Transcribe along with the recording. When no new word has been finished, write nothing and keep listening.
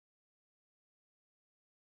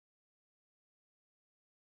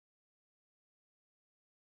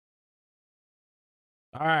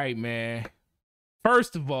All right, man.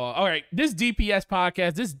 First of all right, this DPS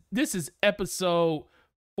podcast, this is episode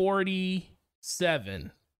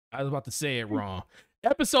 47. I was about to say it wrong.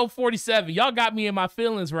 Episode 47. Y'all got me in my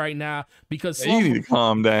feelings right now because Yeah, you need to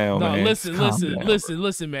calm down, no, man.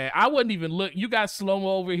 listen, man. I wouldn't even look. You got Slomo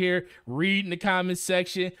over here reading the comments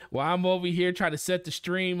section while I'm over here trying to set the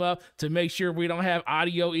stream up to make sure we don't have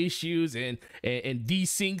audio issues and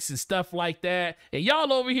desyncs and stuff like that. And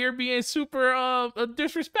y'all over here being super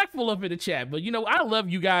disrespectful of it in the chat. But you know, I love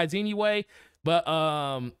you guys anyway. But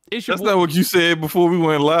it's your That's not what you said before we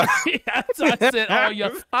went live. So I said, oh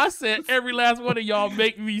y'all, I said every last one of y'all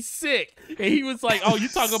make me sick. And he was like, oh, you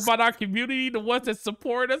talking about our community, the ones that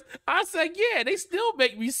support us? I said, yeah, they still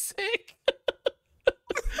make me sick.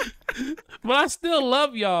 But I still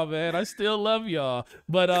love y'all, man. I still love y'all.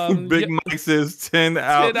 But Big Mike says 10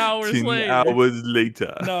 hours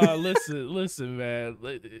later. No, listen, man.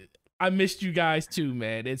 I missed you guys too,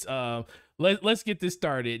 man. It's let's get this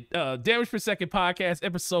started. Damage Per Second podcast,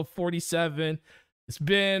 episode 47. It's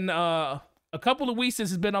been a couple of weeks since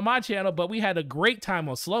it's been on my channel, but we had a great time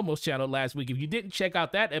on Slomo's channel last week. If you didn't check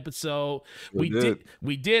out that episode, we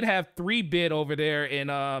did have 3-Bit over there, and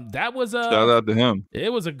that was a shout out to him.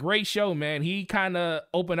 It was a great show, man. He kind of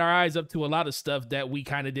opened our eyes up to a lot of stuff that we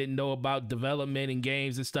kind of didn't know about development and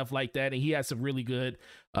games and stuff like that, and he had some really good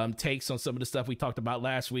takes on some of the stuff we talked about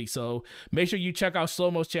last week. So make sure you check out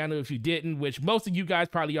Slomo's channel if you didn't, which most of you guys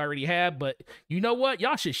probably already have, but you know what?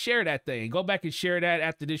 Y'all should share that thing. Go back and share that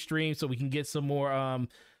after this stream so we can get some more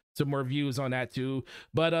views on that too.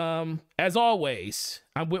 But as always,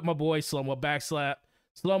 I'm with my boy Slomo Backslap.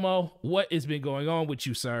 Slomo, what has been going on with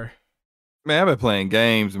you, sir? Man, I've been playing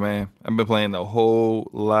games, man. I've been playing a whole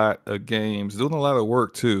lot of games, doing a lot of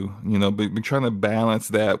work too. You know, been trying to balance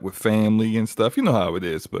that with family and stuff. You know how it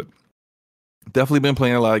is, but definitely been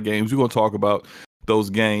playing a lot of games. We're going to talk about those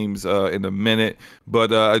games in a minute,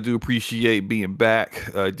 but I do appreciate being back.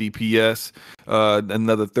 DPS,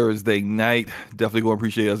 another Thursday night. Definitely going to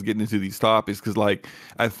appreciate us getting into these topics because, like,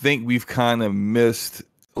 I think we've kind of missed.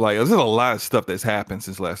 Like, there's a lot of stuff that's happened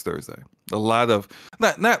since last Thursday. A lot of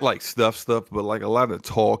not like stuff, but like a lot of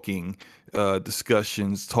talking,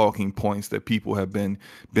 discussions, talking points that people have been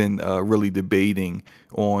really debating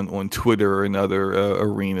on Twitter and other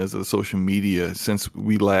arenas of social media since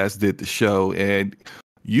we last did the show. And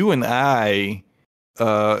you and I,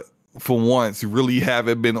 for once, really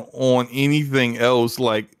haven't been on anything else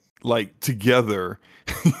like together.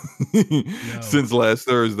 Since last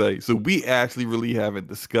Thursday, so we actually really haven't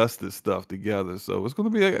discussed this stuff together. So it's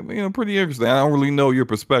going to be pretty interesting. I don't really know your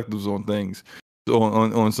perspectives on things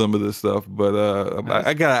on some of this stuff, but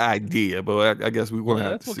I got an idea. But I guess we want to.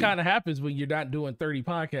 That's what kind of happens when you're not doing 30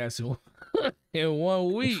 podcasts in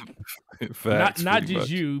 1 week. Facts, not just much.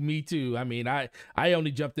 You, me too. I mean, I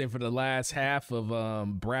only jumped in for the last half of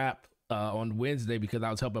BRAP on Wednesday because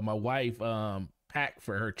I was helping my wife pack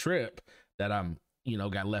for her trip that I'm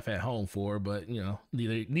got left at home for, but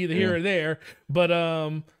neither here or there. But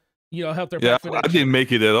helped her. Yeah, I didn't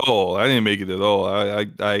make it at all. I you didn't make it at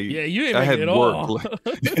all.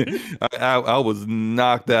 I was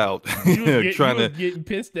knocked out. Getting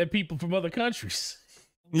pissed at people from other countries.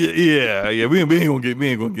 Yeah. We ain't gonna get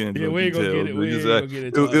into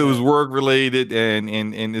it. It was work related,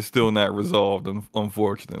 and it's still not resolved,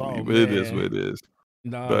 unfortunately. But it is what it is.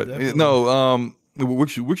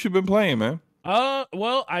 What you been playing, man?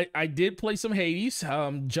 Well, I did play some Hades,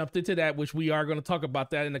 jumped into that, which we are going to talk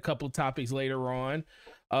about that in a couple of topics later on.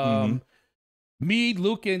 Me,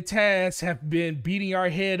 Luke, and Taz have been beating our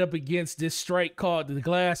head up against this strike called the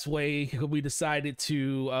Glassway. We decided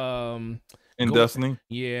to, Destiny?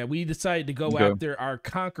 Yeah, we decided to go after our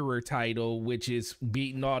Conqueror title, which is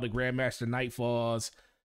beating all the Grandmaster Nightfalls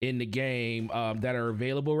in the game that are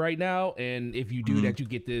available right now. And if you do that, you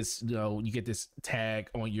get this, you get this tag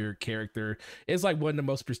on your character. It's like one of the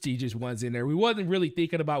most prestigious ones in there. We wasn't really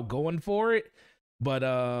thinking about going for it, but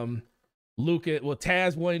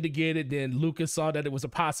Taz wanted to get it. Then Lucas saw that it was a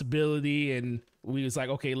possibility, and we was like,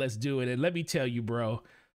 okay, let's do it. And let me tell you, bro,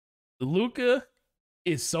 Luca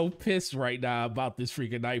is so pissed right now about this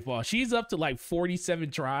freaking Nightfall. She's up to like 47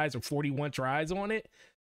 tries or 41 tries on it.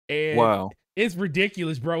 And wow. It's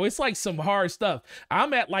ridiculous, bro. It's like some hard stuff.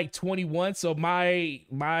 I'm at like 21, so my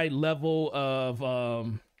level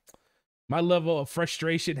of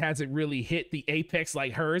frustration hasn't really hit the apex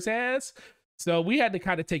like hers has. So we had to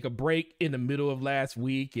kind of take a break in the middle of last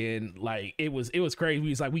week, and like it was crazy. We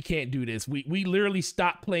was like, we can't do this. We literally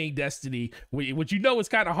stopped playing Destiny, which is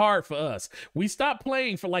kind of hard for us. We stopped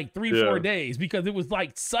playing for like 3-4 days because it was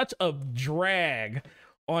like such a drag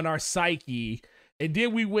on our psyche. And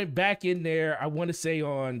then we went back in there, I want to say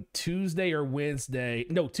on Tuesday or Wednesday.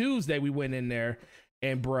 No, Tuesday we went in there.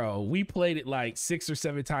 And bro, we played it like 6 or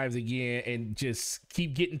 7 times again and just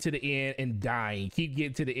keep getting to the end and dying. Keep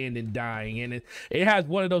getting to the end and dying. And it has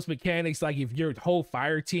one of those mechanics like if your whole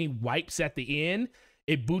fire team wipes at the end,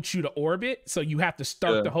 it boots you to orbit. So you have to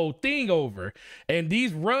start the whole thing over. And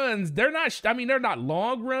these runs, they're not, I mean, they're not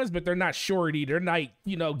long runs, but they're not short either. They're like,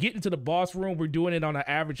 you know, getting to the boss room, we're doing it on an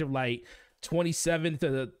average of like 27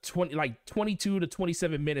 to 20, like 22 to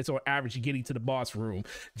 27 minutes on average getting to the boss room,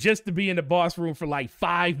 just to be in the boss room for like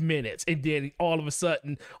 5 minutes, and then all of a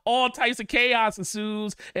sudden all types of chaos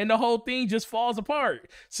ensues and the whole thing just falls apart.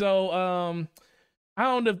 So I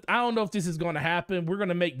don't know if this is going to happen. We're going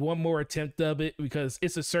to make one more attempt of it because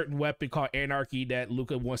it's a certain weapon called Anarchy that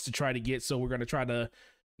Luca wants to try to get, so we're going to try to,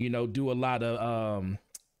 you know, do a lot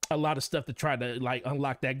of stuff to try to like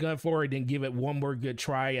unlock that gun for it and give it one more good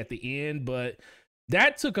try at the end. But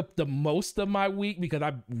that took up the most of my week because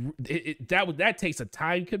that takes a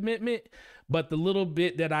time commitment. But the little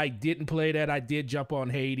bit that I didn't play that, I did jump on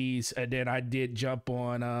Hades, and then I did jump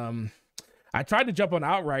on I tried to jump on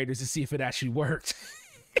Outriders to see if it actually worked.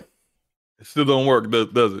 It still don't work,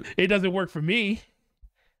 does it? It doesn't work for me.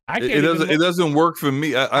 It doesn't work for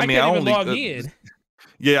me. I mean, can't I even only log in.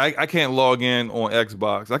 Yeah, I can't log in on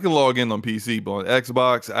Xbox. I can log in on PC, but on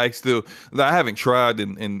Xbox, I haven't tried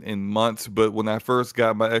in months. But when I first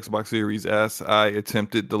got my Xbox Series S, I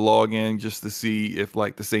attempted to log in just to see if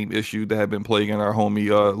like the same issue that had been plaguing our homie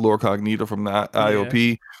Lord Cognito from the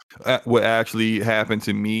IOP would actually happen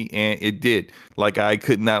to me, and it did. Like I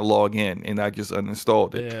could not log in, and I just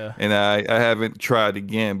uninstalled it. Yeah. And I haven't tried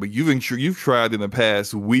again. But you've tried in the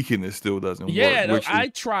past week, and it still doesn't work. Yeah, I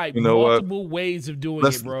tried multiple ways of doing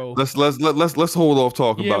it, bro. Let's hold off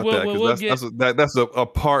talking about that because that's a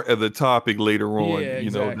part of the topic later on. Yeah,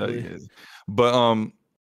 exactly. But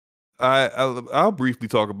I'll briefly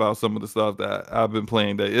talk about some of the stuff that I've been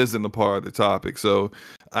playing that isn't a part of the topic. So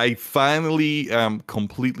I finally am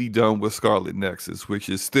completely done with Scarlet Nexus, which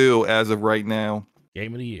is still, as of right now,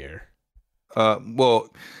 Game of the Year.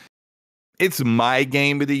 Well, it's my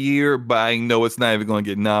Game of the Year, but I know it's not even going to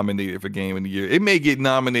get nominated for Game of the Year. It may get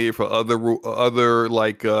nominated for other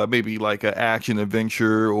like maybe like an action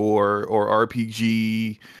adventure or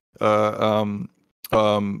RPG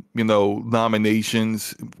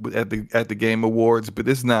nominations at the Game Awards, but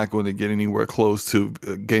it's not going to get anywhere close to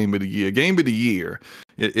Game of the Year. Game of the Year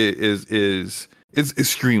is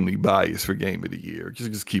extremely biased for Game of the Year.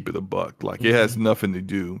 Just keep it a buck. Like it has nothing to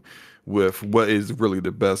do with what is really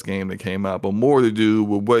the best game that came out, but more to do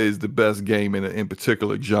with what is the best game in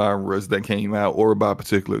particular genres that came out or by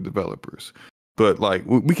particular developers. But like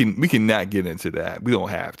we can not get into that. We don't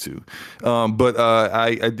have to. But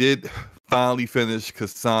I did finally finish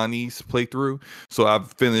Kasani's playthrough. So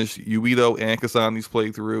I've finished Yuito and Kasani's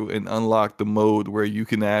playthrough and unlocked the mode where you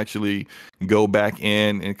can actually go back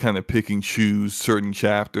in and kind of pick and choose certain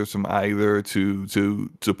chapters from either to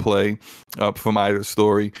play from either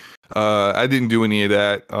story. I didn't do any of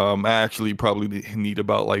that. I actually probably need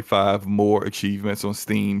about like 5 more achievements on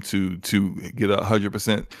Steam to get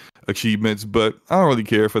 100% achievements, but I don't really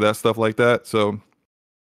care for that stuff like that. So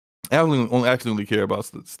I only care about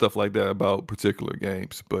stuff like that about particular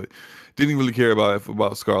games, but didn't really care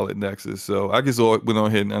about Scarlet Nexus. So I just went on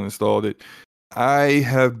ahead and uninstalled it. I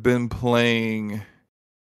have been playing.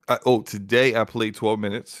 Today I played 12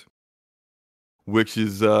 minutes, which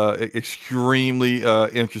is extremely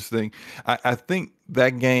interesting. I think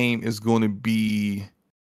that game is going to be.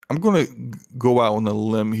 I'm going to go out on a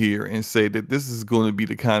limb here and say that this is going to be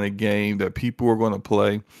the kind of game that people are going to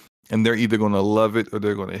play, and they're either going to love it or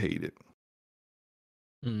they're going to hate it.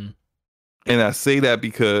 And I say that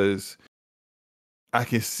because I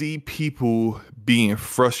can see people being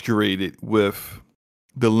frustrated with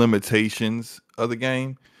the limitations of the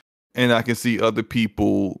game, and I can see other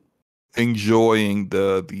people enjoying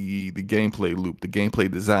the gameplay loop, the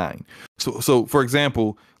gameplay design. So for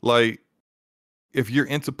example, like if you're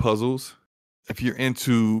into puzzles, if you're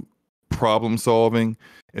into problem solving,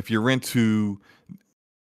 if you're into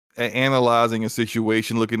analyzing a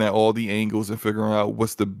situation, looking at all the angles and figuring out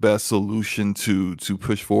what's the best solution to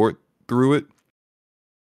push forward through it,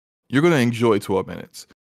 you're going to enjoy 12 minutes.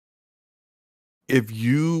 If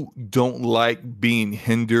you don't like being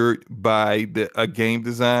hindered by a game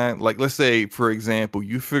design, like let's say, for example,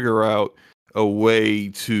 you figure out a way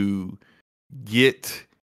to get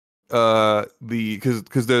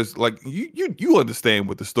because there's like you understand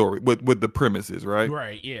what the story what the premise is, right?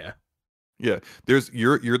 Right, yeah. Yeah, there's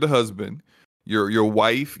you're the husband, your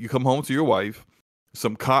wife, you come home to your wife,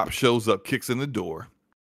 some cop shows up, kicks in the door,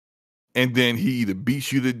 and then he either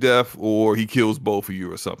beats you to death or he kills both of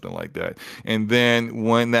you or something like that. And then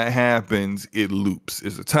when that happens, it loops.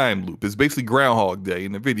 It's a time loop. It's basically Groundhog Day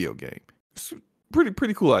in the video game. It's a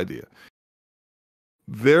pretty cool idea.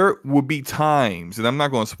 There will be times, and I'm not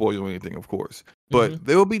going to spoil anything, of course, but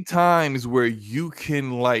there will be times where you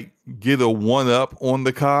can like get a one up on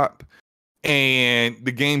the cop, and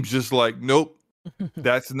the game's just like, nope.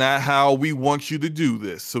 That's not how we want you to do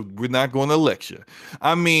this. So we're not going to let you.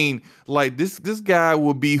 I mean, like this guy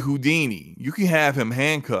will be Houdini. You can have him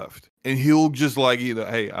handcuffed, and he'll just like either,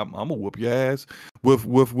 hey, I'm gonna whoop your ass with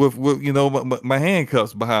you know my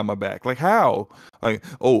handcuffs behind my back. Like how? Like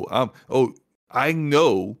I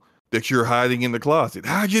know that you're hiding in the closet.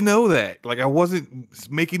 How'd you know that? Like I wasn't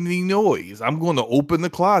making any noise. I'm going to open the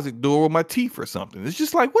closet door with my teeth or something. It's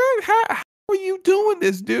just like, where? How are you doing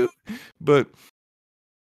this, dude? But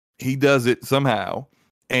he does it somehow,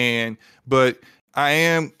 but I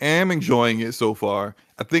am enjoying it so far.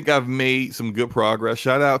 I think I've made some good progress.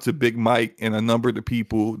 Shout out to Big Mike and a number of the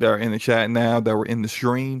people that are in the chat now that were in the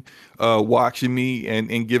stream, watching me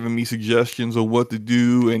and giving me suggestions of what to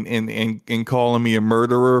do and calling me a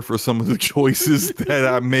murderer for some of the choices that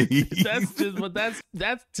I made.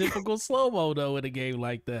 that's typical Slomo though in a game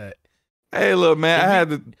like that. Hey, look, man, I had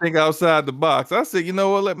to think outside the box. I said, you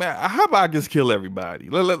know what, how about I just kill everybody?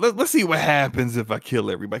 Let's see what happens if I kill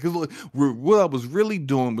everybody. Because what I was really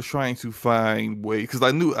doing was trying to find ways, because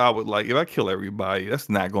I knew I would like, if I kill everybody, that's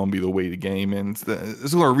not going to be the way the game ends.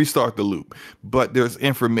 It's going to restart the loop. But there's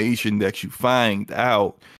information that you find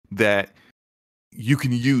out that you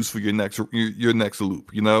can use for your next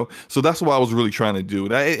loop, you know? So that's what I was really trying to do.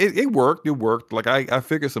 It worked. It worked. Like I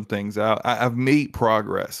figured some things out. I've made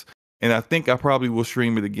progress. And I think I probably will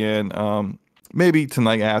stream it again, maybe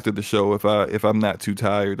tonight after the show if I'm not too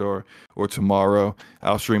tired, or tomorrow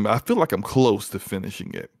I'll stream it. I feel like I'm close to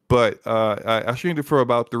finishing it, but I streamed it for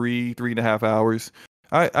about 3.5 hours.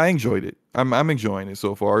 I enjoyed it. I'm enjoying it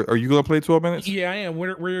so far. Are you gonna play 12 minutes? Yeah, I am.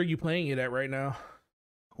 Where are you playing it at right now?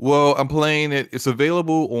 Well, I'm playing it. It's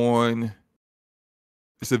available on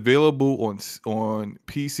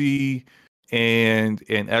PC and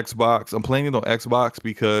Xbox. I'm playing it on Xbox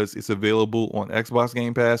because it's available on Xbox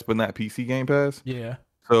Game Pass, but not PC Game Pass. Yeah.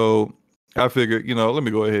 So I figured, let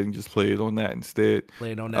me go ahead and just play it on that instead.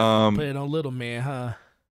 Play it on that. Play it on little man, huh?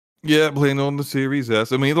 Yeah, playing on the Series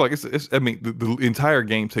S. I mean, like the entire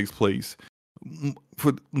game takes place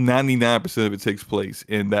for 99% of it takes place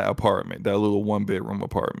in that apartment, that little 1-bedroom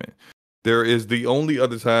apartment. There is the only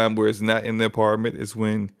other time where it's not in the apartment is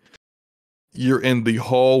when you're in the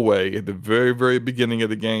hallway at the very, very beginning of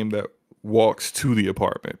the game that walks to the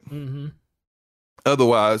apartment. Mm-hmm.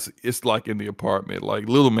 Otherwise, it's like in the apartment. Like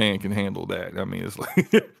little man can handle that. I mean, it's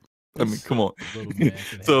like, I mean, come on.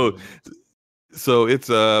 So it's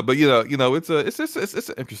but it's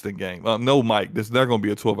an interesting game. No, Mike, there's not gonna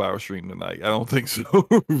be a 12-hour stream tonight. I don't think so.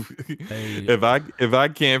 Hey. If I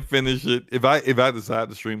can't finish it, if I decide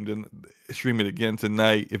to stream it again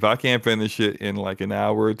tonight, if I can't finish it in like an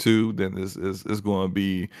hour or two, then it's going to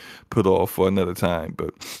be put off for another time.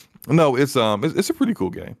 But no, it's a pretty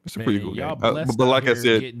cool game. It's a pretty cool game. But like I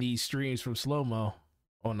said, getting these streams from Slomo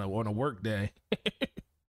on a work day.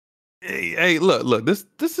 Hey, look, this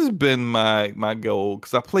has been my goal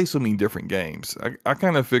because I play so many different games. I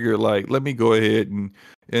kind of figured like let me go ahead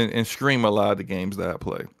and stream a lot of the games that I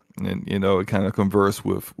play, and it kind of converse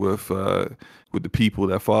with the people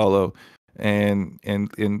that follow, and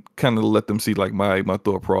kind of let them see like my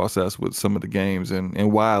thought process with some of the games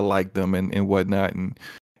and why I like them and whatnot,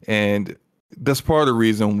 and that's part of the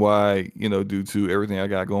reason why, due to everything I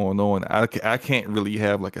got going on, I can't really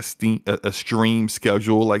have like a stream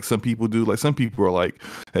schedule like some people do. Like some people are like,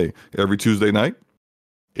 hey, every Tuesday night,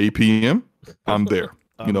 8 p.m., I'm there.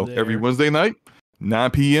 There. Every Wednesday night,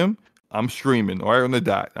 9 p.m., I'm streaming right on the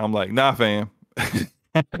dot. I'm like, nah, fam, I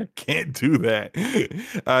can't do that.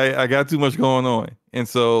 I got too much going on. And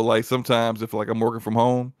so like sometimes if like I'm working from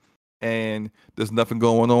home and there's nothing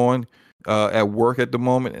going on at work at the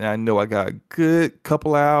moment, and I know I got a good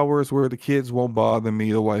couple hours where the kids won't bother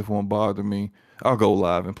me, the wife won't bother me, I'll go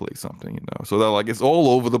live and play something, So that like it's all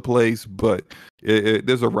over the place, but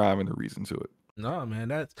there's a rhyme and a reason to it. No,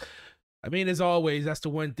 man, as always, that's the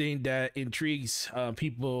one thing that intrigues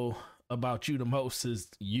people about you the most is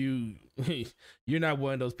you're not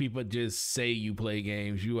one of those people that just say you play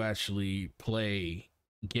games. You actually play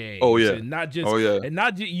games. Oh yeah, and not just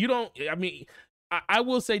you don't. I mean, I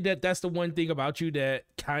will say that that's the one thing about you that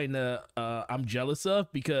kind of I'm jealous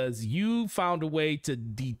of, because you found a way to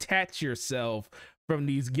detach yourself from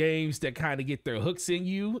these games that kind of get their hooks in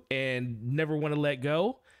you and never want to let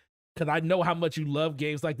go. because I know how much you love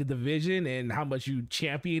games like The Division and how much you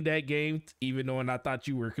champion that game, even though I thought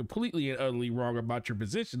you were completely and utterly wrong about your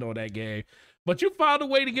position on that game. But you found a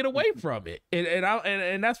way to get away from it,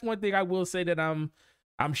 and that's one thing I will say that I'm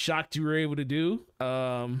shocked you were able to do.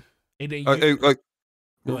 And then you go ahead.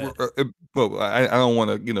 Well, I don't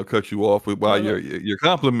want to cut you off while No, no. you're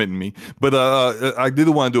complimenting me, but I did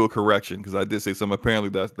want to do a correction because I did say something. Apparently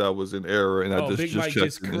that was an error, and I Oh, Big just Mike checked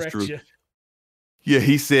just and it's correct true. you. Yeah,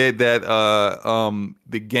 he said that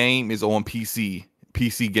the game is on PC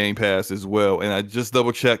Game Pass as well, and I just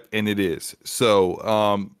double checked and it is.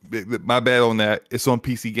 So my bad on that. It's on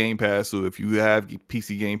PC Game Pass. So if you have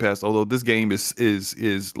PC Game Pass, although this game is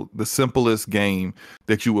the simplest game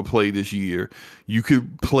that you would play this year, you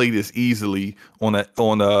could play this easily on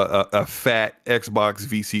a fat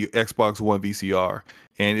Xbox One VCR.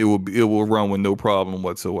 And it will run with no problem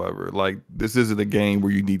whatsoever. Like, this isn't a game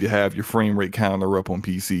where you need to have your frame rate counter up on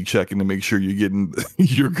PC checking to make sure you're getting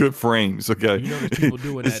your good frames. Okay, You know there's people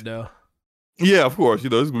doing that though. Yeah, of course.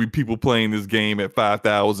 There's gonna be people playing this game at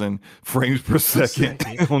 5,000 frames per second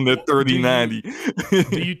on the 3090.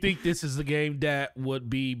 Do you think this is a game that would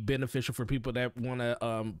be beneficial for people that want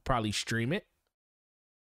to probably stream it?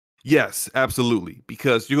 Yes, absolutely.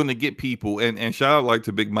 Because you're gonna get people, and shout out like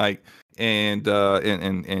to Big Mike and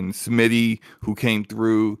Smitty who came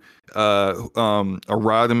through.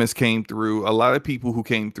 Erodimus came through. A lot of people who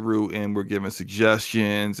came through and were giving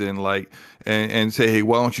suggestions and and say, hey,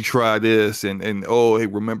 why don't you try this? And oh, hey,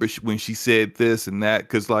 remember when she said this and that?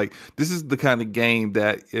 Because like this is the kind of game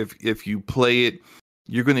that if you play it,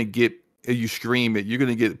 you're gonna get. If you stream it, you're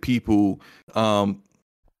gonna get people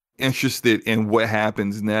interested in what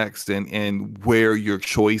happens next and where your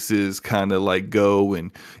choices kind of like go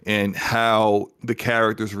and how the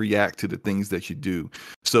characters react to the things that you do.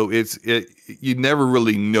 So you never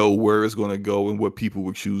really know where it's going to go and what people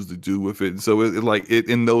would choose to do with it. So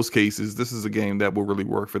in those cases, this is a game that will really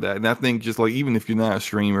work for that. And I think just like even if you're not a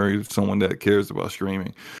streamer, you're someone that cares about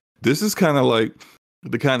streaming, this is kind of like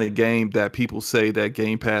the kind of game that people say that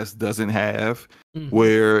Game Pass doesn't have,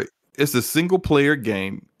 where it's a single player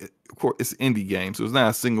game. Of course, it's an indie game, so it's not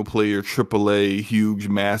a single player AAA huge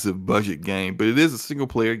massive budget game, but it is a single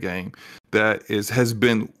player game that has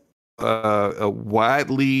been a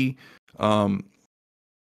widely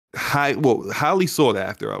highly sought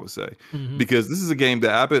after, I would say, because this is a game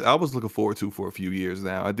that I was looking forward to for a few years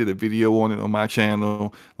now. I did a video on it on my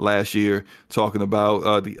channel last year talking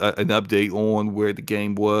about an update on where the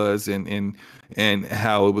game was and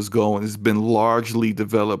how it was going. It's been largely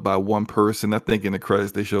developed by one person. I think in the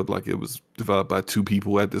credits they showed like it was developed by two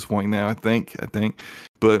people at this point now. I think,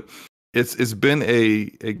 but it's been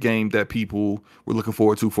a game that people were looking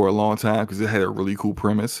forward to for a long time because it had a really cool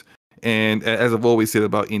premise. And as I've always said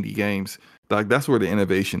about indie games, like that's where the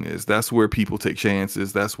innovation is. That's where people take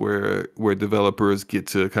chances. That's where developers get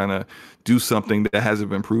to kind of do something that hasn't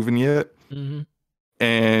been proven yet.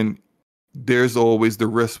 And there's always the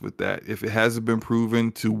risk with that. If it hasn't been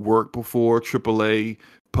proven to work before, AAA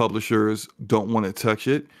publishers don't want to touch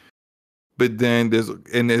it. But then there's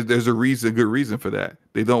a good reason for that.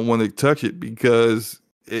 They don't want to touch it because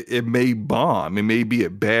it may bomb. It may be a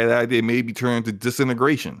bad idea. It may be turned to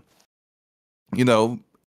disintegration.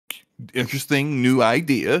 Interesting new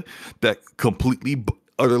idea that completely,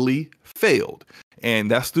 utterly failed. And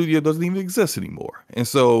that studio doesn't even exist anymore. And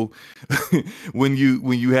so when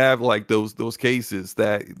you have like those cases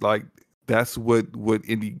that like that's what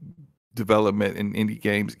indie development and indie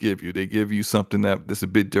games give you. They give you something that's a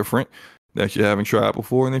bit different that you haven't tried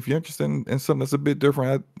before. And if you're interested in something that's a bit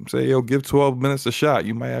different, I'd say, give 12 minutes a shot.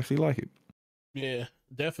 You might actually like it. Yeah,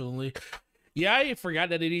 definitely. Yeah, I forgot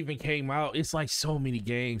that it even came out. It's like so many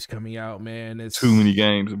games coming out, man. It's too many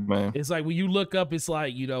games, man. It's like when you look up, it's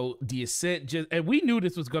like, the Ascent and we knew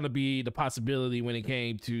this was going to be the possibility when it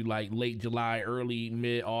came to like late July, early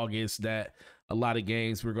mid-August, that a lot of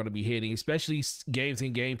games were going to be hitting, especially games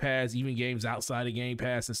in Game Pass, even games outside of Game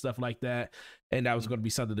Pass and stuff like that. And that was going to be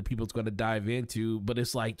something that people's going to dive into. But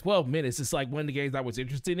it's like 12 minutes. It's like one of the games I was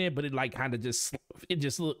interested in, but it like kind of just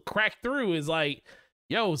cracked through. Is like,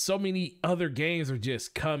 yo, so many other games are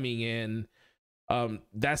just coming in.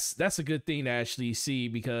 That's a good thing to actually see,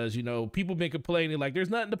 because people been complaining like there's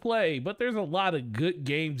nothing to play, but there's a lot of good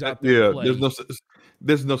games out there. To play.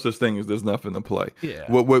 There's no such thing as there's nothing to play. Yeah.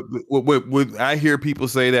 What I hear people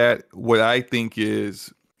say that, what I think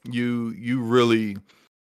is you really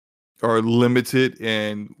are limited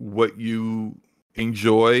in what you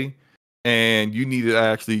enjoy, and you need to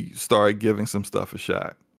actually start giving some stuff a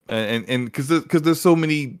shot. And because there's so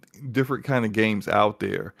many different kind of games out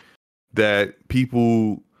there that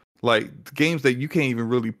people like games that you can't even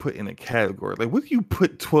really put in a category. Like, what do you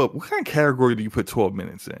put 12? What kind of category do you put 12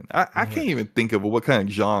 minutes in? I can't even think of what kind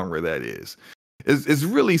of genre that is. It's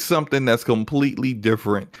really something that's completely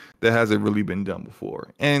different that hasn't really been done before.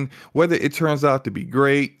 And whether it turns out to be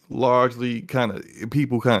great, largely kind of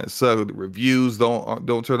people kind of suck. The reviews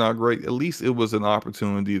don't turn out great. At least it was an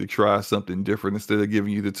opportunity to try something different instead of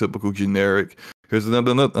giving you the typical generic. Here's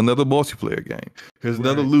another multiplayer game. Here's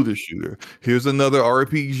another looter shooter. Here's another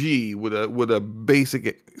RPG with a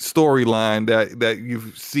basic storyline that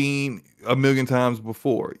you've seen a million times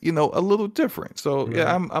before. You know, a little different. So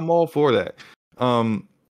yeah, I'm all for that.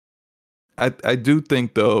 I do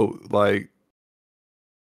think though, like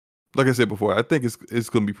I said before, I think it's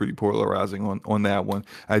going to be pretty polarizing on that one.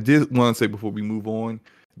 I did want to say before we move on,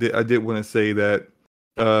 I did want to say that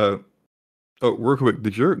oh, real quick,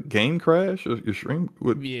 did your game crash or your stream?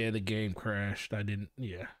 Yeah, the game crashed. I didn't.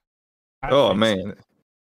 Yeah. Oh man.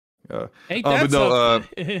 Ain't that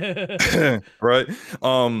something? Right.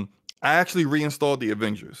 I actually reinstalled the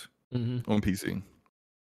Avengers on PC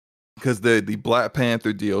because the Black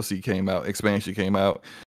Panther DLC expansion came out,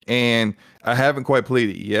 and I haven't quite played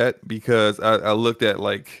it yet because I looked at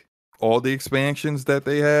like all the expansions that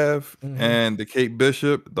they have and the Kate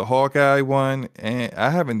Bishop, the Hawkeye one, and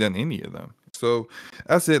I haven't done any of them. So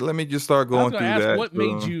I said, let me just start going through that. What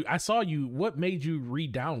made you? I saw you. What made you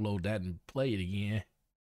re-download that and play it again?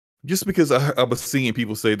 Just because I was seeing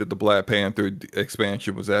people say that the Black Panther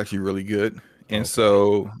expansion was actually really good, and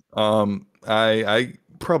so I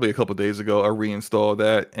probably a couple days ago I reinstalled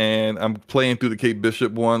that, and I'm playing through the Kate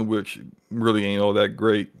Bishop one, which really ain't all that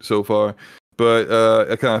great so far.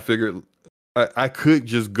 But I kind of figured I could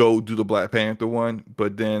just go do the Black Panther one,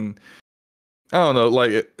 but then I don't know.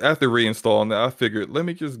 Like after reinstalling that, I figured let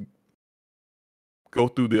me just go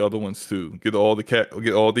through the other ones too, get all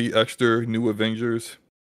the extra new Avengers,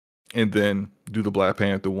 and then do the Black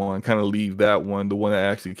Panther one. Kind of leave that one, the one I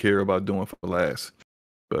actually care about doing for last.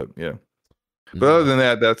 But yeah. But other than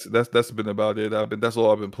that, that's been about it. That's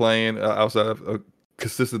all I've been playing outside of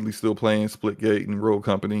consistently still playing Splitgate and Rogue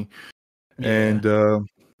Company. And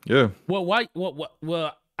yeah. Well,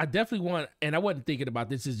 well, I definitely want, and I wasn't thinking about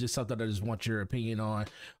this. Is just something I just want your opinion on.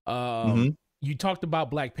 You talked about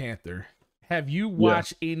Black Panther. Have you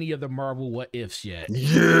watched any of the Marvel What Ifs yet?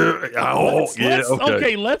 Yeah.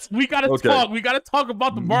 Okay. We gotta talk. We gotta talk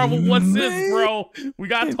about the Marvel What Ifs, bro. We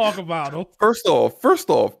gotta talk about them. First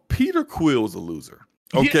off, Peter Quill's a loser.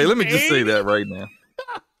 Okay, let me just say that right now.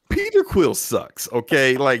 Peter Quill sucks.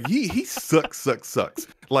 Okay, like he sucks.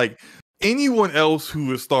 Like anyone else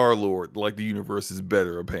who is Star-Lord, like the universe is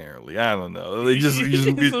better. Apparently, I don't know.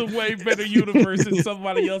 It's a way better universe than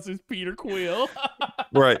somebody else's Peter Quill.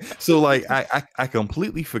 Right. So like I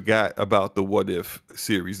completely forgot about the What If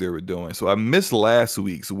series they were doing. So I missed last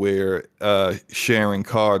week's where Sharon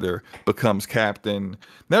Carter becomes Captain,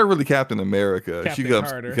 not really Captain America. She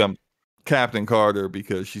becomes Captain Carter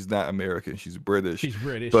because she's not American, she's British. She's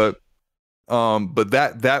British. But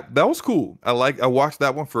that was cool. I watched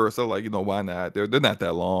that one first. I was like, why not? They're not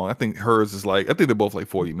that long. I think hers is like, I think they're both like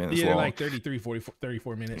 40 minutes long. Yeah, like 34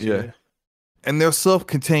 minutes. Yeah. And they're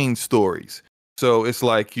self-contained stories. So it's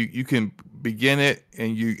like you can begin it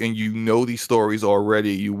and you know these stories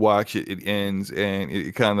already. You watch it, it ends, and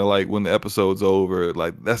it kind of like when the episode's over,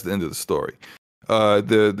 like that's the end of the story.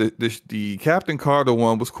 The Captain Carter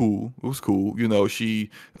one was cool. It was cool. She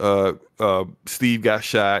Steve got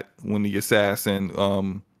shot when the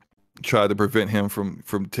assassin tried to prevent him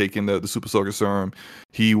from taking the super soldier serum.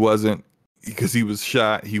 He wasn't, because he was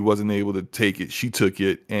shot, he wasn't able to take it. She took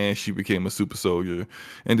it and she became a super soldier.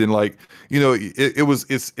 And then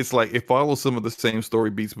it's like it follows some of the same story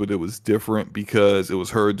beats, but it was different because it was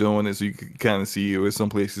her doing it. So you could kind of see it was some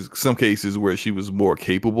cases where she was more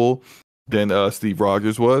capable than Steve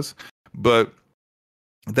Rogers was. But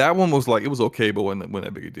that one was like, it was okay, but wasn't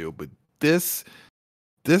that big a deal. But this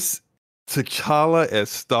T'Challa as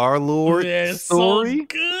Star-Lord story, so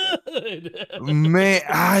good. Man,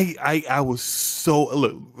 I was so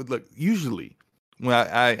look. Usually, when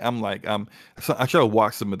I try to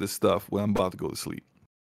watch some of this stuff when I'm about to go to sleep,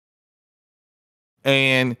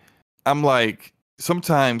 and I'm like,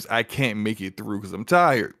 sometimes I can't make it through because I'm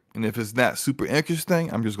tired, and if it's not super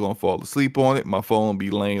interesting, I'm just gonna fall asleep on it. My phone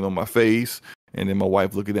be laying on my face, and then my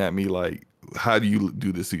wife looking at me like, "How do you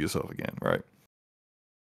do this to yourself again?" Right?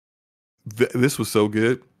 This was so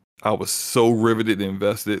good. I was so riveted and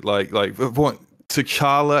invested. Like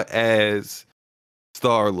T'Challa as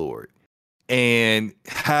Star-Lord and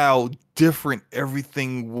how different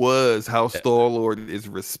everything was. How Star-Lord is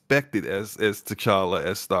respected as T'Challa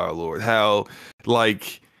as Star-Lord. How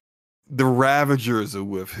like the Ravagers are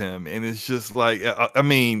with him, and it's just like I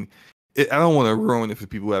mean, I don't want to ruin it for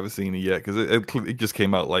people who haven't seen it yet because it just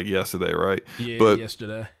came out like yesterday, right? Yeah, But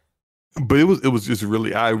yesterday. it was just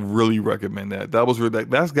really, I really recommend that. That was really,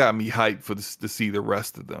 that's got me hyped for this to see the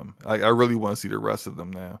rest of them. I really want to see the rest of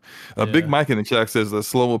them now. Big Yeah. Mike in the chat says the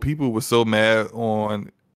slow people were so mad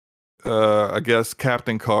on I guess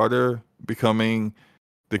Captain Carter becoming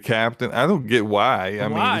the captain. I don't get why. I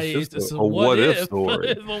mean, Why? it's just It's a a what what if if. story.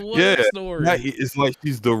 It's a what Yeah, if story. it's like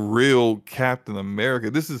she's the real Captain America.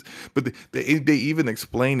 This is, but they even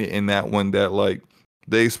explain it in that one that like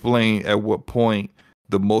they explain at what point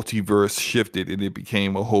the multiverse shifted and it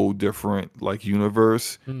became a whole different like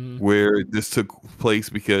universe Mhm. where this took place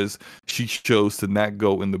because she chose to not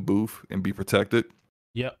go in the booth and be protected.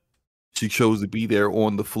 Yep. She chose to be there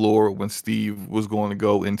on the floor when Steve was going to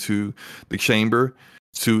go into the chamber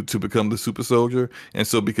to become the super soldier. And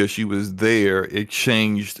so because she was there, it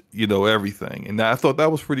changed, everything. And I thought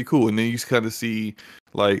that was pretty cool. And then you kind of see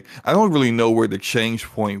like I don't really know where the change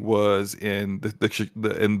point was in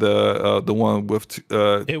the one with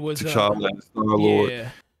It was T'Challa and Star-Lord. yeah.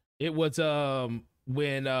 It was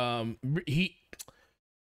when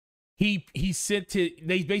he sent his,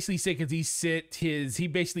 they basically said because he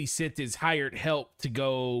basically sent his hired help to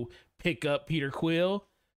go pick up Peter Quill.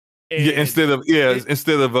 Yeah, instead of him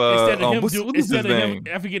what is his name?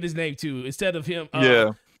 I forget his name too. Instead of him,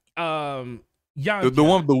 Yeah. The one Yanja.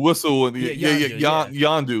 with the whistle and Yanja,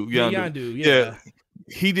 Yandu. Yandu, Yeah.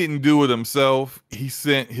 He didn't do it himself. He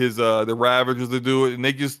sent his the Ravagers to do it, and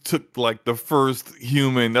they just took like the first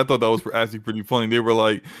human. I thought that was actually pretty funny. They were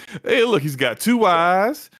like, "Hey, look, he's got two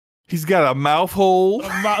eyes. He's got a mouth hole."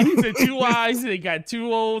 He said 2 eyes. He got 2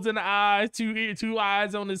 holes in the eyes, two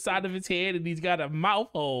eyes on the side of his head, and he's got a mouth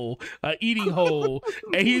hole, a eating hole.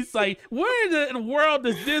 And he's like, "Where in the world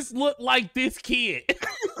does this look like this kid?"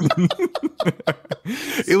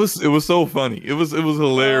 It was so funny. It was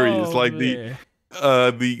hilarious. Oh, like man.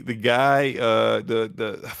 the guy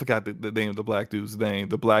the I forgot the name of the black dude's name,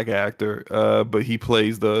 the black actor, but he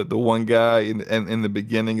plays the one guy in the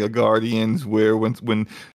beginning of Guardians where when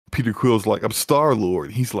Peter Quill's like, "I'm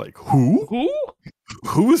Star-Lord." He's like, "Who?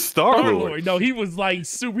 Who is Star-Lord?" No, he was like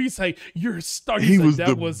super. He's like, "You're Star." He like, was that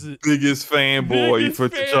the biggest fanboy for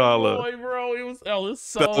T'Challa. Fanboy, bro. It was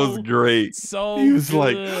so That was great. So he was good.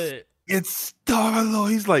 like, "It's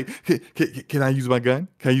Star-Lord." He's like, can I use my gun?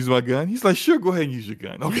 Can I use my gun? He's like, "Sure, go ahead and use your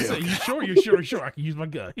gun." Okay, okay. You sure? You're sure I can use my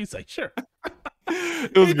gun? He's like, "Sure."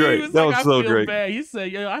 It was great. That was so great. Bad. He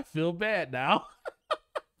said, "Yeah, I feel bad now."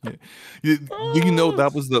 Yeah. Do you know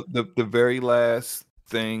that was the very last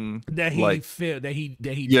thing that he like felt that he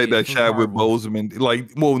yeah, did that Chadwick Marvel. Boseman, like,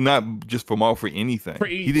 well, not just for Marvel, for anything.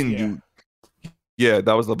 He didn't do. Yeah,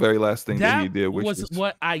 that was the very last thing that he did, which was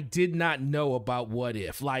what I did not know about What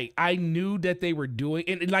If. Like, I knew that they were doing,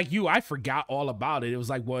 and like you, I forgot all about it. It was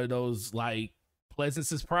like one of those like pleasant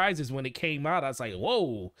surprises when it came out. I was like,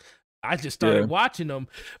 whoa. I just started watching them,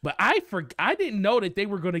 but I didn't know that they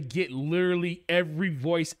were going to get literally every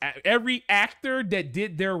actor that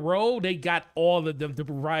did their role. They got all of them to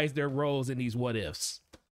reprise their roles in these What Ifs.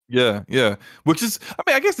 Yeah. Which is, I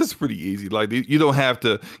mean, I guess that's pretty easy. Like, you don't have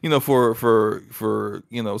to, for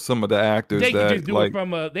some of the actors they that could just do like it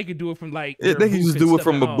from they could do it from like they can just do it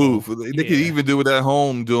from a booth. They could even do it at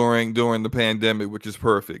home during the pandemic, which is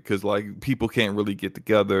perfect because like people can't really get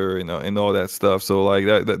together and all that stuff. So like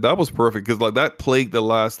that was perfect because like that plagued a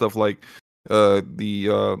lot of stuff like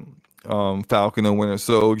the Falcon and Winter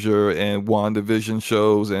Soldier and WandaVision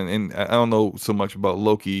shows and I don't know so much about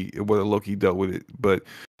Loki, whether Loki dealt with it, but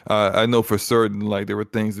I know for certain like there were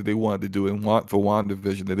things that they wanted to do for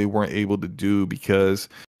WandaVision that they weren't able to do because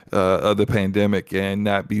of the pandemic and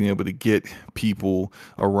not being able to get people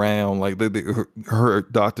around. Like her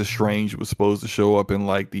Doctor Strange was supposed to show up in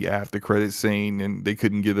like the after credit scene, and they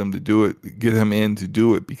couldn't get him in to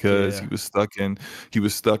do it because he was stuck in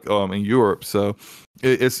Europe. So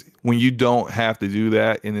it's when you don't have to do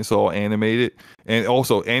that, and it's all animated, and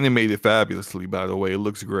also animated fabulously. By the way, it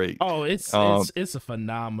looks great. Oh, it's a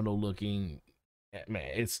phenomenal looking,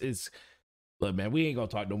 man. It's look, man, we ain't gonna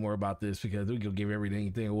talk no more about this because we gonna give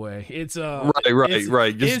everything away. It's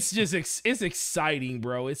right. It's exciting,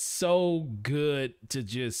 bro. It's so good to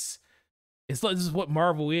just. It's like this is what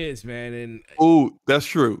Marvel is, man. And oh, that's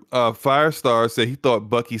true. Firestar said he thought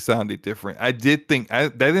Bucky sounded different. I did think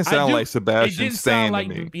that didn't sound like Sebastian Stan to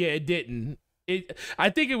me. Yeah, it didn't. I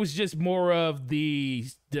think it was just more of the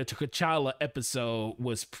T'Challa episode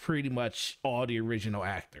was pretty much all the original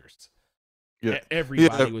actors. Yeah,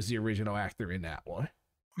 everybody was the original actor in that one.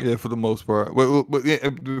 Yeah, for the most part. But yeah,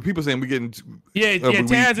 people saying we're getting Yeah,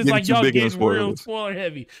 Taz is like too y'all big in the getting real spoilers. spoiler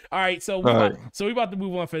heavy. All right, so All right. we about to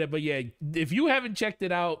move on for that. But yeah, if you haven't checked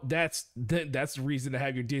it out, that's the reason to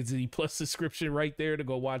have your Disney Plus subscription right there to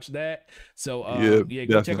go watch that. So Yeah,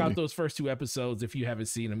 go check out definitely. those first 2 episodes if you haven't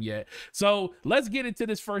seen them yet. So let's get into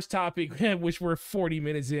this first topic, which we're 40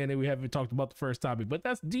 minutes in and we haven't talked about the first topic, but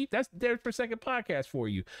that's deep. That's there for second podcast for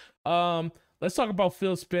you. Let's talk about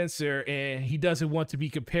Phil Spencer, and he doesn't want to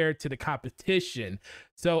be compared to the competition.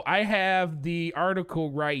 So I have the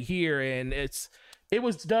article right here, and it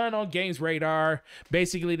was done on Games Radar.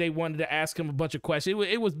 Basically, they wanted to ask him a bunch of questions.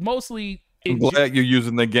 It was mostly. I'm glad you're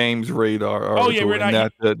using the Games Radar article and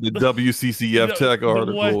not the WCCF Tech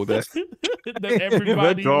article that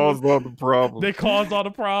everybody that caused all the problems. That caused all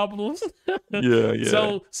the problems. Yeah.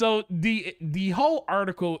 So the whole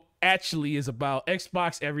article actually is about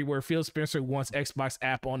Xbox everywhere. Phil Spencer wants Xbox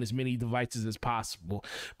app on as many devices as possible.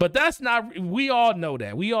 But that's not, we all know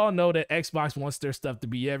that. We all know that Xbox wants their stuff to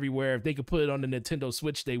be everywhere. If they could put it on the Nintendo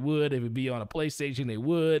Switch, they would. If it would be on a PlayStation, they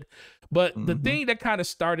would. But the thing that kind of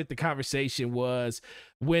started the conversation was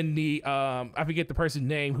when the I forget the person's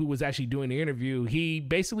name who was actually doing the interview. He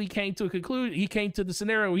basically came to a conclusion. He came to the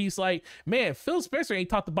scenario where he's like, man, Phil Spencer ain't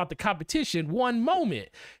talked about the competition one moment.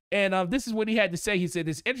 And this is what he had to say. He said,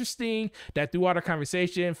 it's interesting that throughout our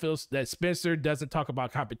conversation, that Spencer doesn't talk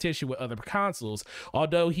about competition with other consoles.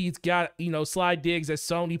 Although he's got, sly digs at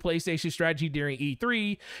Sony PlayStation strategy during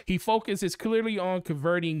E3, he focuses clearly on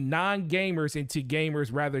converting non-gamers into gamers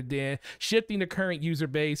rather than shifting the current user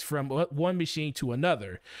base from one machine to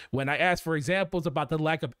another. When I asked for examples about the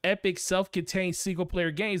lack of epic self-contained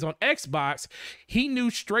single-player games on Xbox, he knew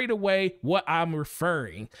straight away what I'm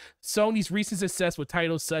referring. Sony's recent success with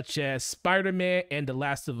titles such as Spider-Man and The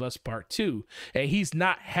Last of Us Part 2, and he's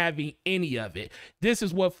not having any of it. This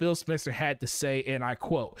is what Phil Spencer had to say, and I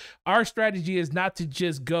quote, "Our strategy is not to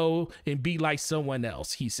just go and be like someone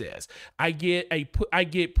else," he says. I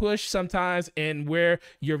get pushed sometimes and where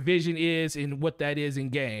your vision is and what that is in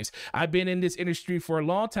games. I've been in this industry for a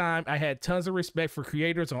long time. I had tons of respect for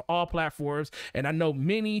creators on all platforms, and I know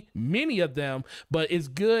many of them, but it's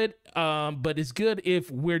good if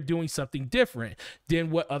we're doing something different than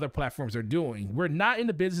what other platforms are doing. We're not in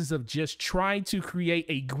the business of just trying to create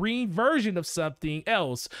a green version of something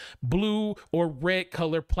else blue or red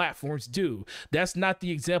color platforms do. That's not the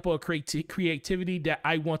example of creativity that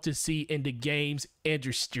I want to see in the games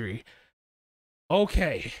industry.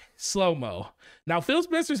 Okay, Slomo. Now, Phil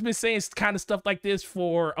Spencer's been saying kind of stuff like this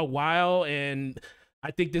for a while, and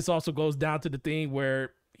I think this also goes down to the thing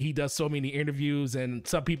where he does so many interviews, and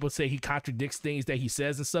some people say he contradicts things that he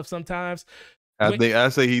says and stuff sometimes. I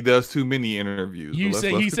say he does too many interviews. You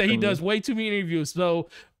say he does way too many interviews. So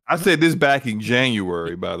I said this back in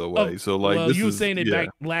January, by the way. So you were saying it back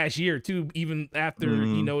last year too, even after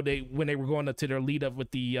when they were going up to their lead up with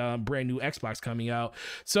the brand new Xbox coming out.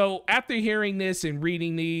 So after hearing this and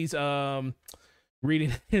reading these,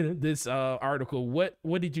 reading this article,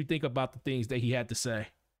 what did you think about the things that he had to say?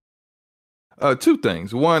 Two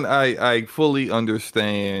things. One, I fully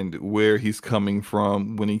understand where he's coming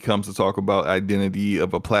from when he comes to talk about identity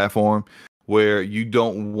of a platform, where you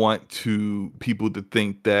don't want people to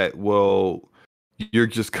think that, well, you're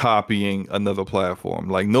just copying another platform.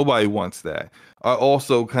 Like, nobody wants that. I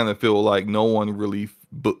also kind of feel like no one really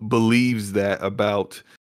believes that about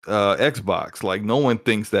Xbox. Like, no one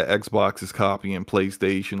thinks that Xbox is copying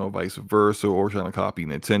PlayStation or vice versa, or trying to copy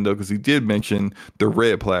Nintendo, because he did mention the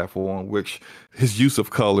red platform, which his use of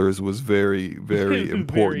colors was very, very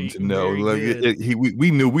important to know. Like, we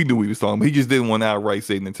knew he was talking about. He just didn't want to outright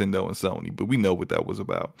say Nintendo and Sony, but we know what that was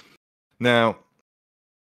about. Now,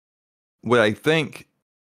 what I think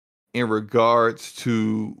in regards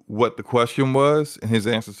to what the question was and his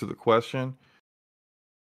answers to the question,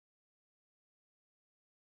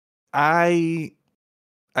 I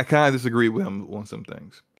kind of disagree with him on some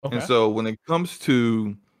things. Okay. And so when it comes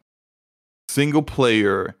to single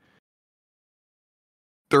player,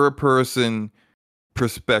 third person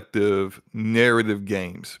perspective narrative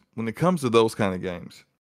games, when it comes to those kind of games,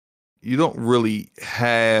 you don't really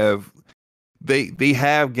have, they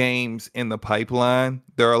have games in the pipeline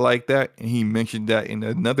that are like that. And he mentioned that in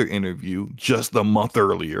another interview just a month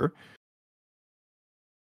earlier.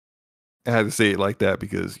 I had to say it like that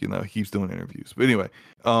because, he keeps doing interviews. But anyway,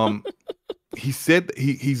 he said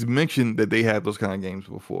he's mentioned that they had those kind of games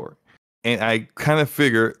before. And I kind of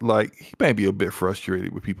figure, like, he might be a bit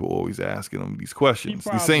frustrated with people always asking him these questions,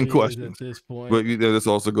 the same questions. At this point. But this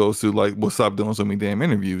also goes to, like, well, stop doing so many damn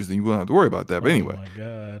interviews, then you won't have to worry about that. But anyway. Oh, my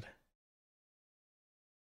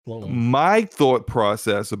God. My thought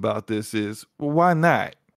process about this is, well, why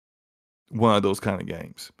not? one of those kind of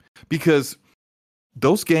games, because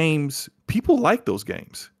those games, people like those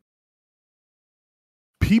games.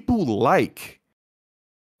 People like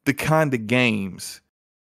the kind of games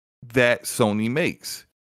that Sony makes.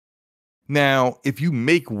 Now, if you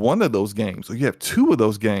make one of those games or you have two of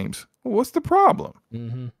those games, well, what's the problem?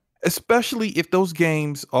 Mm-hmm. Especially if those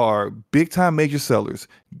games are big time major sellers,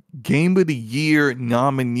 Game of the Year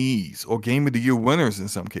nominees, or Game of the Year winners in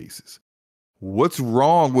some cases. What's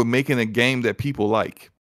wrong with making a game that people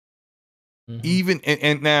like? Mm-hmm. Even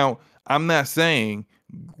and now I'm not saying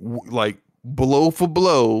like blow for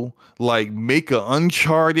blow, like make a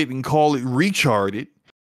Uncharted and call it Recharted,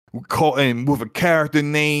 and with a character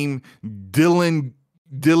named Dylan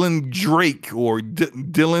Drake or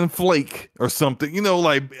Dylan Flake or something. You know,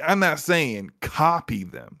 like, I'm not saying copy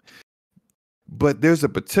them, but there's a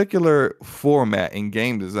particular format in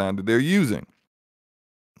game design that they're using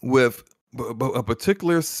with a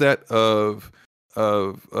particular set of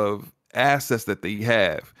assets that they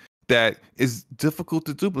have that is difficult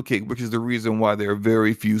to duplicate, which is the reason why there are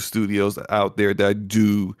very few studios out there that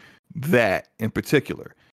do that in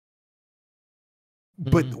particular.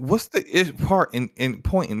 But what's the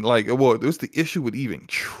point in like, well, there's the issue with even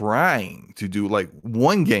trying to do like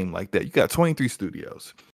one game like that? You got 23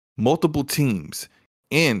 studios, multiple teams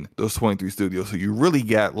in those 23 studios. So you really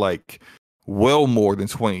got like well more than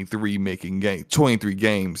 23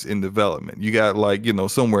 games in development. You got like, you know,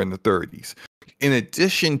 somewhere in the 30s. In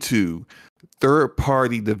addition to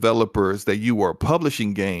third-party developers that you are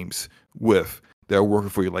publishing games with, that are working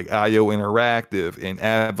for you, like IO Interactive and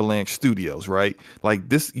Avalanche Studios, right? Like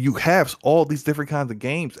this, you have all these different kinds of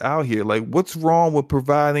games out here. Like, what's wrong with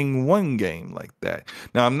providing one game like that?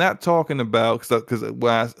 Now, I'm not talking about, because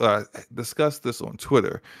when I discussed this on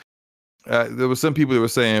Twitter, there were some people that were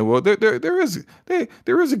saying, well, there is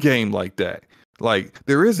a game like that. Like,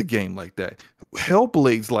 there is a game like that.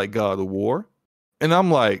 Hellblade's like God of War. And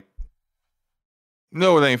I'm like,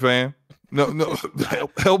 no, it ain't, fam. No,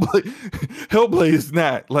 Hellblade is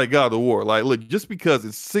not like God of War. Like, look, just because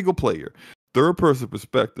it's single player, third person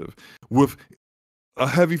perspective with a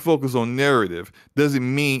heavy focus on narrative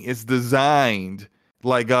doesn't mean it's designed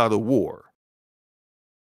like God of War.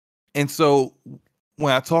 And so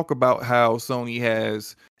when I talk about how Sony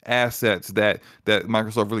has assets that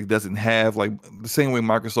Microsoft really doesn't have, like the same way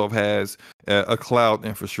Microsoft has a cloud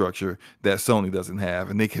infrastructure that Sony doesn't have,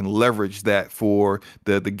 and they can leverage that for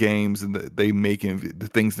the games and they make in the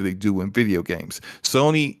things that they do in video games.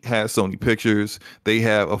 Sony has Sony Pictures. They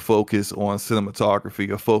have a focus on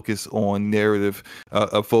cinematography, a focus on narrative,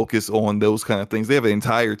 a focus on those kind of things. They have an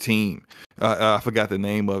entire team. I forgot the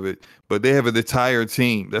name of it, but they have an entire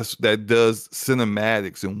team that does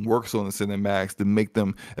cinematics and works on the cinematics to make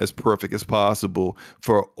them as perfect as possible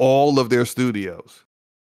for all of their studios.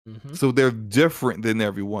 Mm-hmm. So they're different than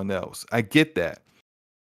everyone else. I get that.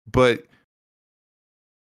 But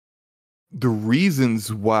the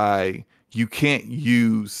reasons why you can't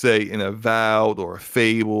use, say, an Avowed or a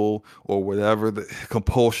Fable or whatever the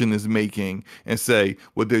Compulsion is making and say,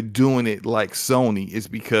 well, they're doing it like Sony, is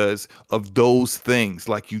because of those things.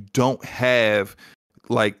 Like, you don't have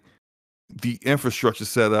like the infrastructure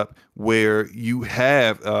set up where you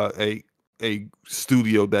have a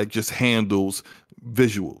studio that just handles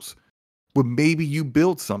visuals. But maybe you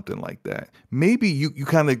build something like that. Maybe you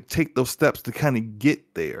kind of take those steps to kind of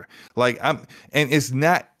get there. And it's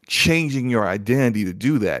not changing your identity to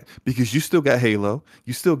do that, because you still got Halo,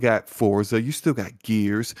 you still got Forza, you still got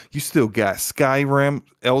Gears, you still got Skyrim,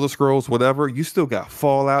 Elder Scrolls, whatever, you still got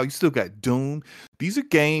Fallout, you still got Doom. These are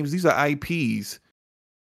games, these are IPs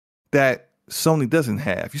that Sony doesn't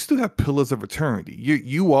have. You still have Pillars of Eternity.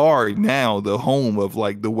 You are now the home of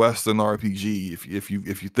like the Western RPG, if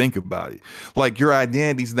you think about it. Like, your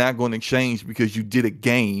identity's not going to change because you did a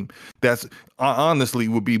game that's honestly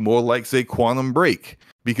would be more like, say, Quantum Break,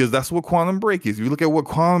 because that's what Quantum Break is. If you look at what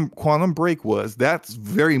Quantum Break was, that's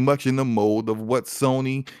very much in the mold of what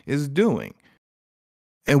Sony is doing.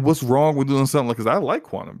 And what's wrong with doing something like, because I like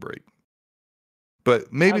Quantum Break,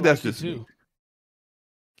 but maybe that's just me.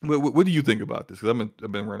 What do you think about this? Because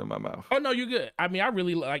I've been running my mouth. Oh, no, you're good. I mean, I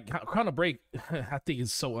really like Quantum Break. I think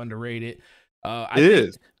it's so underrated.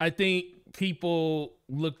 I think people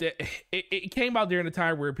looked at it. It came out during a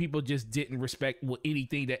time where people just didn't respect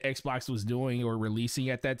anything that Xbox was doing or releasing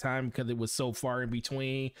at that time, because it was so far in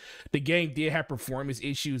between. The game did have performance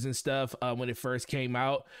issues and stuff when it first came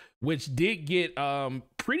out, which did get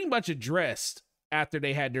pretty much addressed after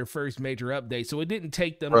they had their first major update. So it didn't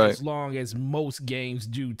take them as long as most games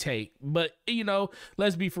do take. But, you know,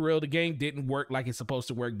 let's be for real, the game didn't work like it's supposed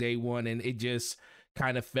to work day one, and it just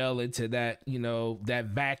kind of fell into that, you know, that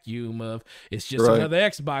vacuum of it's just Right. another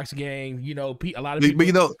Xbox game. You know, a lot of But people.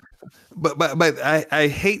 you know, but I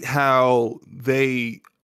hate how they,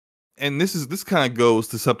 and this kind of goes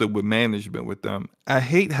to something with management with them. I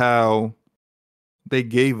hate how they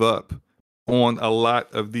gave up on a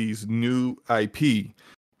lot of these new IP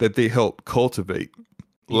that they helped cultivate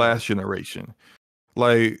Yeah, last generation.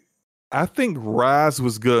 Like, I think Rise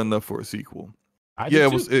was good enough for a sequel. I Yeah, did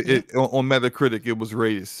it was. too. Yeah. On Metacritic, it was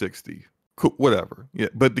rated 60. Cool, whatever. Yeah,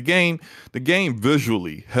 but the game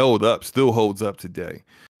visually held up, still holds up today.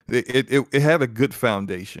 It had a good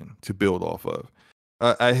foundation to build off of.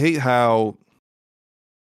 I hate how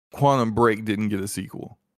Quantum Break didn't get a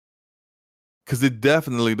sequel because it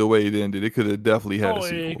definitely, the way it ended, it could have definitely had a Oh, yeah,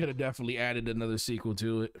 sequel. could have definitely added another sequel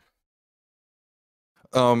to it.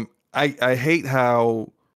 I hate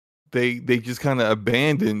how they just kind of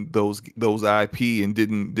abandoned those IP and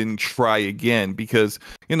didn't try again, because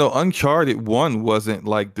you know Uncharted 1 wasn't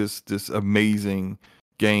like this amazing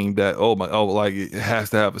game that like it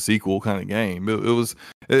has to have a sequel kind of game. It was,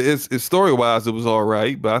 it's story wise it was all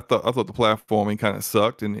right, but I thought the platforming kind of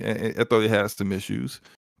sucked, and I thought it had some issues.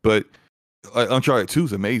 But Uncharted 2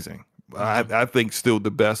 is amazing. I think still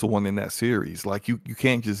the best one in that series. Like you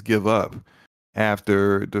can't just give up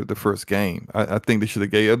after the first game. I think they should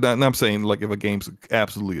have gave. And I'm saying like if a game's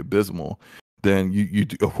absolutely abysmal, then you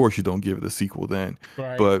of course you don't give it a sequel then.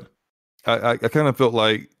 Right. But I kind of felt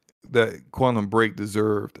like that Quantum Break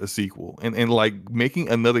deserved a sequel, and like making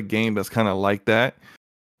another game that's kind of like that.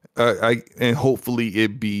 And hopefully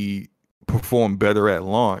it be perform better at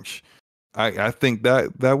launch. I think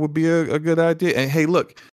that would be a good idea. And hey,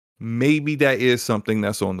 look, maybe that is something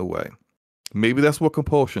that's on the way. Maybe that's what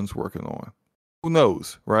Compulsion's working on. Who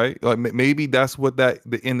knows, right? Like maybe that's what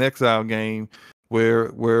the In Exile game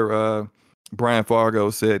where Brian Fargo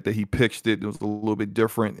said that he pitched it. It was a little bit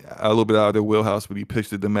different, a little bit out of their wheelhouse, but he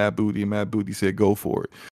pitched it to Matt Booty, and Matt Booty said go for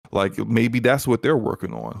it. Like maybe that's what they're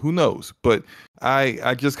working on. Who knows? But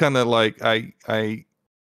I just kind of like I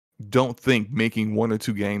don't think making one or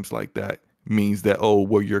two games like that means that, oh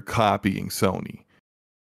well, you're copying Sony.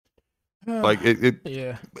 Like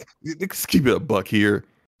Yeah. let's keep it a buck here.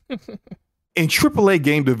 In AAA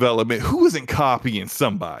game development, who isn't copying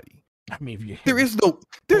somebody? I mean, There's no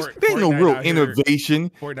real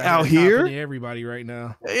innovation out here. Everybody right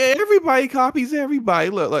now. Everybody copies everybody.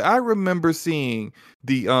 Look, like I remember seeing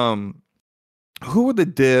the who were the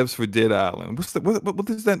devs for Dead Island? What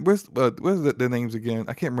is that? Where's the names again?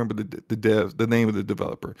 I can't remember the devs, the name of the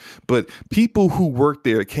developer. But people who worked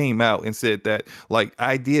there came out and said that like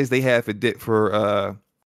ideas they had for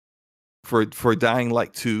Dying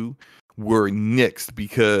Light 2 were nixed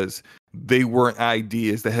because they weren't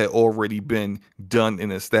ideas that had already been done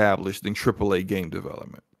and established in AAA game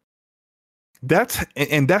development.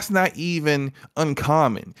 That's not even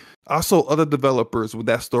uncommon. Also, other developers when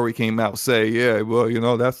that story came out say, yeah, well, you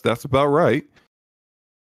know, that's about right.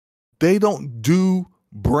 They don't do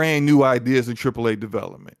brand new ideas in AAA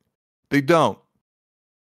development. They don't.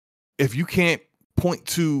 If you can't point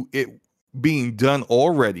to it being done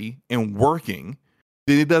already and working,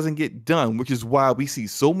 then it doesn't get done, which is why we see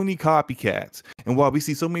so many copycats and why we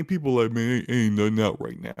see so many people like, man, ain't nothing out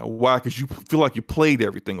right now. Why? Because you feel like you played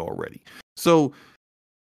everything already. So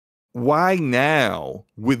why now,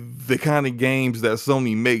 with the kind of games that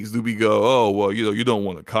Sony makes, do we go, oh, well, you know, you don't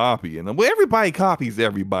want to copy? And well, everybody copies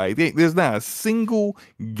everybody. There's not a single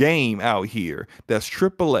game out here that's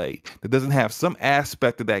AAA that doesn't have some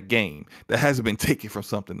aspect of that game that hasn't been taken from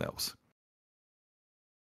something else.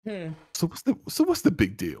 So what's the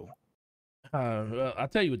big deal? Well, I'll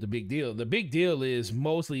tell you what the big deal. The big deal is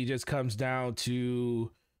mostly just comes down to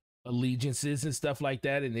allegiances and stuff like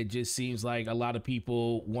that, and it just seems like a lot of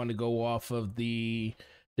people want to go off of the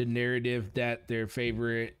narrative that their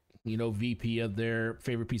favorite, you know, VP of their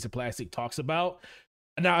favorite piece of plastic talks about.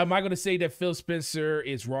 Now, am I going to say that Phil Spencer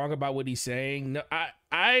is wrong about what he's saying? No,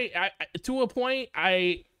 I to a point,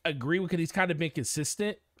 I agree with, because he's kind of been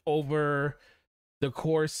consistent over the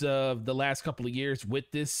course of the last couple of years with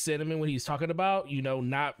this sentiment when he's talking about, you know,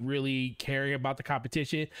 not really caring about the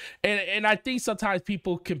competition. And I think sometimes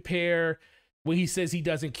people compare when he says he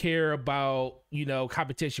doesn't care about, you know,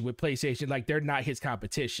 competition with PlayStation, like they're not his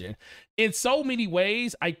competition. In so many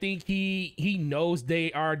ways, I think he knows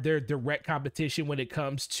they are their direct competition when it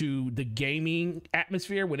comes to the gaming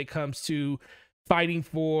atmosphere, when it comes to fighting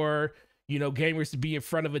for, gamers to be in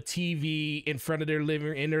front of a TV, in front of their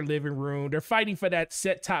living room. They're fighting for that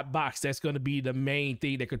set-top box that's going to be the main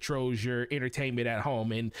thing that controls your entertainment at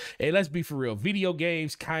home. And let's be for real, video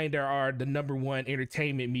games kind of are the #1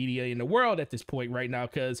 entertainment media in the world at this point right now,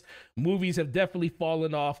 because movies have definitely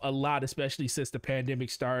fallen off a lot, especially since the pandemic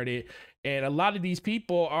started. And a lot of these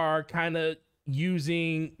people are kind of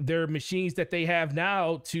using their machines that they have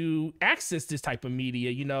now to access this type of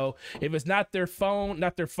media. If it's not their phone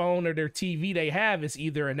or their TV they have, it's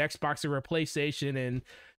either an Xbox or a PlayStation,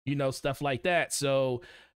 and stuff like that. So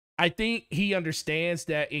I think he understands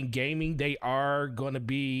that in gaming they are going to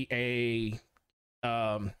be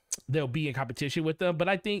they'll be in competition with them. But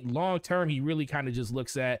I think long term he really kind of just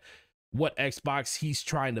looks at what Xbox he's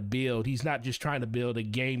trying to build. He's not just trying to build a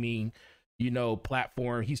gaming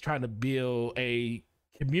platform. He's trying to build a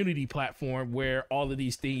community platform where all of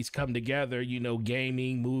these things come together,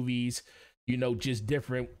 gaming, movies, just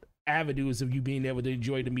different avenues of you being able to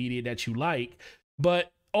enjoy the media that you like. But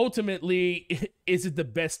ultimately, is it the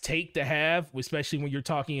best take to have, especially when you're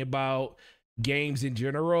talking about games in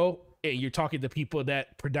general and you're talking to people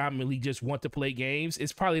that predominantly just want to play games?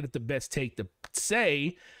 It's probably not the best take to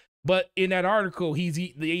say. But in that article, they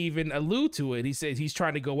even allude to it. He says he's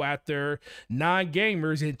trying to go after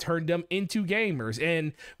non-gamers and turn them into gamers.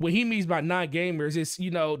 And what he means by non-gamers is,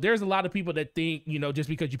 there's a lot of people that think, just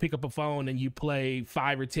because you pick up a phone and you play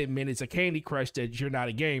 5 or 10 minutes of Candy Crush that you're not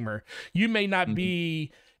a gamer. You may not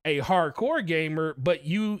be a hardcore gamer, but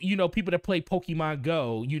people that play Pokemon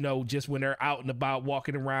Go, just when they're out and about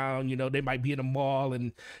walking around, they might be in a mall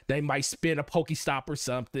and they might spin a Pokestop or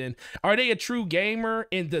something. Are they a true gamer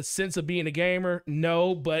in the sense of being a gamer?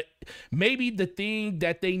 No, but maybe the thing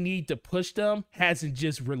that they need to push them hasn't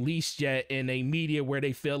just released yet in a media where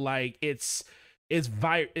they feel like it's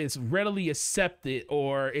readily accepted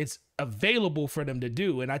or it's available for them to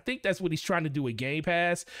do. And I think that's what he's trying to do with Game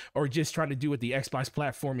Pass, or just trying to do with the Xbox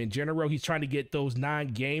platform in general. He's trying to get those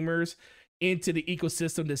non-gamers into the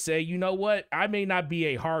ecosystem to say, you know what, I may not be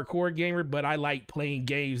a hardcore gamer, but I like playing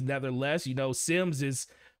games nevertheless. Sims is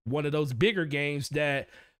one of those bigger games that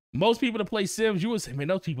most people that play Sims, you would say, man,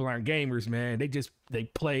 those people aren't gamers, man. They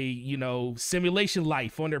play, simulation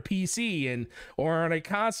life on their PC or on a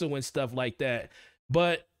console and stuff like that.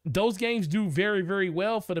 But those games do very, very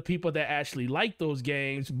well for the people that actually like those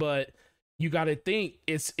games. But you got to think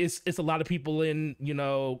it's a lot of people in,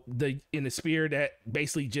 in the sphere that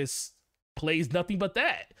basically just plays nothing but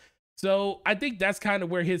that. So I think that's kind of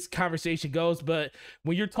where his conversation goes. But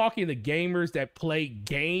when you're talking to gamers that play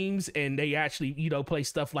games and they actually, play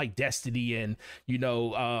stuff like Destiny and,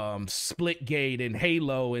 Splitgate and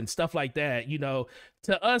Halo and stuff like that,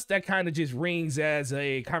 to us, that kind of just rings as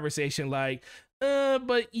a conversation like,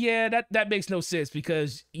 but yeah, that makes no sense,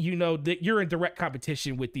 because, that you're in direct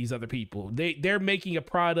competition with these other people. They're making a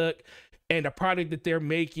product, and a product that they're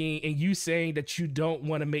making, and you saying that you don't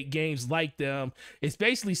want to make games like them, it's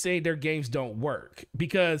basically saying their games don't work.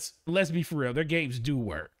 Because let's be for real, their games do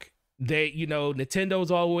work.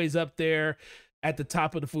 Nintendo's always up there at the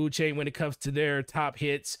top of the food chain when it comes to their top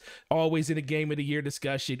hits, always in a game of the year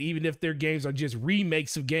discussion. Even if their games are just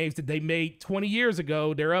remakes of games that they made 20 years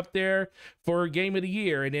ago, they're up there for game of the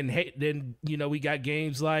year. And then we got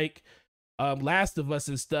games like Last of Us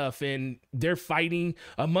and stuff, and they're fighting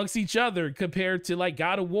amongst each other compared to like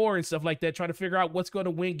God of War and stuff like that, trying to figure out what's going to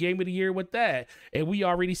win game of the year with that. And we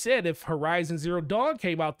already said if Horizon Zero Dawn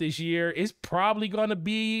came out this year, it's probably going to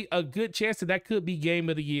be a good chance that could be game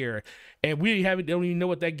of the year. And we don't even know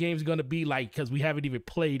what that game's going to be like, because we haven't even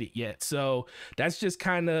played it yet. So that's just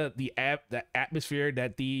kind of the atmosphere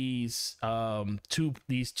that these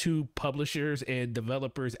two publishers and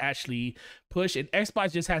developers actually push, and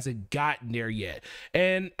Xbox just hasn't gotten there yet.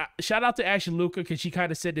 And shout out to Ashley Luca, because she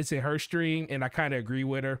kind of said this in her stream, and I kind of agree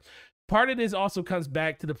with her. Part of this also comes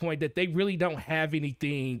back to the point that they really don't have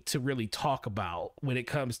anything to really talk about when it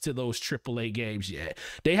comes to those AAA games yet.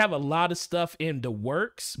 They have a lot of stuff in the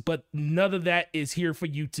works, but none of that is here for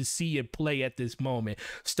you to see and play at this moment.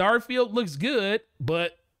 Starfield looks good,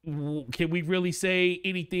 but can we really say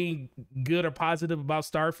anything good or positive about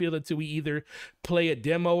Starfield until we either play a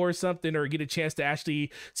demo or something, or get a chance to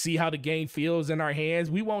actually see how the game feels in our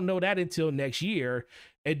hands? We won't know that until next year.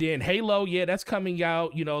 And then Halo, yeah, that's coming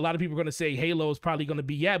out. A lot of people are going to say Halo is probably going to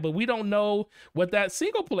be, but we don't know what that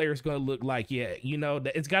single player is going to look like yet.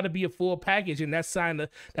 It's got to be a full package, and that's kind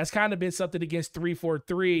of been something against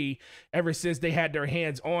 343 ever since they had their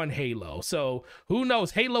hands on Halo. So who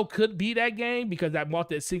knows? Halo could be that game, because that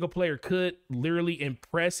single player could literally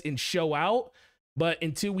impress and show out. But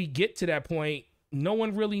until we get to that point, no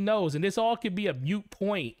one really knows, and this all could be a mute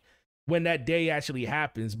point when that day actually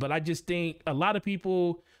happens. But I just think a lot of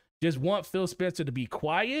people just want Phil Spencer to be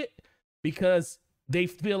quiet because they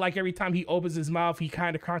feel like every time he opens his mouth, he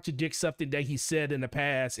kind of contradicts something that he said in the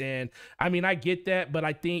past. And I mean, I get that, but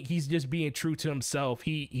I think he's just being true to himself.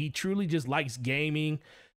 He truly just likes gaming.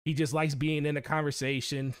 He just likes being in a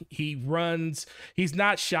conversation. He's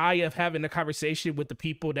not shy of having a conversation with the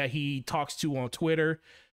people that he talks to on Twitter.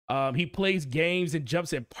 He plays games and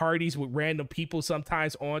jumps at parties with random people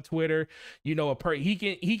sometimes on Twitter. You know,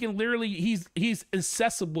 he can literally, he's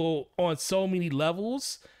accessible on so many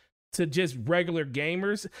levels to just regular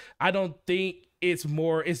gamers. I don't think it's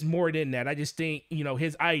more than that. I just think, you know,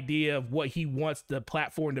 his idea of what he wants the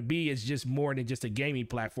platform to be is just more than just a gaming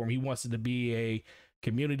platform. He wants it to be a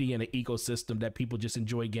community and an ecosystem that people just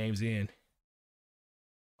enjoy games in.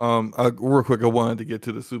 Real quick, I wanted to get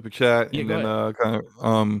to the super chat, Yeah, and go then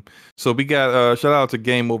ahead. so we got shout out to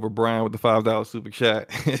Game Over Brian with the $5 super chat.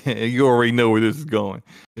 You already know where this is going.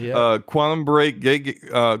 Yeah. Quantum Break,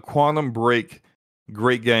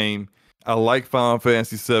 great game. I like Final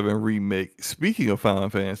Fantasy VII Remake. Speaking of Final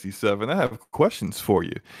Fantasy VII, I have questions for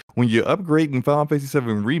you. When you're upgrading Final Fantasy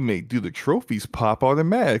VII Remake, do the trophies pop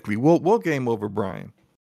automatically? Well, Game Over Brian?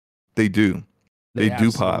 They do. They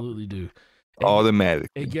Do pop absolutely do. automatically.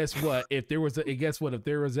 And guess what? If there was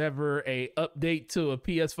ever a update to a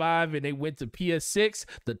PS5 and they went to PS6,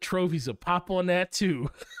 the trophies would pop on that too.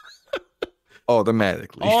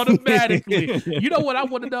 Automatically. You know what I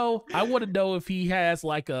want to know? I want to know if he has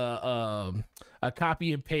like a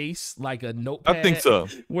copy and paste, like a notepad. I think so.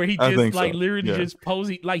 Where he just like literally just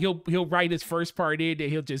posing, like he'll write his first part in and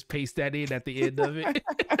he'll just paste that in at the end of it.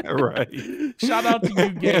 Right. Shout out to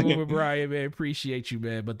you, Game Over Brian, man. Appreciate you,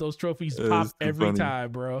 man. But those trophies pop every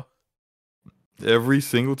time, bro. Every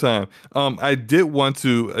single time. I did want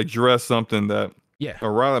to address something that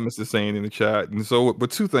Rodimus is saying in the chat. And so,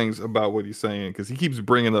 but two things about what he's saying, because he keeps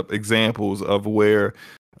bringing up examples of where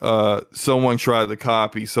someone tried to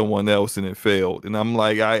copy someone else and it failed. And I'm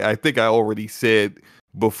like, I think I already said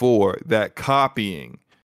before that copying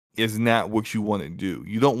is not what you want to do.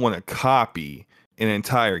 You don't want to copy an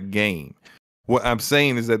entire game. What I'm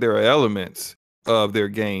saying is that there are elements of their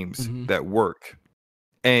games that work.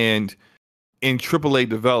 And in AAA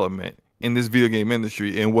development, in this video game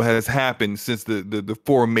industry, and what has happened since the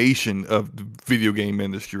formation of the video game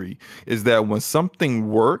industry, is that when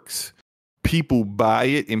something works, people buy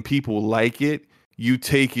it and people like it, you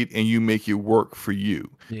take it and you make it work for you.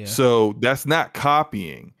 Yeah. So that's not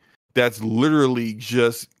copying. That's literally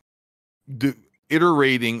just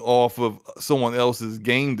iterating off of someone else's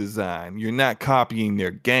game design. You're not copying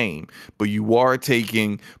their game, but you are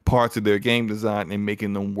taking parts of their game design and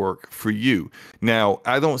making them work for you. Now,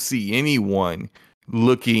 I don't see anyone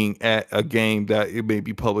looking at a game that it may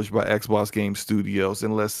be published by Xbox Game Studios,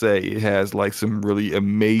 and let's say it has like some really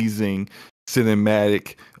amazing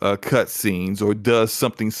cinematic cutscenes, or does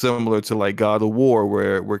something similar to like God of War,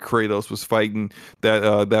 where Kratos was fighting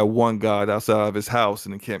that one god outside of his house,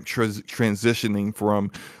 and it kept transitioning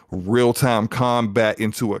from real-time combat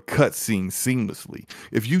into a cutscene seamlessly.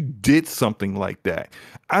 If you did something like that,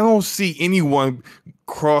 I don't see anyone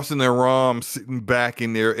crossing their arms, sitting back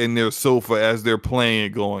in their sofa as they're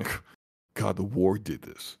playing, going, God of War did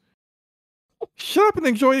this. Shut up and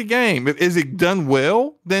enjoy the game. Is it done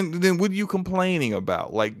well? Then what are you complaining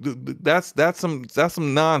about? Like that's some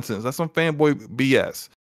nonsense. That's some fanboy BS.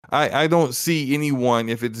 I don't see anyone,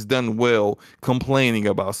 if it's done well, complaining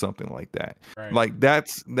about something like that. Right. Like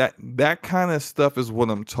that kind of stuff is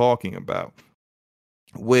what I'm talking about.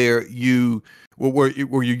 Where you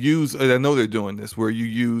use, and I know they're doing this, where you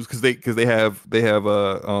use, because they have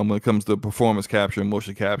when it comes to performance capture and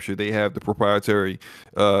motion capture, they have the proprietary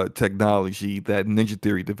technology that Ninja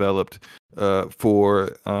Theory developed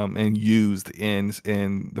for and used in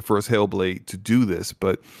the first Hellblade to do this.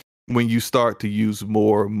 But when you start to use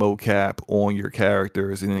more mocap on your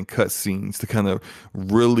characters and in cutscenes to kind of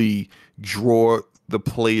really draw the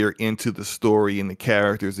player into the story and the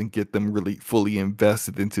characters and get them really fully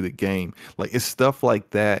invested into the game, like it's stuff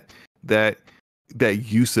like that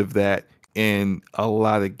use of that in a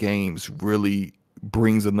lot of games really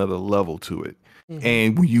brings another level to it.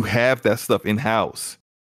 And when you have that stuff in house,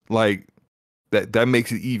 like that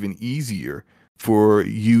makes it even easier for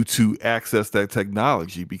you to access that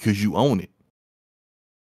technology because you own it.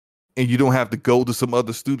 And you don't have to go to some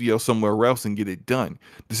other studio somewhere else and get it done.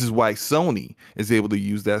 This is why Sony is able to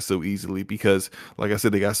use that so easily, because, like I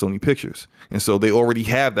said, they got Sony Pictures. And so they already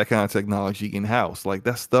have that kind of technology in-house. Like,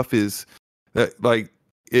 that stuff is, like,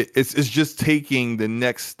 it's just taking the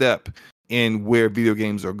next step in where video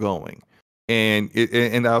games are going.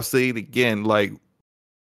 And I'll say it again, like,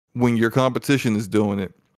 when your competition is doing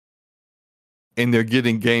it and they're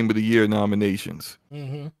getting Game of the Year nominations.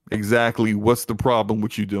 Mm-hmm. Exactly, what's the problem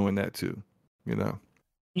with you doing that too? You know?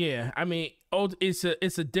 Yeah, I mean, it's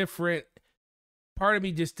a different. Part of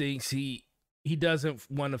me just thinks he doesn't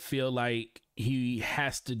want to feel like he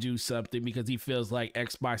has to do something because he feels like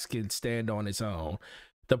Xbox can stand on its own.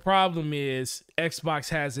 The problem is Xbox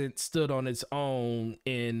hasn't stood on its own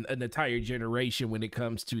in an entire generation when it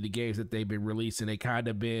comes to the games that they've been releasing. They kind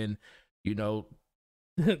of been, you know,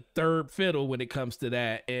 third fiddle when it comes to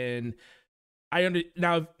that. And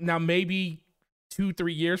now maybe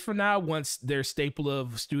 2-3 years from now, once their staple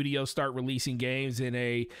of studios start releasing games in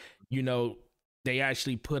a, you know, they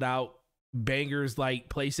actually put out bangers like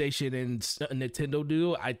PlayStation and Nintendo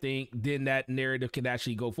do, I think then that narrative can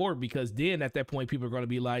actually go forward, because then at that point people are going to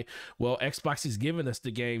be like, well, Xbox is giving us the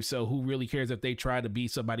game, so who really cares if they try to be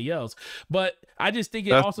somebody else? But I just think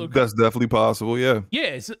that's definitely possible. Yeah,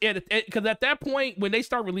 because at that point when they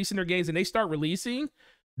start releasing their games and they start releasing,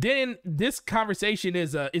 then this conversation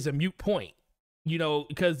is a moot point, you know,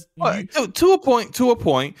 because to a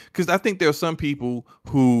point, because I think there are some people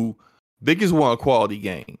who they just want a quality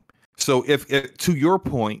game. So if to your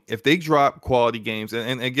point, if they drop quality games,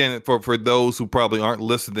 and again, for those who probably aren't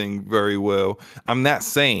listening very well, I'm not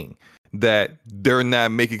saying that they're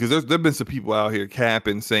not making, because there've been some people out here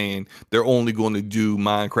capping saying they're only going to do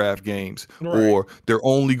Minecraft games, right, or they're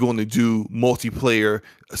only going to do multiplayer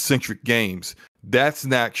centric games. That's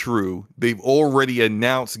not true. They've already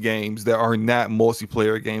announced games that are not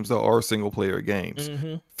multiplayer games, that are single player games.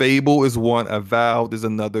 Mm-hmm. Fable is one, Avowed is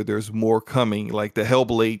another. There's more coming, like the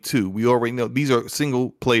Hellblade 2. We already know these are single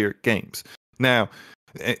player games. Now,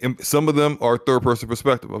 and some of them are third person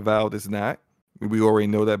perspective. Avowed is not. We already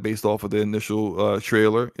know that based off of the initial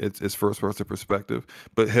trailer. It's first person perspective,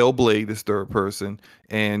 but Hellblade is third person,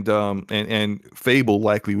 and Fable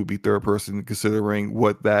likely would be third person, considering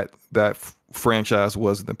what that franchise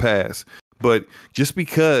was in the past. But just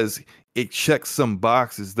because it checks some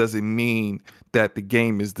boxes doesn't mean that the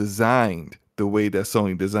game is designed the way that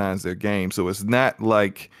Sony designs their game. So it's not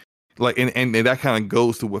like and that kind of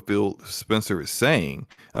goes to what Phil Spencer is saying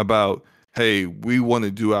about, hey, we want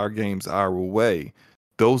to do our games our way.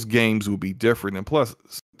 Those games will be different. And plus,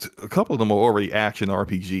 a couple of them are already action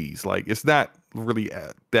RPGs. Like, it's not really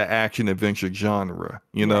that action adventure genre,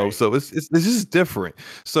 you know? Right. So it's just different.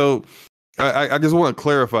 So I just want to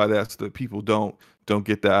clarify that so that people don't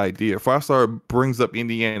get the idea. Five Star brings up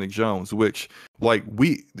Indiana Jones, which, like,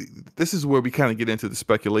 this is where we kind of get into the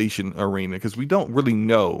speculation arena, because we don't really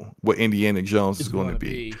know what Indiana Jones is going to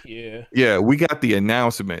be. Yeah, we got the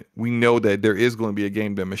announcement. We know that there is going to be a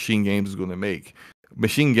game that Machine Games is going to make.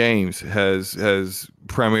 Machine Games has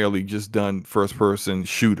primarily just done first person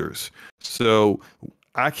shooters. So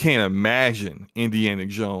I can't imagine Indiana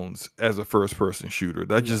Jones as a first person shooter.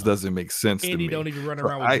 That just doesn't make sense to me. And he don't even run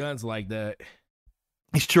around with guns like that.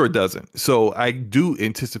 It sure doesn't. So I do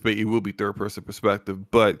anticipate it will be third person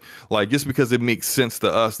perspective, but like, just because it makes sense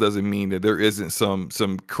to us doesn't mean that there isn't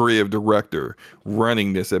some creative director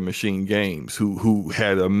running this at Machine Games who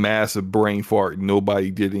had a massive brain fart and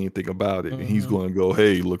nobody did anything about it. Mm-hmm. And he's going to go,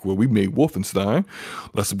 hey, look, well, we made Wolfenstein.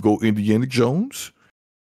 Let's go Indiana Jones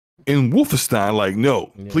and Wolfenstein. Like, no,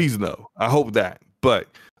 please no. I hope that. But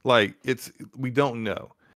like, we don't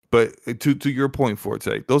know. But to your point,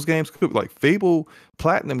 Forte, those games could, like Fable,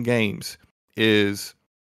 Platinum Games is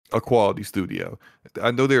a quality studio.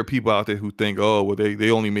 I know there are people out there who think, oh, well,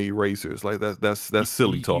 they only made racers. Like that's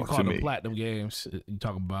silly talk to me. Platinum Games. You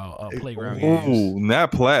talking about Playground games? Oh,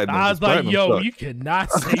 not Platinum. I was like, yo, you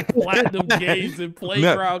cannot say Platinum Games and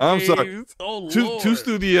Playground games. Sorry. Oh, Lord. Two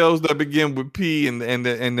studios that begin with P and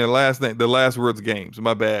their last name, the last words games.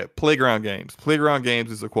 My bad. Playground Games. Playground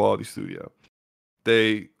Games is a quality studio.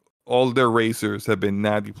 All of their racers have been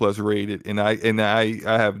 90+ rated, and I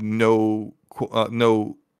have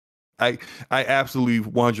I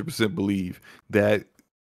absolutely 100% believe that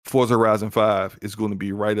Forza Horizon 5 is going to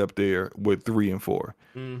be right up there with 3 and 4.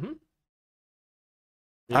 Mm-hmm.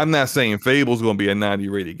 Yeah. I'm not saying Fable's going to be a 90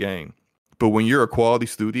 rated game, but when you're a quality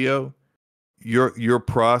studio, your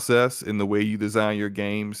process and the way you design your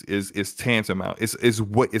games is tantamount. It's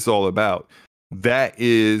what it's all about. That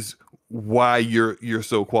is why you're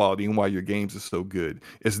so quality and why your games are so good.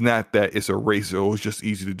 It's not that it's a racer or it's just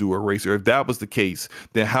easy to do a racer. If that was the case,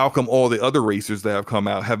 then how come all the other racers that have come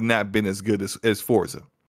out have not been as good as Forza?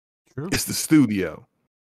 True. It's the studio,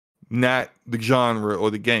 not the genre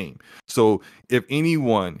or the game. So if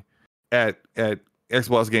anyone at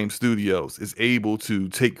Xbox Game Studios is able to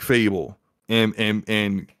take Fable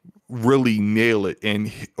and really nail it.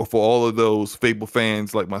 And for all of those Fable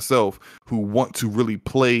fans like myself who want to really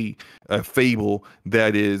play a Fable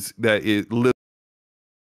that is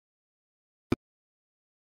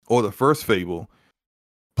or the first Fable,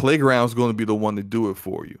 Playground's going to be the one to do it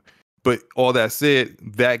for you. But all that said,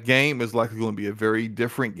 that game is likely going to be a very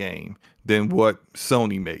different game than what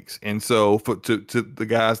Sony makes. And so to the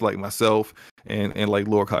guys like myself and like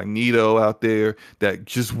Lord Cognito out there that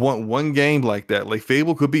just want one game like that, like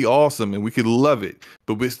Fable could be awesome and we could love it,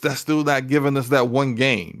 but that's still not giving us that one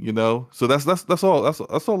game, you know? So that's all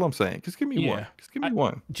I'm saying. Just give me one. Just give me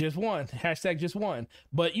one. Just one. Hashtag just one.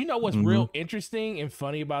 But you know what's real interesting and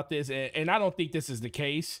funny about this, and I don't think this is the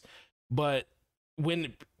case, but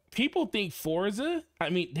when people think Forza, I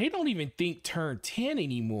mean, they don't even think Turn 10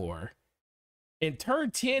 anymore. And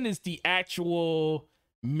Turn 10 is the actual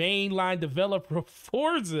mainline developer of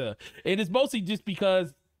Forza. And it's mostly just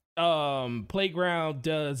because Playground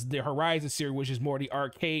does the Horizon series, which is more the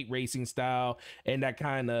arcade racing style, and that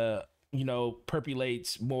kind of, you know,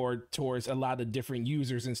 percolates more towards a lot of different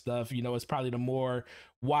users and stuff. You know, it's probably the more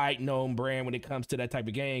wide known brand when it comes to that type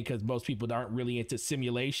of game, because most people aren't really into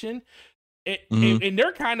simulation. And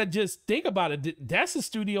they're kind of, just think about it, that's a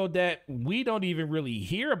studio that we don't even really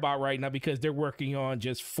hear about right now because they're working on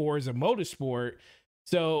just Forza Motorsport.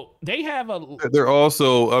 So they have they're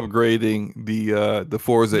also upgrading the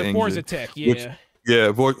Forza engine. Forza Tech,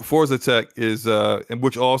 yeah. Forza Tech is and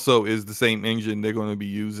which also is the same engine they're going to be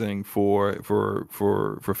using for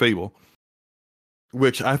Fable,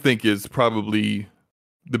 which I think is probably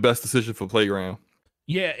the best decision for Playground.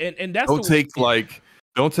 Yeah, and that's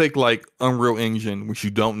don't take like Unreal Engine, which you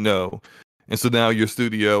don't know. And so now your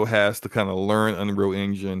studio has to kind of learn Unreal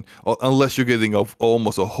Engine, unless you're getting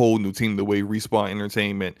almost a whole new team, the way Respawn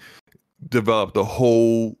Entertainment developed a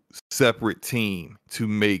whole separate team to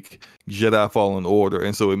make Jedi Fallen Order.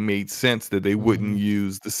 And so it made sense that they wouldn't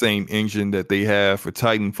use the same engine that they have for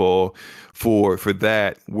Titanfall for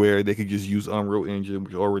that, where they could just use Unreal Engine,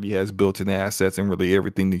 which already has built-in assets and really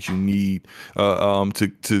everything that you need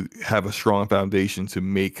to have a strong foundation to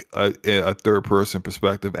make a third-person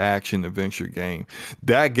perspective action adventure game.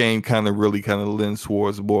 That game kind of lends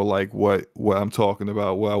towards more like what I'm talking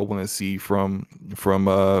about, what I want to see from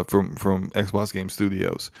Xbox Game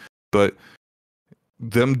Studios. But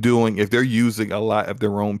if they're using a lot of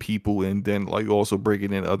their own people and then like also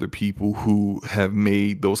bringing in other people who have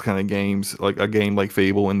made those kind of games, like a game like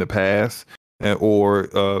Fable in the past, or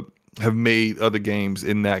have made other games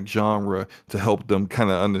in that genre to help them kind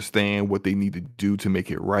of understand what they need to do to make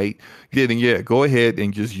it right, then go ahead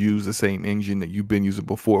and just use the same engine that you've been using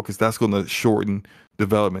before, because that's going to shorten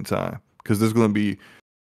development time. Because there's going to be,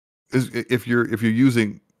 if you're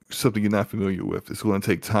using something you're not familiar with, it's going to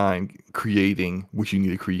take time creating what you need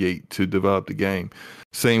to create to develop the game.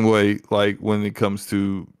 Same way, like when it comes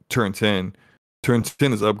to Turn 10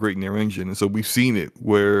 is upgrading their engine. And so we've seen it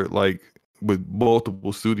where, like, with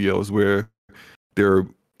multiple studios, where they're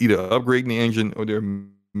either upgrading the engine or they're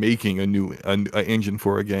making a new engine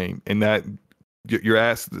for a game. And that you're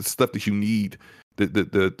asked the stuff that you need,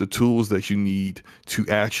 the tools that you need to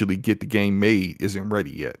actually get the game made isn't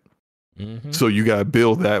ready yet. So you gotta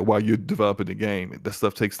build that while you're developing the game. That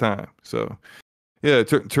stuff takes time. So yeah,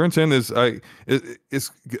 Turn 10 is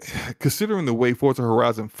it's considering the way Forza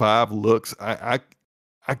Horizon 5 looks,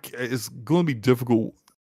 it's going to be difficult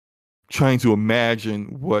trying to imagine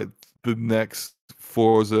what the next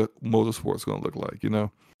Forza Motorsport is going to look like, you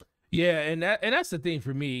know? Yeah, and that's the thing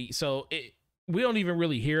for me. So we don't even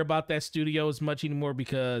really hear about that studio as much anymore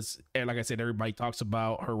because, and like I said, everybody talks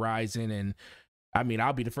about Horizon, and I mean,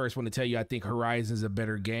 I'll be the first one to tell you I think Horizon is a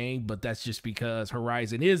better game, but that's just because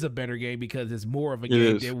Horizon is a better game because it's more of a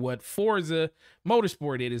game than what Forza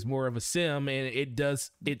Motorsport is more of a sim, and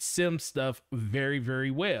it sim stuff very,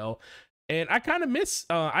 very well. And I kind of miss,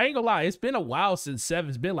 I ain't gonna lie, it's been a while since 7.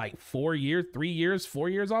 It's been like 4 years, 3 years, 4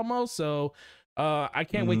 years almost. So I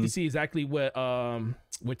can't wait to see exactly what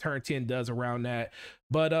Turn 10 does around that.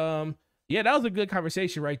 But yeah, that was a good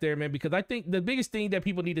conversation right there, man, because I think the biggest thing that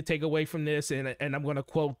people need to take away from this, and I'm going to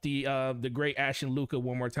quote the great Ashton Luca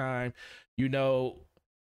one more time, you know,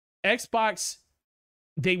 Xbox,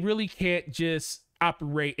 they really can't just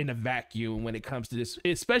operate in a vacuum when it comes to this,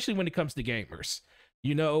 especially when it comes to gamers.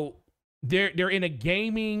 You know, they're in a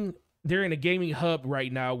gaming hub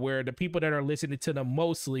right now where the people that are listening to them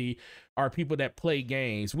mostly are people that play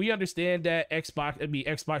games. We understand that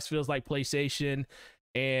Xbox feels like PlayStation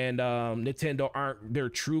and Nintendo aren't their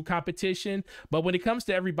true competition, but when it comes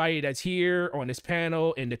to everybody that's here on this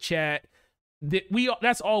panel, in the chat,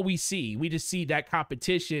 that's all we see. We just see that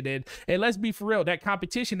competition, and let's be for real, that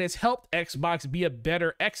competition has helped Xbox be a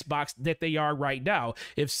better Xbox that they are right now.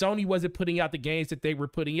 If Sony wasn't putting out the games that they were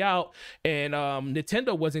putting out, and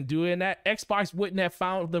Nintendo wasn't doing that, Xbox wouldn't have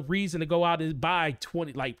found the reason to go out and buy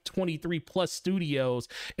 23 plus studios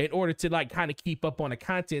in order to like kind of keep up on the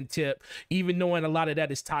content tip, even knowing a lot of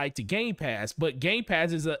that is tied to Game Pass. But Game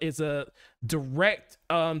Pass is a direct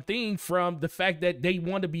thing from the fact that they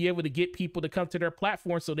want to be able to get people to come to their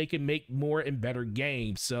platform so they can make more and better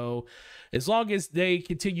games. So as long as they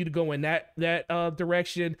continue to go in that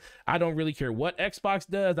direction, I don't really care what Xbox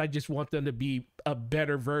does. I just want them to be a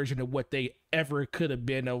better version of what they ever could have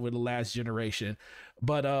been over the last generation.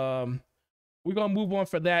 But we're gonna move on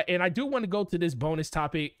for that, and I do want to go to this bonus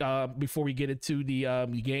topic before we get into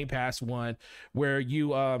the Game Pass one, where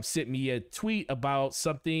you sent me a tweet about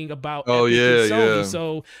something about Oh Epic yeah, and Sony. yeah.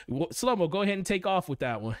 So Slomo, go ahead and take off with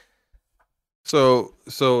that one. So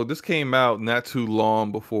this came out not too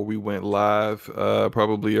long before we went live,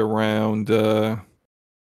 probably around about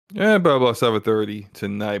 7:30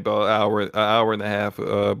 tonight, about an hour and a half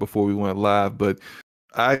before we went live. But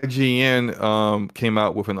IGN came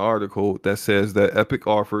out with an article that says that Epic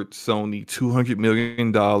offered Sony $200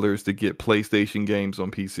 million to get PlayStation games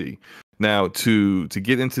on PC. Now, to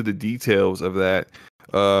get into the details of that,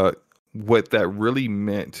 what that really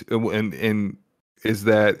meant, and is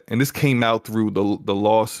that, and this came out through the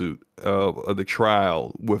lawsuit of the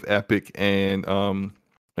trial with Epic and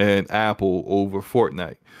Apple over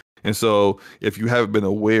Fortnite. And so, if you haven't been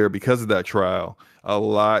aware, because of that trial, a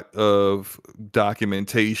lot of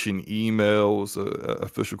documentation, emails,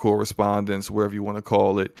 official correspondence, wherever you want to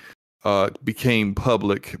call it, became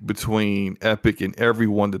public between Epic and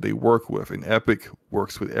everyone that they work with. And Epic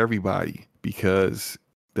works with everybody because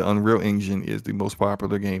the Unreal Engine is the most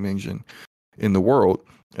popular game engine in the world,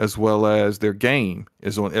 as well as their game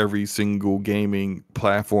is on every single gaming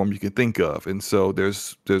platform you can think of. And so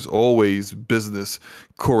there's always business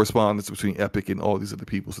correspondence between Epic and all these other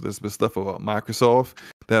people. So there's been stuff about Microsoft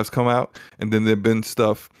that's come out, and then there's been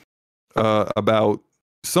stuff about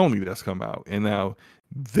Sony that's come out. And now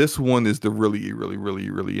this one is the really, really, really,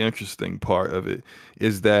 really interesting part of it,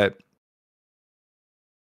 is that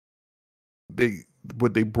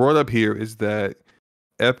what they brought up here is that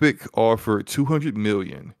Epic offered $200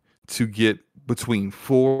 million to get between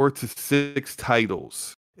 4 to 6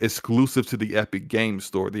 titles exclusive to the Epic Game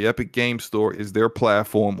Store. The Epic Game Store is their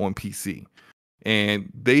platform on PC,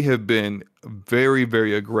 and they have been very,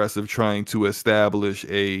 very aggressive trying to establish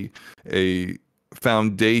a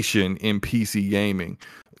foundation in PC gaming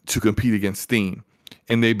to compete against Steam.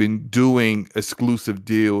 And they've been doing exclusive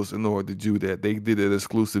deals in order to do that. They did an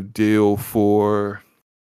exclusive deal for,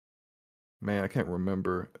 man, I can't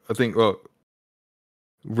remember. I think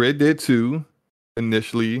Red Dead 2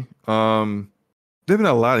 initially. There've been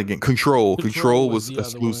a lot of games. Control was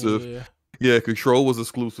exclusive. One, yeah. Yeah, Control was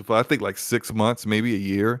exclusive for I think like 6 months, maybe a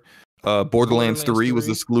year. Borderlands 3 was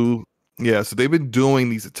exclusive. Yeah, so they've been doing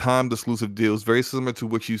these timed exclusive deals, very similar to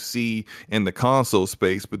what you see in the console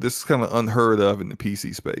space, but this is kind of unheard of in the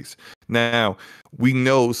PC space. Now, we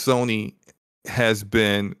know Sony has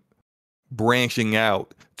been branching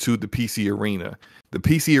out to the PC arena. The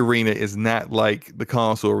PC arena is not like the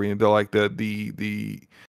console arena. They're like the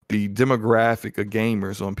demographic of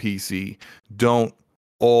gamers on PC don't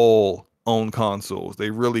all own consoles.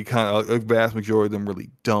 They really kind of, a vast majority of them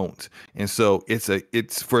really don't. And so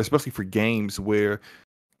it's for, especially for games where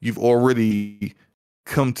you've already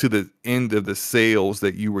come to the end of the sales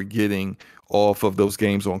that you were getting off of those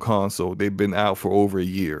games on console. They've been out for over a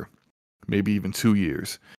year, maybe even 2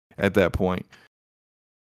 years at that point.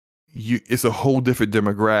 It's a whole different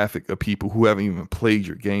demographic of people who haven't even played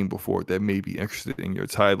your game before that may be interested in your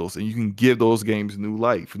titles, and you can give those games new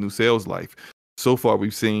life, new sales life. So far,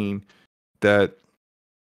 we've seen that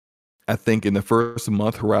I think in the first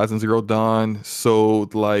month, Horizon Zero Dawn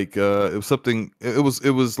sold like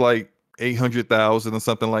it was like 800,000 or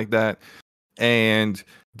something like that, and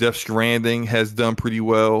Death Stranding has done pretty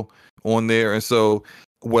well on there. And so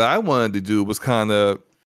what I wanted to do was kind of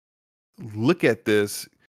look at this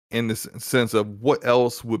in the sense of what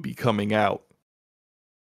else would be coming out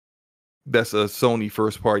that's a Sony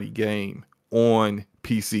first party game on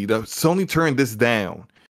PC. Sony turned this down,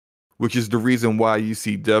 which is the reason why you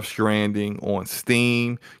see Death Stranding on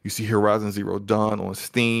Steam, you see Horizon Zero Dawn on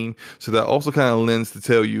Steam. So that also kind of lends to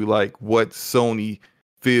tell you like what Sony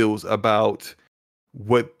feels about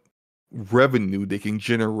what revenue they can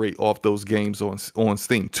generate off those games on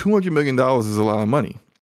Steam. $200 million is a lot of money.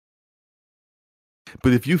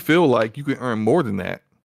 But if you feel like you can earn more than that,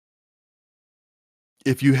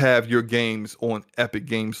 if you have your games on Epic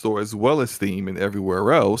Game Store as well as Steam and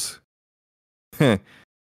everywhere else,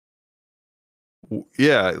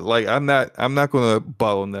 yeah, like I'm not gonna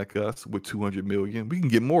bottleneck us with 200 million. We can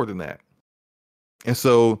get more than that. And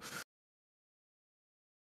so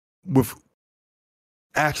with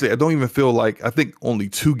actually, I don't even feel like I think only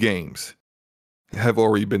 2 games have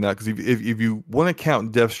already been out. Because if you want to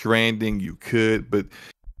count Death Stranding, you could, but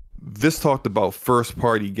this talked about first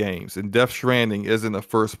party games, and Death Stranding isn't a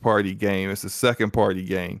first party game; it's a second party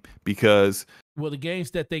game because the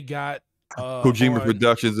games that they got Kojima on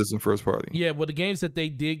Productions isn't first party. yeah, well, the games that they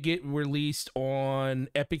did get released on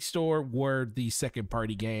Epic Store were the second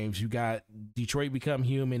party games. You got Detroit Become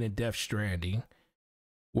Human and Death Stranding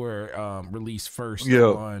were released first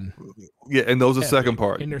on and those are Epic, second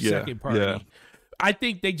party. and they're second party. I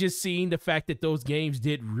think they just seen the fact that those games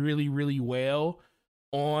did really, really well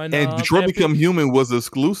on and Detroit Epic. Become Human was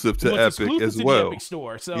exclusive to Epic as to well. The Epic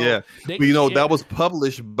Store. So that was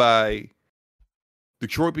published by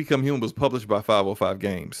Detroit Become Human was published by 505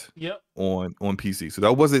 Games. Yep. On PC. So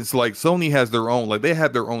that wasn't, it's like Sony has their own, like they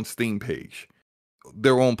have their own Steam page,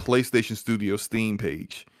 their own PlayStation Studio Steam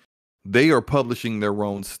page. They are publishing their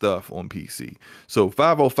own stuff on PC. So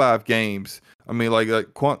 505 Games, I mean, like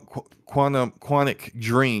Quantic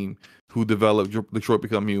Dream, who developed Detroit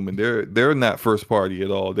Become Human, they're not first party at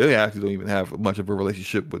all. They actually don't even have much of a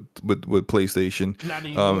relationship with PlayStation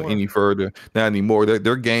any further. Not anymore.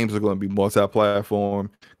 Their games are going to be multi-platform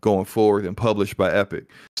going forward and published by Epic.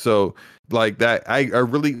 So like that, I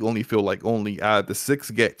really only feel like only out of the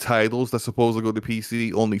 6 titles that's supposed to go to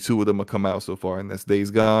PC, only 2 of them have come out so far, and that's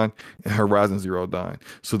Days Gone and Horizon Zero Dawn.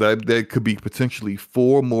 So that there could be potentially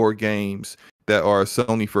 4 more games that are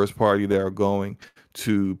Sony first party that are going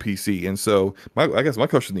to PC. And so I guess my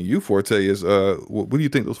question to you, Forte, is what do you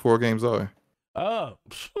think those 4 games are?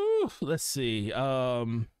 Let's see.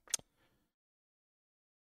 Oh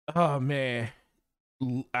man,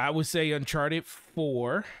 I would say Uncharted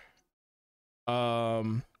 4.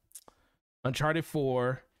 Uncharted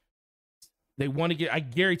 4. They want to get, I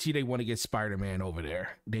guarantee they want to get Spider-Man over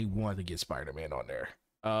there. They want to get Spider-Man on there.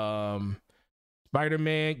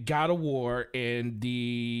 Spider-Man, God of War, and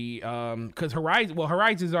the because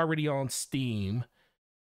Horizon's already on Steam.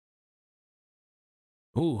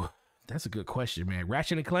 Ooh, that's a good question, man.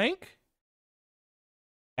 Ratchet and Clank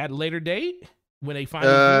at a later date when they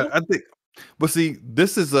finally do? I think, but see,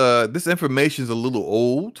 this information is a little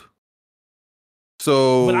old.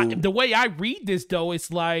 So, but the way I read this though,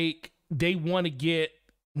 it's like they want to get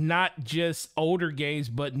not just older games,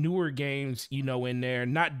 but newer games, in there,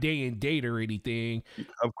 not day and date or anything.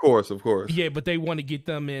 Of course. Yeah, but they want to get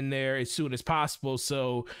them in there as soon as possible.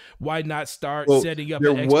 So why not start setting up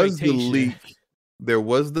an expectation? There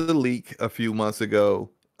was the leak a few months ago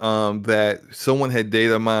that someone had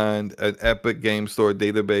data mined an Epic Game Store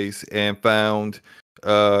database and found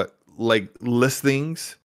like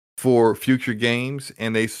listings for future games,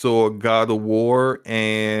 and they saw God of War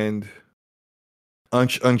and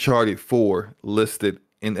Uncharted 4 listed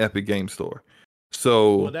in Epic Game Store.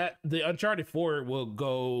 So the Uncharted 4 will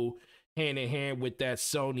go hand in hand with that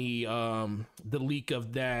Sony the leak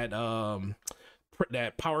of that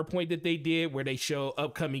that PowerPoint that they did where they show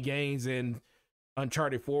upcoming games, and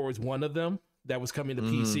Uncharted 4 was one of them that was coming to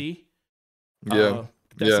PC.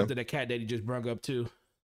 That's something that Cat Daddy just brought up too.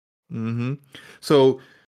 So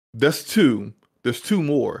that's 2. There's 2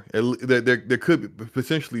 more. There could be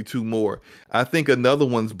potentially 2 more. I think another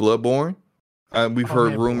one's Bloodborne. We've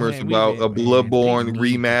heard rumors about a Bloodborne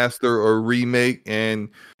remaster or remake, and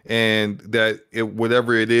that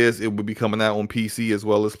whatever it is, it would be coming out on PC as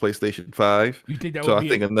well as PlayStation 5. You think that so? Would I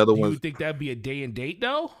think another one. You think that'd be a day and date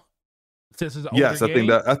though? Since it's an yes, older game?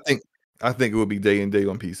 I think it would be day and date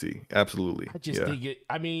on PC. Absolutely. I just think it.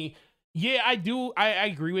 I mean. Yeah, I do. I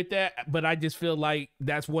agree with that, but I just feel like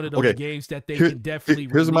that's one of those games that they can definitely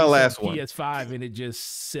here's my last on one. PS5, and it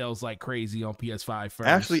just sells like crazy on PS5 first.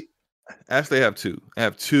 Actually, I have 2. I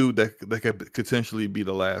have 2 that could potentially be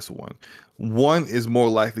the last one. One is more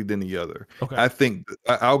likely than the other. Okay. I think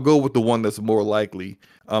I'll go with the one that's more likely.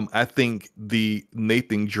 I think the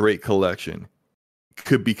Nathan Drake collection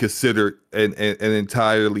could be considered an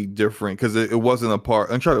entirely different, because it wasn't a part.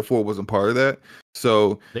 Uncharted 4 wasn't part of that.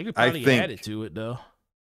 So they could probably add it to it though.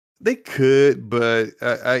 They could, but